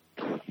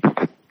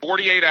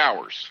 48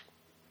 Hours.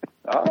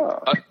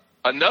 Ah.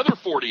 Another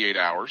 48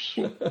 Hours.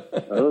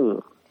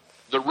 Oh.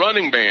 The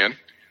Running Man.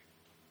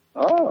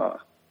 Ah.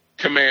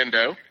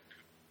 Commando.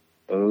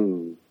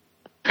 Oh.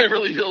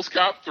 Beverly Hills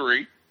Cop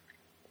 3.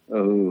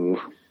 Oh.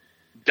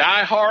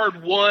 Die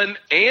Hard 1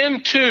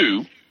 and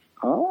 2.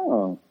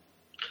 Oh.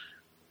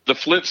 The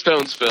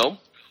Flintstones film.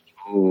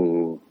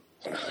 Oh.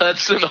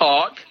 Hudson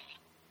Hawk.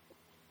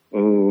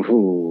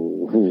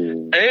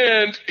 Oh.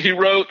 And he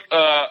wrote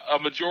a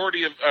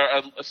majority of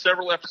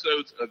several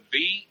episodes of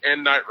V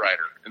and Knight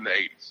Rider in the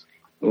 80s.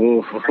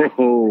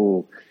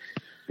 Oh.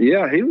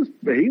 Yeah, he was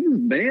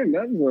man.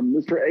 That was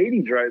Mr.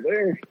 80s right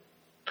there.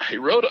 He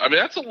wrote. I mean,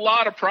 that's a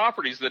lot of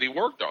properties that he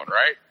worked on,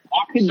 right?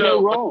 How could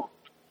go wrong?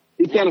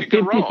 He's got a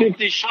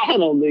 50-50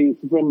 shot on these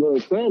from the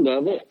sound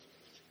of it.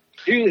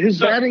 His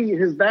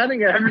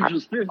batting average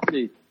was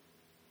 50.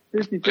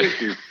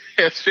 50-50.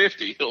 It's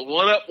 50.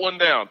 One up, one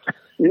down.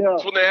 Yeah.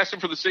 That's when they asked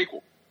him for the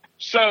sequel.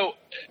 So,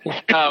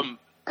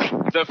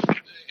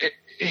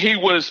 he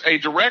was a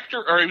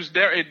director, or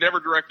he'd never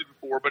directed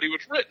before, but he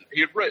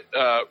had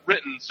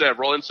written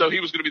several, and so he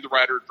was going to be the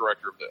writer and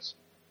director of this.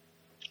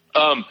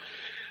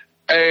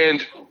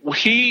 And when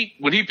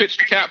he pitched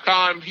to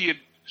Capcom, he had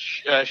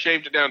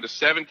shaved it down to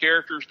 7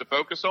 characters to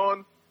focus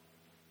on.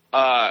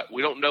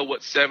 We don't know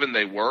what 7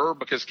 they were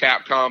because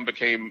Capcom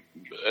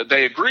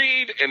they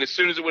agreed, and as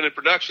soon as it went in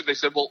production, they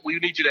said, well, we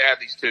need you to add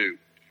these 2.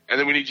 And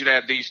then we need you to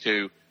add these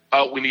 2.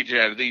 Oh, we need you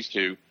to add these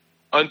 2.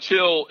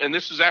 And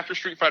this was after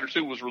Street Fighter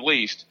 2 was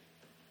released.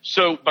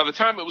 So by the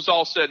time it was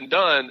all said and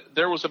done,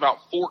 there was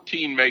about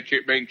 14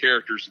 main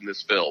characters in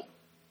this film.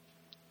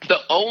 The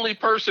only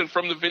person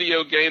from the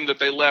video game that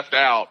they left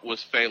out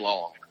was Fei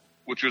Long,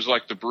 which was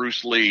like the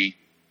Bruce Lee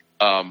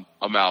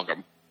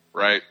amalgam,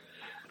 right?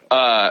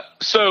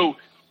 So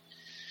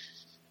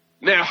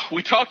now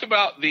we talked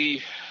about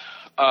the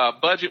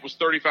budget was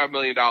 $35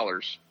 million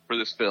for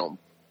this film.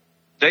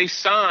 They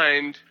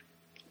signed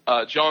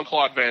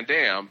Jean-Claude Van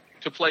Damme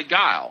to play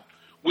Guile,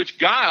 which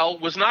Guile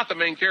was not the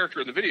main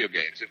character in the video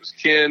games. It was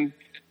Ken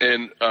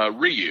and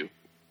Ryu.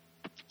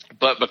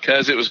 But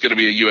because it was going to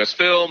be a U.S.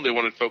 film, they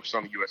wanted to focus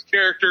on a U.S.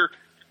 character.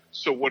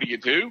 So what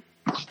do?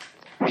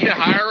 You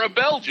hire a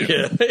Belgian.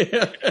 Yeah,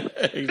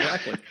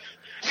 exactly.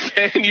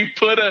 And you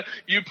put a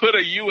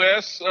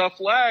U.S.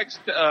 flag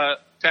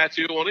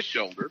tattoo on his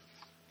shoulder,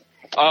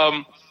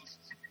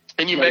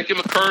 and you make him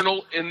a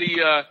colonel in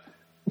the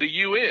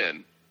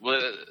UN,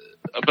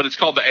 but it's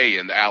called the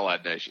AN, the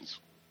Allied Nations.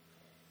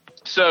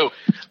 So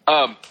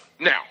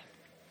now,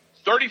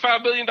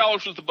 $35 million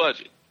was the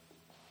budget.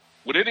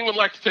 Would anyone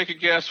like to take a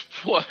guess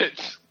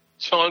what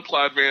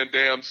Jean-Claude Van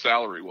Damme's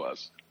salary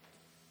was?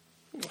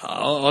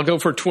 I'll go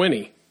for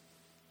 20.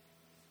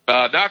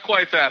 Not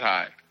quite that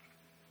high.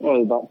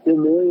 Oh, about $10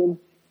 million?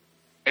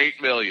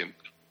 $8 million.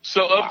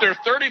 So of their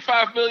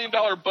 $35 million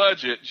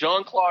budget,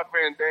 Jean-Claude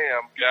Van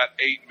Damme got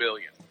 $8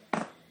 million.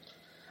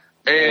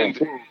 And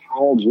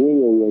Paul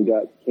Jr.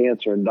 got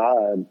cancer and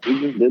died. He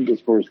just did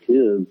this for his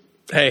kids.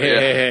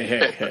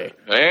 Hey.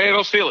 Hey,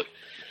 don't steal it.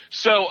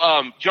 So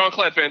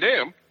Jean-Claude Van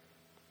Damme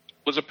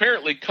was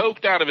apparently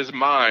coked out of his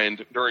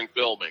mind during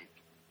filming.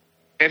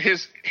 And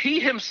he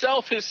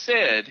himself has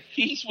said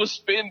he was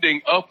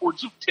spending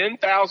upwards of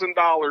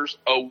 $10,000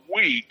 a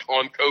week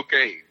on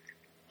cocaine.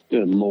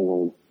 Good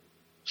Lord.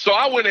 So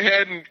I went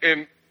ahead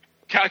and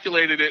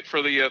calculated it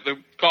for the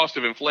cost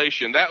of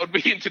inflation. That would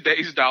be in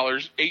today's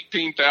dollars,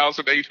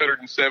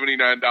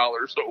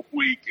 $18,879 a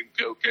week in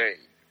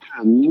cocaine.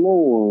 Good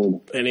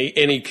Lord. And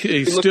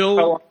he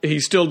still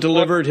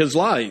delivered his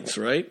lines,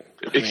 right?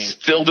 He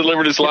still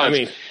delivered his lines. I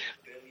mean,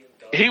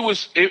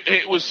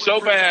 it was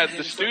so bad.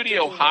 The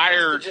studio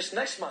hired just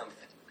next month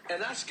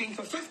and asking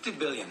for $50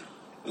 billion,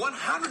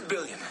 $100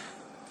 billion.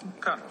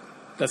 Colonel,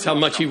 that's how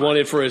much he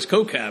wanted for his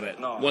coke habit.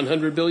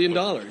 $100 billion.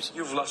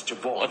 You've lost your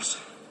balls.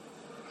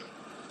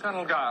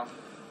 Colonel Guile,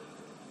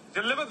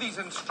 deliver these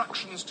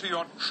instructions to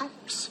your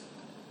troops.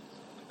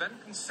 Then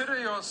consider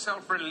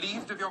yourself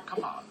relieved of your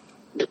command.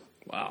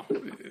 Wow.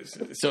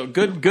 So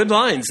good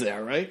lines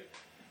there, right?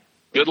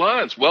 Good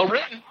lines. Well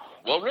written.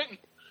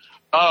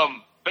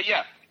 But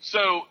yeah.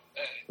 So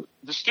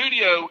the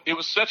studio, it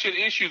was such an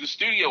issue, the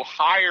studio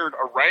hired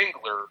a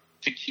wrangler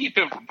to keep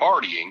him from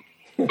partying,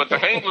 but the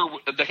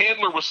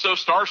handler was so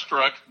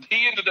starstruck,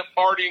 he ended up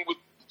partying with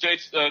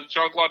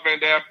Jean-Claude Van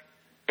Damme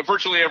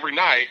virtually every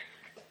night.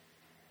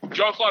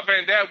 Jean-Claude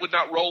Van Damme would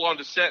not roll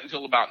onto set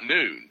until about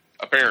noon,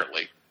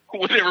 apparently,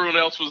 when everyone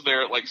else was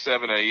there at like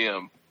 7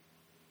 a.m.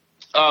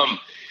 I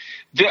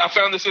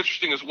found this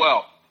interesting as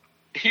well.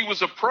 He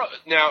was a pro.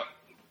 Now,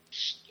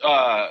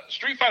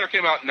 Street Fighter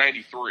came out in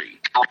 93.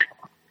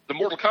 The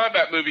Mortal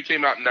Kombat movie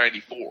came out in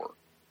 94.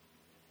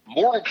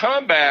 Mortal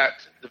Kombat,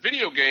 the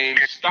video game,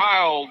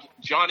 styled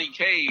Johnny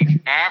Cage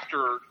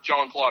after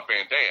Jean-Claude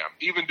Van Damme,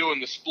 even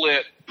doing the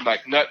split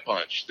like nut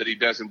punch that he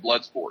does in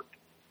Bloodsport,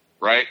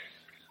 right?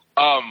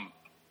 But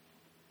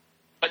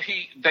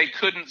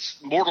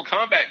Mortal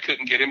Kombat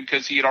couldn't get him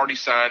because he had already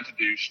signed to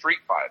do Street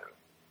Fighter.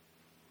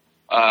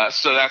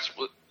 So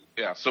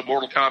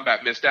Mortal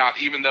Kombat missed out,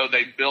 even though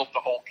they built the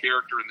whole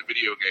character in the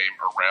video game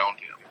around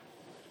him.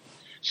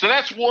 So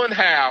that's one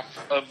half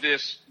of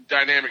this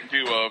dynamic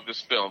duo of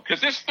this film. Because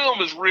this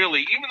film is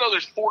really, even though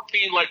there's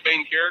 14 like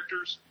main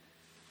characters,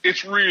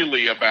 it's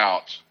really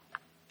about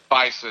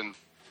Bison,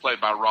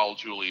 played by Raul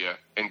Julia,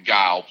 and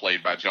Guile,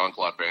 played by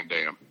Jean-Claude Van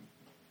Damme.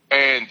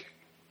 And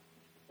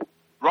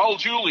Raul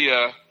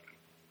Julia,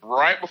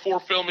 right before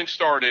filming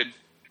started,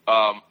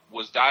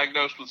 was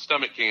diagnosed with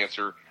stomach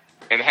cancer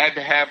and had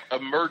to have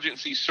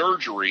emergency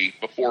surgery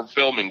before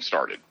filming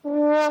started.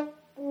 Wow.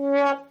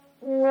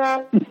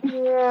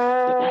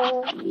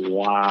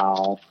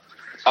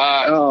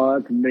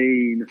 That's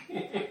mean.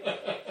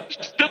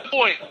 To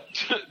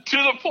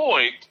the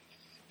point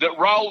that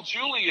Raul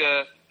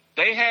Julia,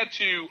 they had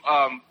to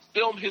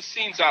film his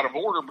scenes out of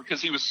order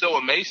because he was so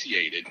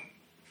emaciated.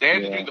 They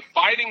had to do the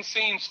fighting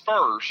scenes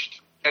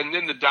first and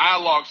then the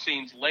dialogue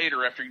scenes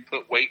later after you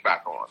put weight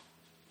back on.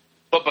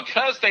 But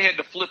because they had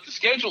to flip the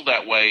schedule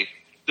that way,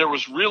 there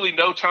was really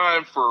no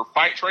time for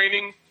fight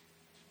training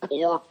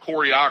or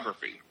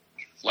choreography,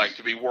 like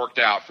to be worked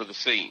out for the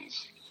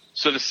scenes.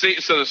 So the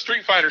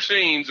Street Fighter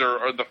scenes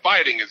or the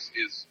fighting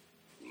is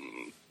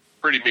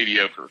pretty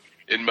mediocre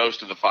in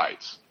most of the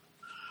fights.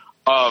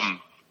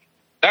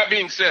 That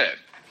being said,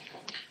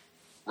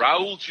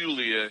 Raul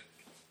Julia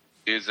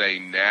is a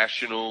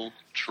national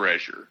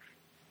treasure.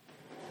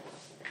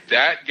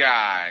 That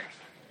guy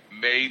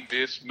made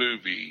this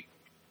movie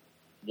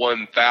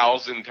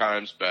 1,000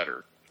 times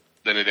better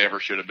than it ever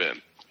should have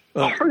been.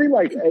 Pretty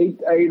like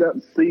ate up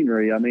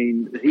scenery. I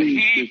mean,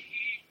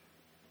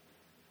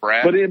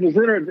 but it was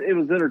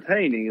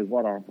entertaining, is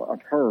what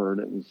I've heard.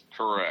 It was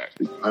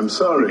correct. I'm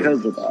sorry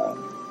because of that.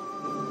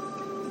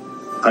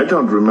 I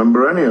don't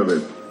remember any of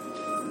it.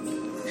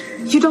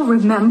 You don't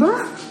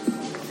remember?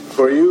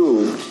 For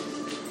you,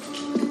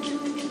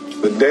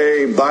 the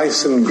day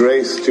Bison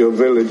graced your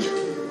village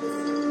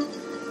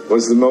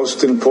was the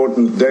most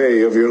important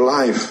day of your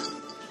life.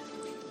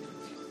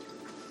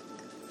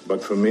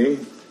 But for me,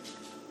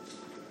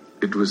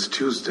 it was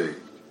Tuesday.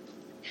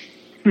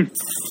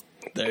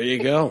 There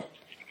you go.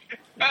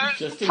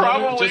 Just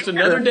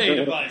another day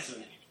to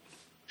Bison.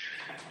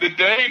 The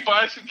day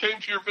Bison came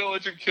to your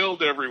village and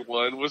killed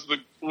everyone was the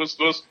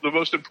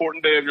most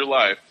important day of your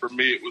life. For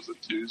me, it was a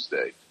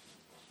Tuesday.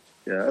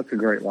 Yeah, that's a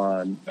great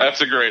line.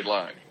 That's a great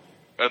line.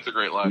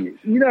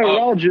 You know,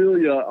 Raul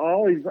Julia,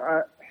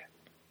 I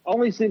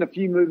only seen a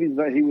few movies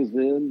that he was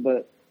in,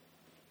 but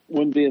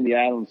wouldn't be in the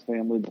Addams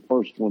Family, the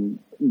first one.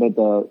 But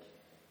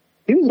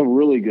he was a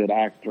really good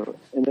actor,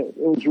 and it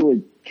was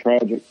really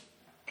tragic.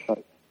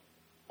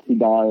 He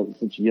died at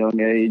such a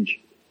young age,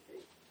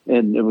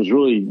 and it was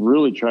really,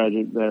 really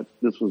tragic that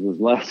this was his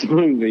last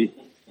movie.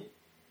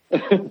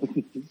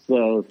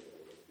 So,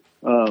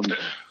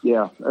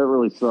 yeah, that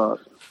really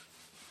sucked.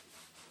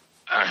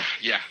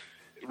 Yeah.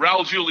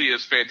 Raul Julia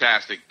is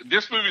fantastic.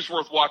 This movie's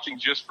worth watching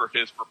just for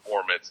his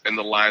performance and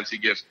the lines he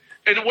gives.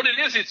 And what it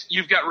is, it's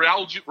you've got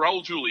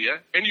Raul Julia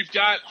and you've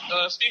got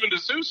Steven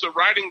D'Souza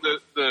writing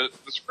the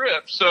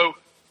script. So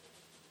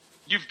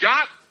you've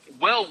got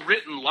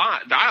well-written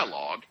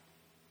dialogue,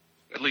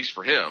 at least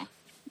for him.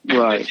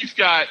 Right. And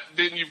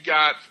then you've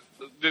got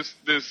this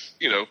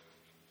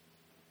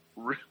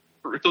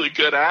really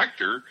good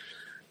actor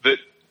that,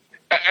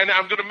 and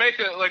I'm going to make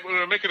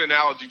an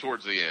analogy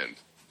towards the end.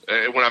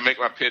 When I make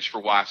my pitch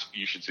for why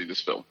you should see this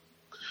film.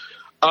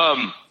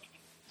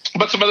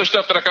 But some other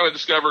stuff that I kind of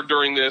discovered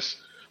during this,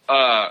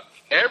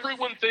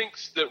 everyone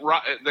thinks that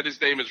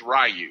his name is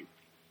Ryu,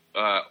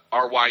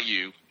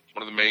 R-Y-U,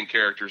 one of the main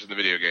characters in the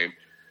video game.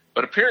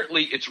 But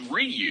apparently it's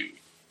Ryu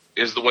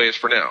is the way it's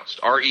pronounced,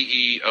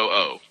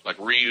 R-E-E-O-O, like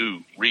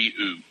Ryu.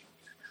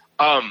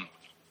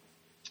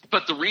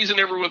 But the reason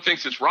everyone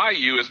thinks it's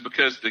Ryu is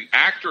because the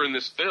actor in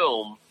this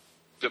film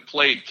that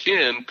played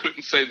Ken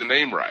couldn't say the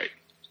name right.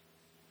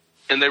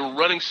 And they were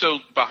running so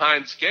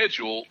behind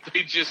schedule,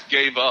 they just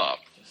gave up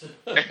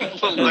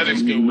and let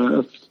him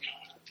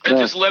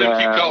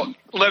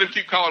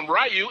keep calling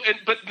Ryu.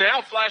 But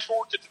now, flash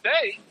forward to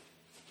today,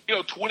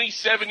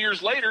 27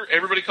 years later,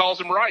 everybody calls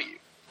him Ryu.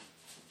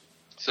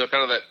 So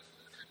kind of that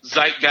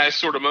zeitgeist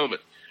sort of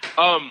moment.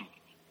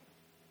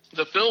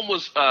 The film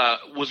was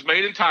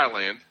made in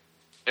Thailand,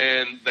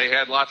 and they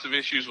had lots of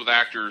issues with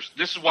actors.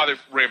 This is why they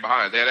ran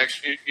behind. They had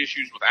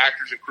issues with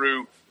actors and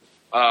crew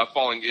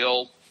falling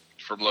ill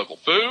from local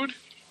food.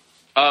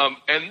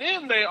 And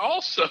then they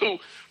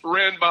also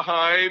ran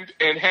behind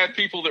and had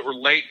people that were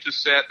late to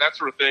set, that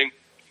sort of thing,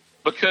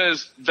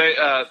 because they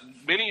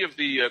many of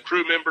the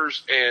crew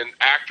members and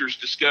actors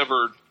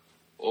discovered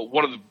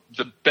one of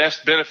the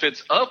best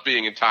benefits of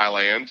being in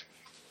Thailand,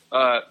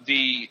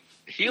 the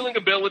healing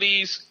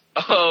abilities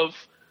of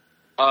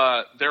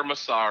their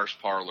massage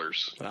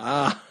parlors.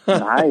 Ah,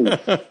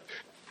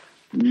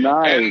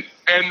 nice.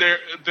 And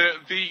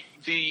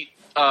the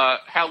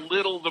how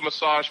little the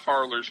massage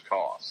parlors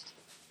cost.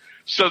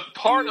 So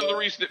part of the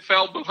reason it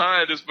fell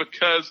behind is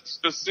because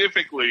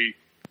specifically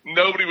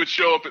nobody would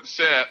show up at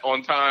set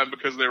on time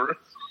because they were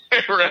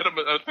at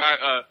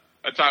a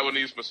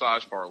Taiwanese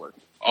massage parlor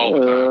all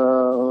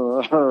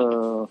the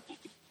time.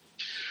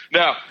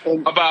 Now,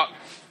 about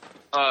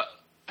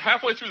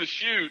halfway through the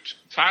shoot,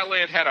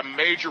 Thailand had a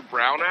major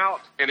brownout,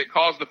 and it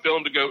caused the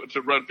film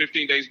to run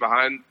 15 days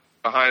behind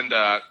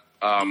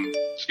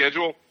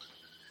schedule.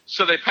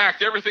 So they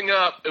packed everything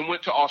up and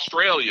went to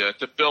Australia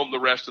to film the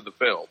rest of the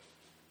film.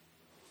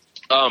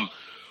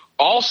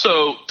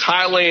 Also,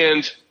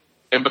 Thailand,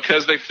 and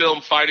because they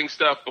filmed fighting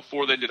stuff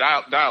before they did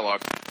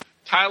dialogue,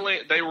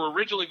 Thailand, they were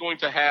originally going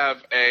to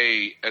have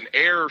an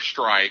air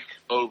strike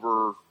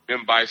over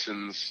M.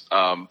 Bison's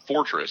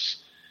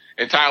fortress,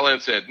 and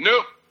Thailand said,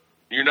 "Nope,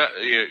 you're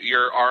not.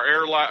 You're our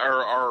airline,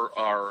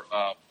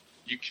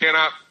 you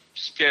cannot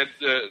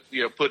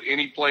put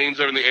any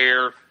planes in the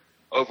air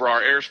over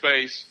our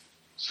airspace."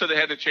 So they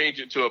had to change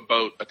it to a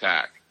boat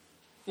attack.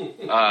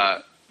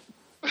 Oh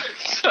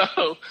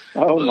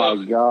my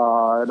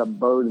God, a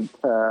boat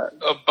attack!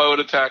 A boat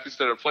attack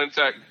instead of a plane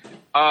attack.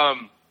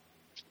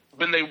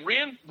 When they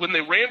ran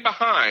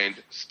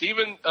behind,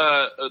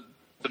 the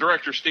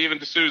director Steven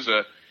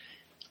D'Souza,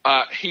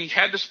 he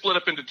had to split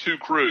up into two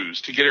crews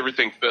to get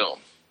everything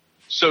filmed.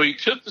 So he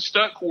took the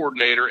stunt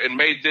coordinator and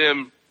made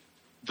them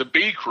the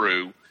B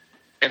crew,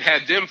 and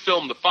had them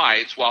film the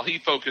fights while he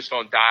focused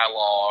on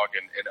dialogue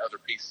and other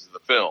pieces of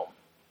the film.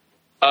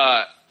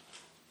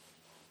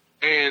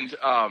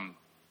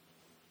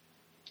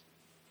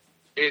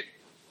 It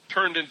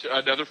turned into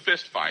another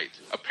fist fight.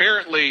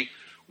 Apparently,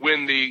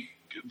 when the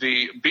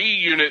B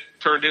unit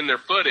turned in their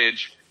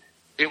footage,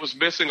 it was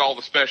missing all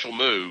the special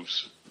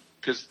moves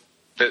because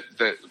that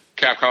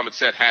Capcom had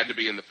said had to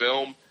be in the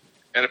film.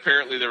 And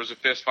apparently there was a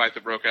fist fight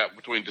that broke out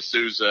between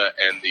D'Souza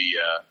and the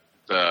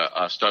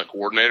stunt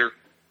coordinator.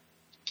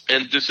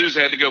 And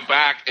D'Souza had to go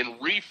back and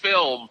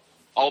refilm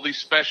all the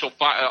special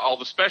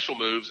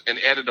moves and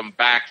edit them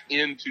back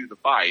into the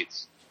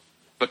fights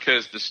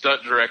because the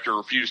stunt director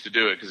refused to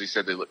do it because he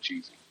said they looked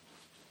cheesy.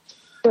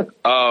 Let's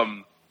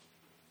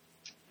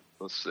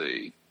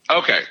see.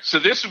 Okay, so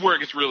this is where it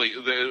gets really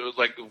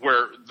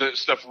where the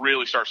stuff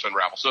really starts to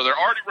unravel. So they're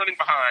already running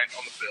behind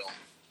on the film.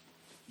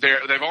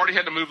 they've already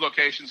had to move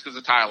locations because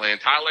of Thailand.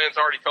 Thailand's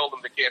already told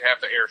them they can't have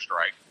the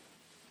airstrike.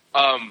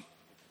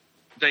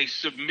 They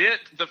submit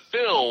the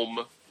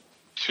film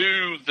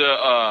to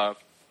the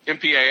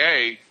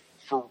MPAA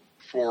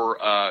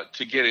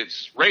to get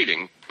its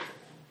rating.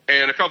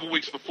 And a couple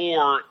weeks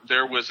before,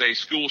 there was a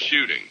school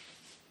shooting,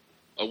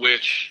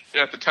 which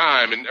at the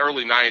time in the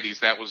early 90s,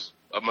 that was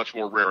a much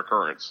more rare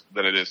occurrence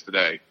than it is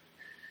today.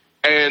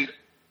 And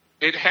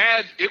they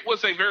said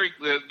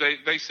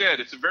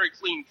it's a very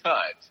clean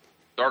cut.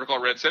 The article I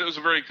read said it was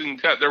a very clean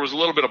cut. There was a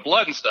little bit of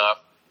blood and stuff,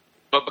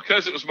 but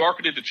because it was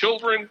marketed to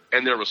children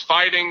and there was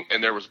fighting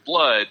and there was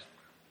blood,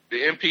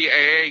 the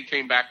MPAA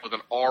came back with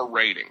an R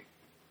rating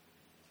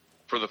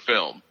for the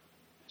film.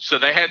 So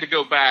they had to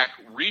go back,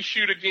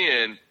 reshoot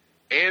again,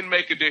 and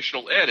make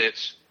additional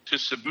edits to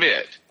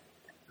submit.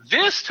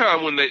 This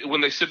time,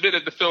 when they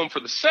submitted the film for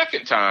the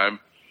second time,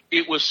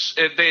 they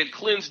had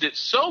cleansed it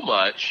so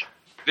much,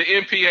 the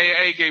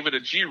MPAA gave it a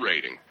G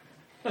rating.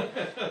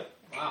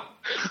 Wow.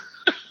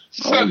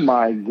 Oh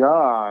my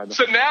God.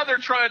 So now they're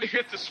trying to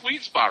hit the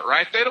sweet spot,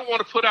 right? They don't want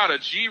to put out a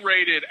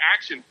G-rated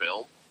action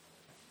film.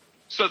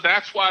 So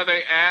that's why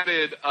they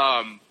added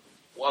a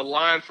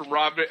line from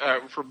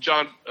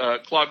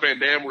Claude Van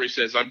Damme where he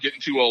says, "I'm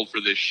getting too old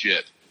for this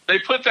shit." They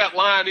put that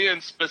line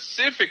in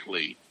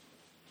specifically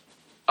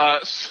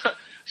so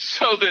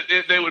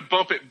that they would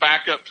bump it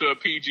back up to a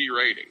PG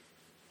rating.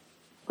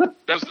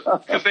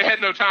 Because they had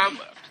no time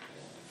left.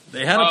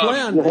 They had a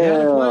plan.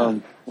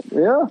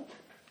 Yeah,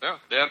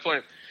 they had a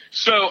plan.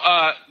 So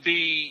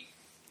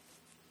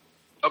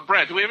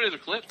Brad, do we have any other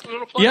clips we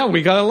want to play? Yeah,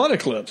 we got a lot of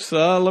clips.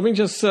 Let me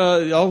just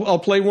I'll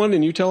play one,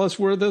 and you tell us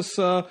where this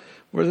occurs.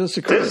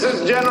 This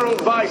is General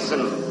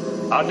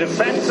Bison. Our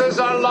defenses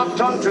are locked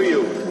onto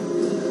you.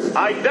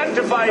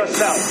 Identify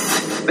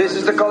yourself. This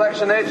is the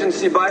collection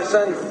agency,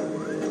 Bison.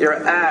 Your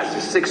ass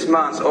is 6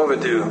 months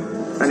overdue.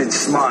 And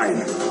it's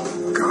mine.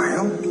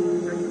 Kyle?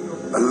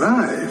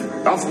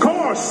 Alive? Of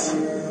course.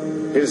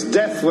 His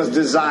death was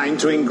designed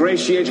to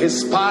ingratiate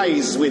his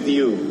spies with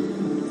you.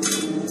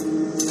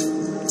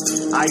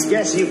 I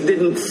guess you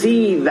didn't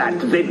see that,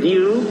 did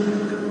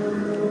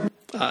you?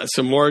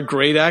 Some more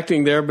great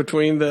acting there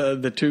between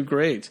the two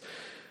greats.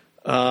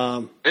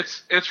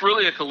 It's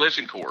really a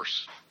collision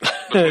course.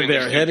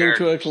 They're heading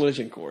to a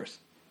collision course.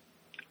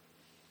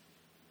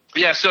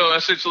 Yeah, so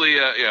essentially,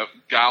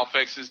 Guile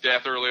fakes his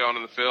death early on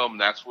in the film.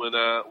 And that's when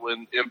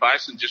M.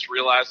 Bison just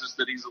realizes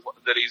that he's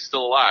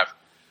still alive.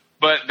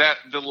 But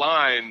the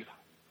line,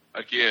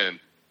 again,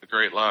 a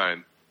great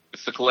line.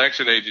 It's the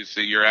collection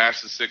agency. Your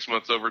ass is 6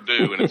 months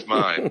overdue, and it's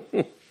mine.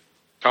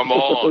 Come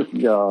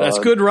on. That's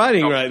good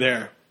writing right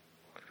there.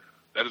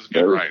 That is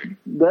good writing.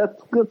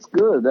 That's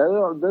good.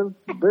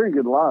 That's very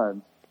good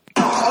lines.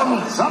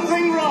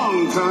 Something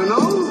wrong,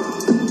 Colonel?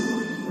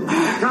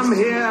 Come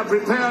here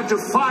prepared to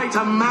fight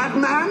a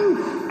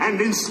madman, and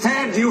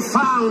instead you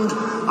found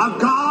a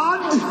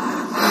god?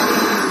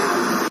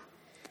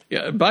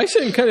 Yeah,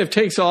 Bison kind of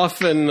takes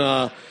off and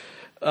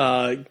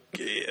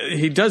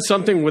he does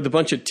something with a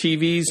bunch of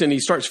TVs, and he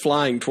starts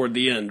flying toward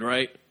the end,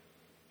 right?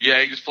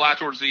 Yeah, he just fly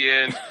towards the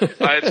end.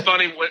 It's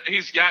funny,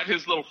 he's got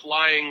his little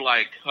flying,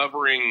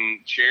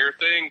 hovering chair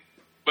thing,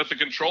 but the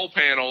control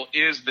panel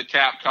is the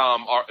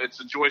Capcom. It's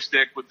a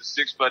joystick with the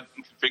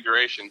 6-button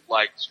configuration,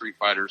 like Street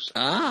Fighter's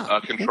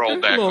control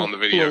deck on the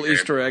video game. Little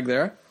Easter egg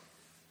there.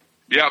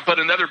 Yeah, but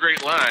another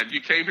great line. You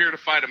came here to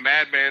fight a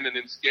madman, and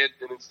instead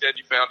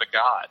you found a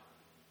god.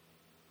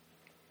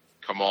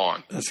 Come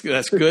on. That's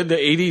good. The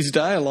 80s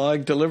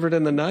dialogue delivered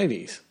in the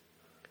 90s.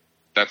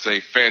 That's a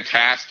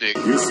fantastic.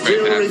 You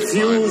still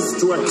refuse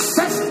to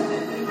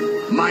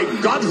accept my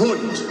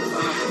godhood.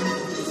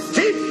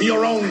 Keep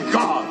your own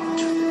god.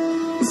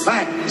 In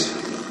fact,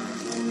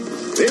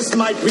 this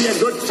might be a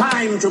good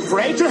time to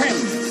pray to him.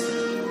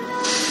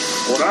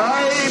 For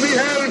I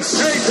beheld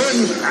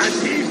Satan, and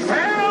he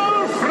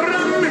fell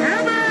from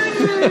heaven.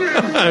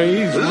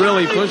 He's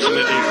really pushing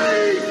it here.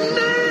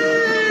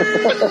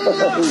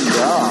 Oh,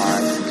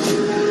 God.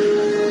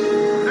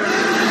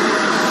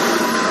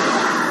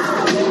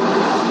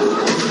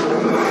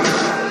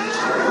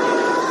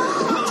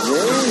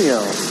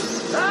 Damn.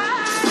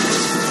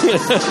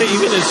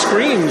 Even his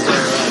screams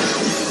are...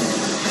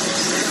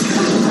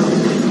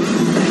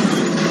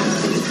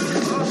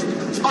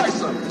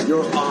 Bison,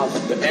 you're off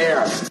the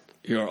air.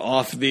 You're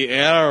off the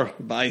air,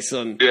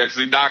 Bison. Yeah, because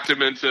he knocked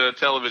him into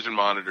television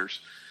monitors.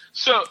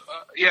 So,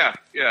 yeah.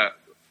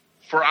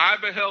 For I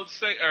beheld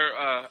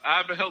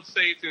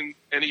Satan,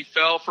 and he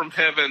fell from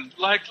heaven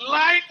like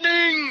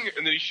lightning,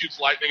 and then he shoots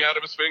lightning out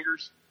of his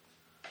fingers.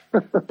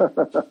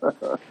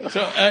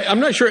 So I'm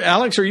not sure,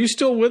 Alex. Are you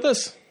still with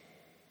us?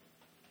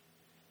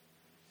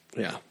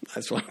 Yeah,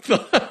 that's what I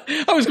thought.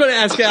 I was going to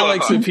ask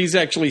Alex if he's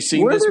actually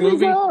seen this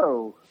movie.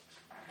 Where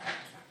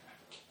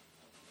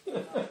did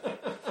he go?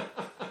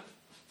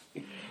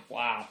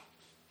 Wow.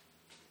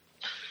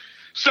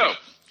 So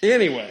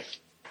anyway.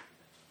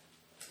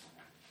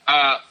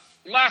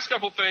 Last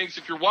couple things.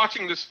 If you're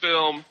watching this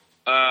film,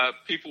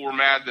 people were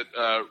mad that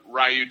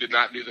Ryu did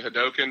not do the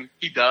Hadoken.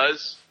 He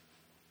does.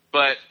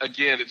 But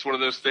again, it's one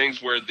of those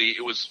things where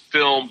it was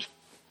filmed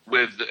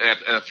with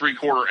at a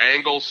 3/4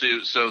 angle,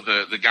 so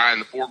the guy in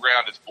the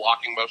foreground is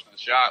blocking most of the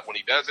shot when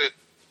he does it,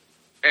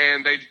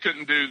 and they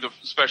couldn't do the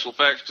special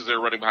effects because they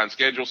were running behind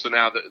schedule. So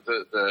now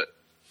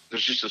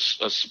there's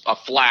just a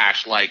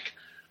flash like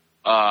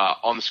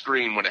on the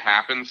screen when it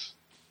happens,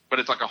 but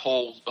it's like a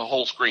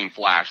whole screen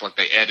flash, like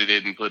they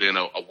edited and put in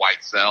a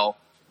white cell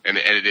and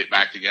they edited it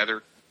back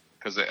together.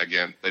 Because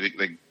again, they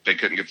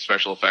couldn't get the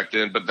special effect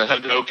in, but the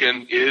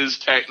Hadoken is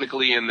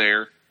technically in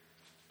there.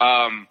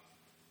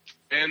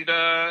 And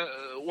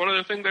one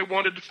other thing, they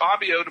wanted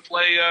Fabio to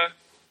play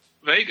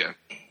Vega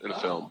in the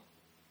film,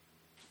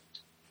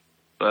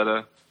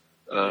 but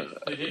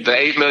the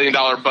 $8 million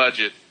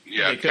budget,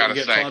 kind of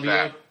sank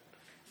that.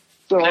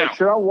 So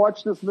should I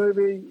watch this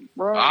movie,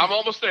 Brian? I'm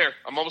almost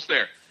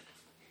there.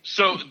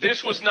 So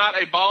this was not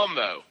a bomb,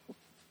 though.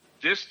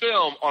 This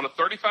film, on a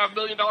 $35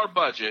 million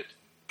budget,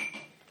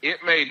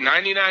 it made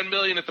 $99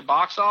 million at the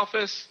box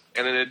office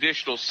and an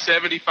additional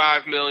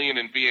 $75 million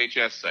in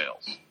VHS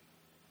sales.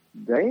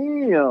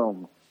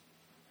 Damn.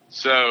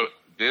 So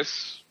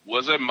this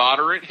was a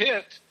moderate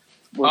hit.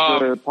 Was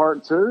there a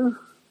part 2?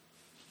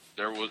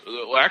 There was.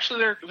 Well, actually,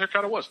 there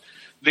kind of was.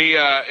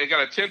 It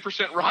got a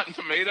 10% Rotten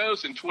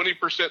Tomatoes and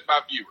 20% by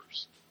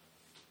viewers.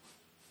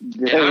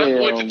 Damn. And I'm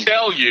going to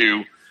tell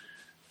you,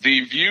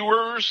 the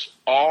viewers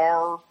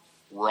are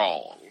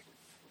wrong.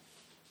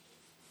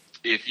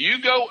 If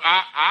you go,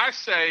 I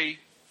say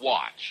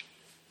watch.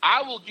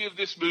 I will give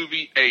this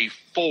movie a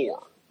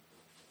 4.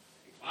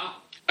 Wow.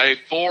 A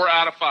 4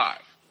 out of 5.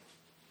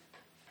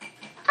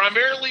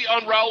 Primarily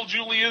on Raul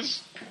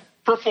Julia's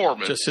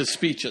performance. Just his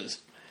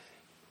speeches.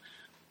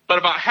 But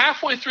about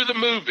halfway through the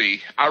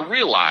movie, I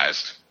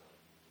realized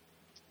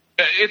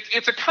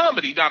it's a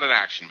comedy, not an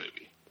action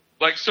movie.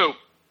 Like, so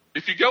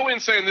if you go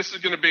in saying this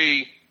is going to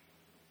be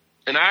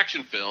an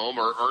action film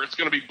or it's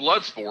going to be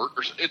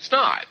Bloodsport, it's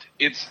not.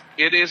 It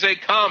is a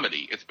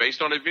comedy. It's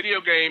based on a video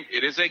game.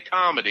 It is a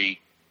comedy.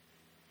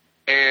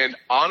 And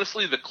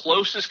honestly, the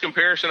closest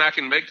comparison I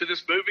can make to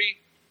this movie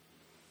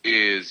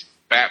is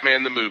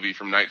Batman the movie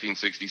from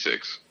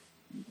 1966.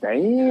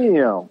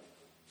 Damn.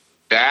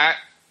 That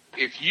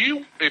if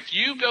you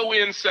go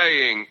in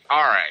saying,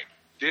 all right,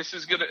 this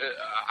is gonna,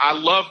 I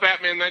love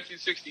Batman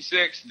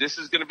 1966. This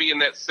is gonna be in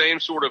that same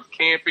sort of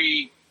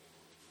campy,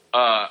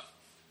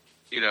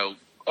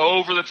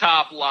 over the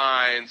top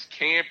lines,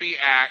 campy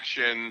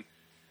action,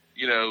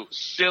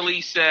 silly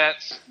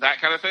sets,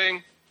 that kind of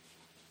thing.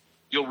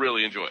 You'll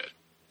really enjoy it.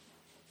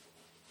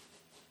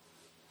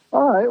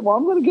 All right. Well,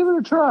 I'm going to give it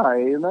a try.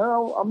 I'm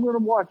going to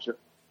watch it.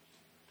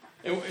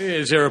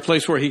 Is there a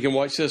place where he can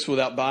watch this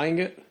without buying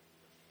it?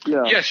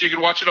 Yeah. Yes, you can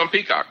watch it on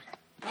Peacock.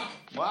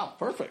 Wow,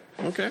 perfect.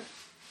 Okay.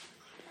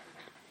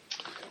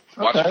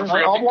 Watch it for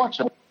free. I'll watch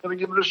it. I'm going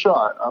to give it a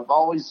shot. I've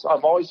always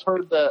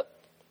heard that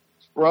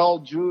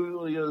Raul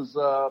Julia's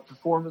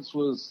performance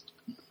was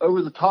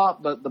over the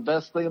top, but the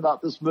best thing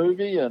about this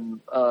movie, and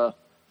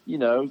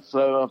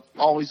so I've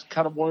always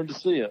kind of wanted to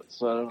see it.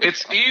 So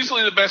it's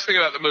easily the best thing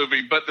about the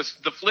movie, but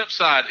the flip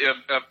side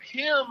of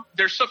him,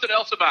 there's something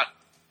else about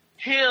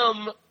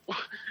him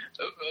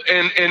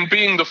and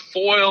being the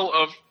foil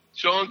of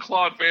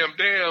Jean-Claude Van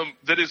Damme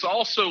that is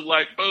also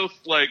both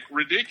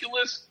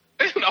ridiculous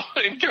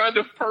and kind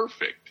of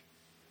perfect.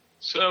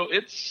 So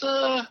it's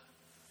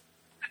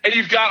and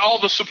you've got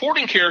all the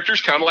supporting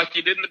characters kind of like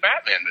you did in the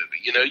Batman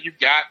movie. You've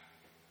got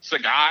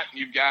Sagat,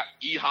 you've got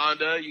E.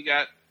 Honda, you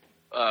got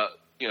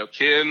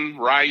Ken,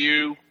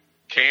 Ryu,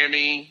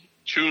 Cammy,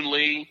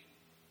 Chun-Li.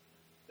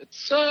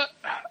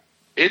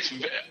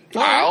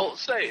 I'll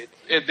say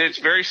it's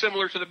very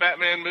similar to the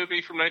Batman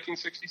movie from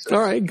 1966.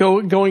 All right,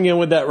 going in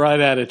with that right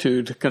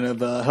attitude kind of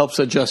helps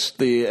adjust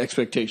the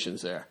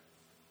expectations there.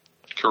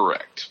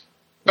 Correct.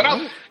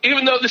 But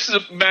even though this is a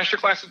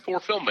masterclass in poor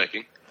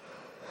filmmaking,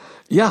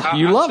 you love it.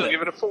 I'll still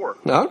give it a 4.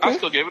 Okay. I'll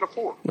still give it a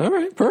 4. All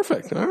right,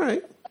 perfect. All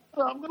right.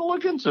 I'm going to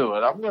look into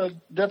it. I'm going to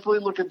definitely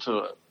look into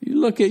it. You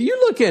look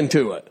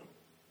into it.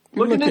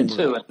 Looking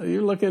into it.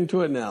 You look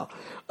into it now.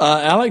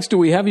 Alex, do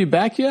we have you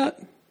back yet?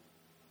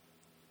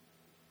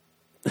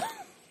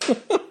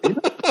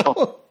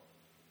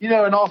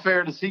 In all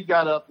fairness, he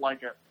got up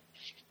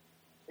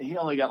he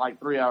only got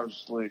 3 hours of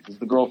sleep because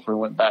the girlfriend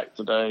went back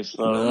today.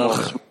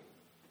 So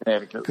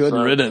good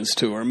riddance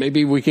to her.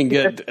 Maybe we can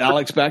get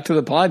Alex back to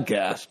the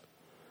podcast.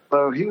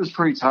 So he was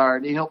pretty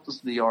tired. He helped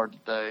us in the yard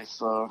today.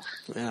 So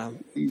yeah,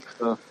 he's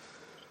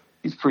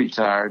pretty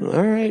tired.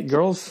 All right,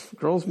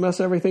 girls mess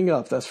everything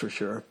up. That's for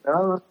sure.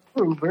 That's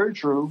true. Very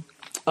true.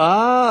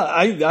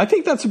 I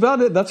think that's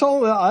about it. That's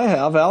all I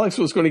have. Alex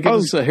was going to give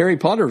us Harry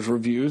Potter's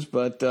reviews,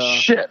 but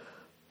shit.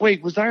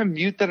 Wait, was I on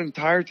mute that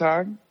entire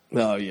time?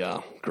 Oh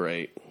yeah,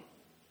 great.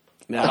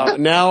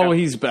 Now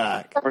he's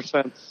back.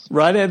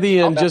 Right at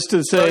the end, just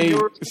to say,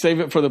 save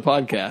it for the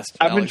podcast.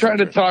 I've been trying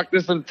to talk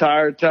this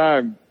entire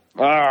time.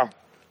 Ah,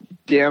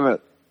 damn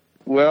it.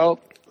 Well,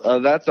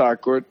 that's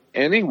awkward.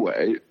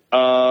 Anyway,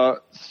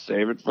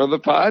 save it for the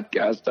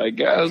podcast, I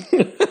guess.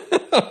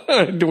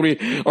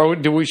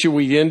 Should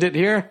we end it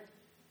here?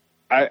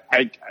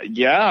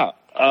 Yeah.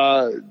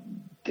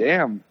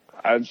 Damn.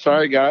 I'm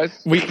sorry,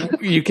 guys.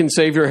 You can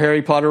save your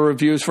Harry Potter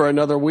reviews for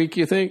another week,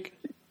 you think?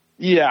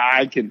 Yeah,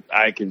 I can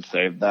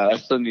save that. I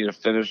still need to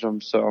finish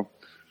them, so,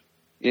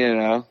 you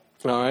know.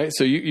 All right,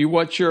 so you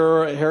watch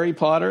your Harry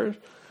Potter.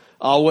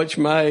 I'll watch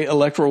my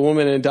Electra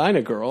Woman and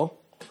Dinah Girl,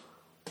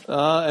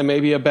 and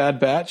maybe a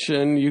Bad Batch.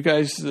 And you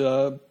guys,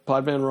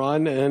 Podman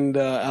Ron and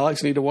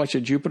Alex, need to watch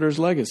a Jupiter's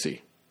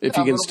Legacy if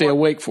you can stay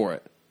awake for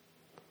it.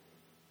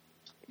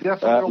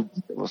 Yeah,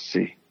 we'll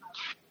see.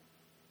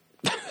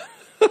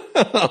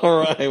 All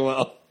right,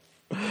 well,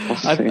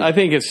 I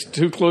think it's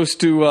too close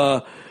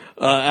to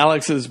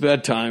Alex's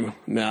bedtime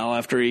now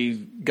after he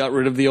got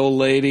rid of the old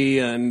lady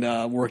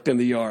and worked in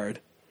the yard.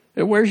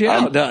 It wears you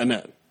out, doesn't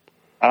it?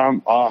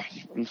 I'm off.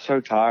 I'm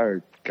so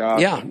tired. God.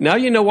 Yeah, now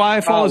you know why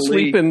I fall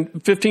asleep in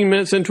 15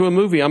 minutes into a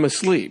movie. I'm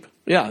asleep.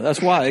 Yeah, that's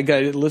why. I got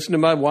to listen to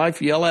my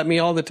wife yell at me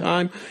all the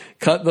time,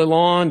 cut the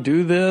lawn,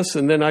 do this,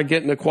 and then I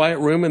get in a quiet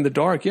room in the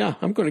dark. Yeah,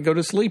 I'm going to go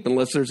to sleep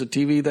unless there's a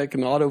TV that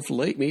can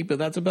auto-fillet me, but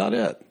that's about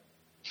it.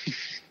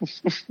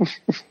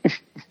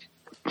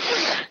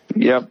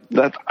 Yep,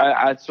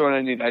 that's what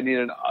I need. I need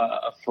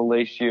a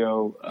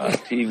fellatio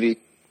TV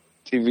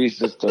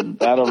system.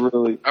 That'll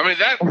really. I mean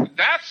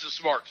that's a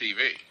smart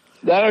TV.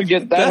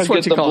 That's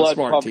what you call a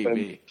smart pumping.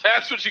 TV.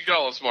 That's what you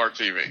call a smart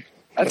TV.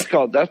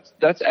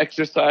 That's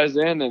exercise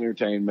and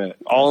entertainment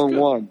all in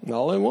one.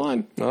 All in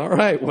one. All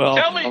right. Well,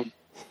 tell me,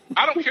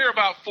 I don't care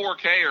about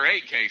 4K or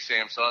 8K,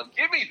 Samsung.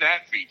 Give me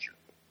that feature.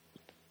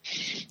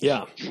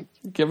 Yeah,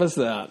 give us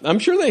that. I'm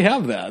sure they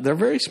have that. They're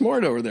very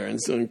smart over there in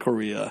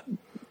Korea.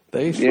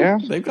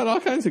 They've got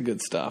all kinds of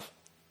good stuff.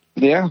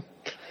 Yeah,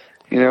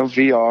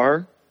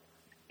 VR.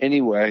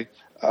 Anyway.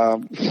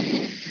 All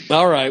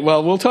right.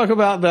 Well, we'll talk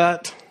about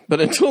that.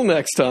 But until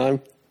next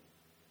time,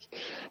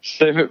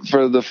 save it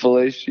for the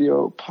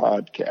Fellatio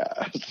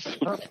podcast.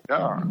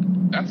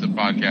 That's a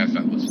podcast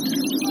I listen to.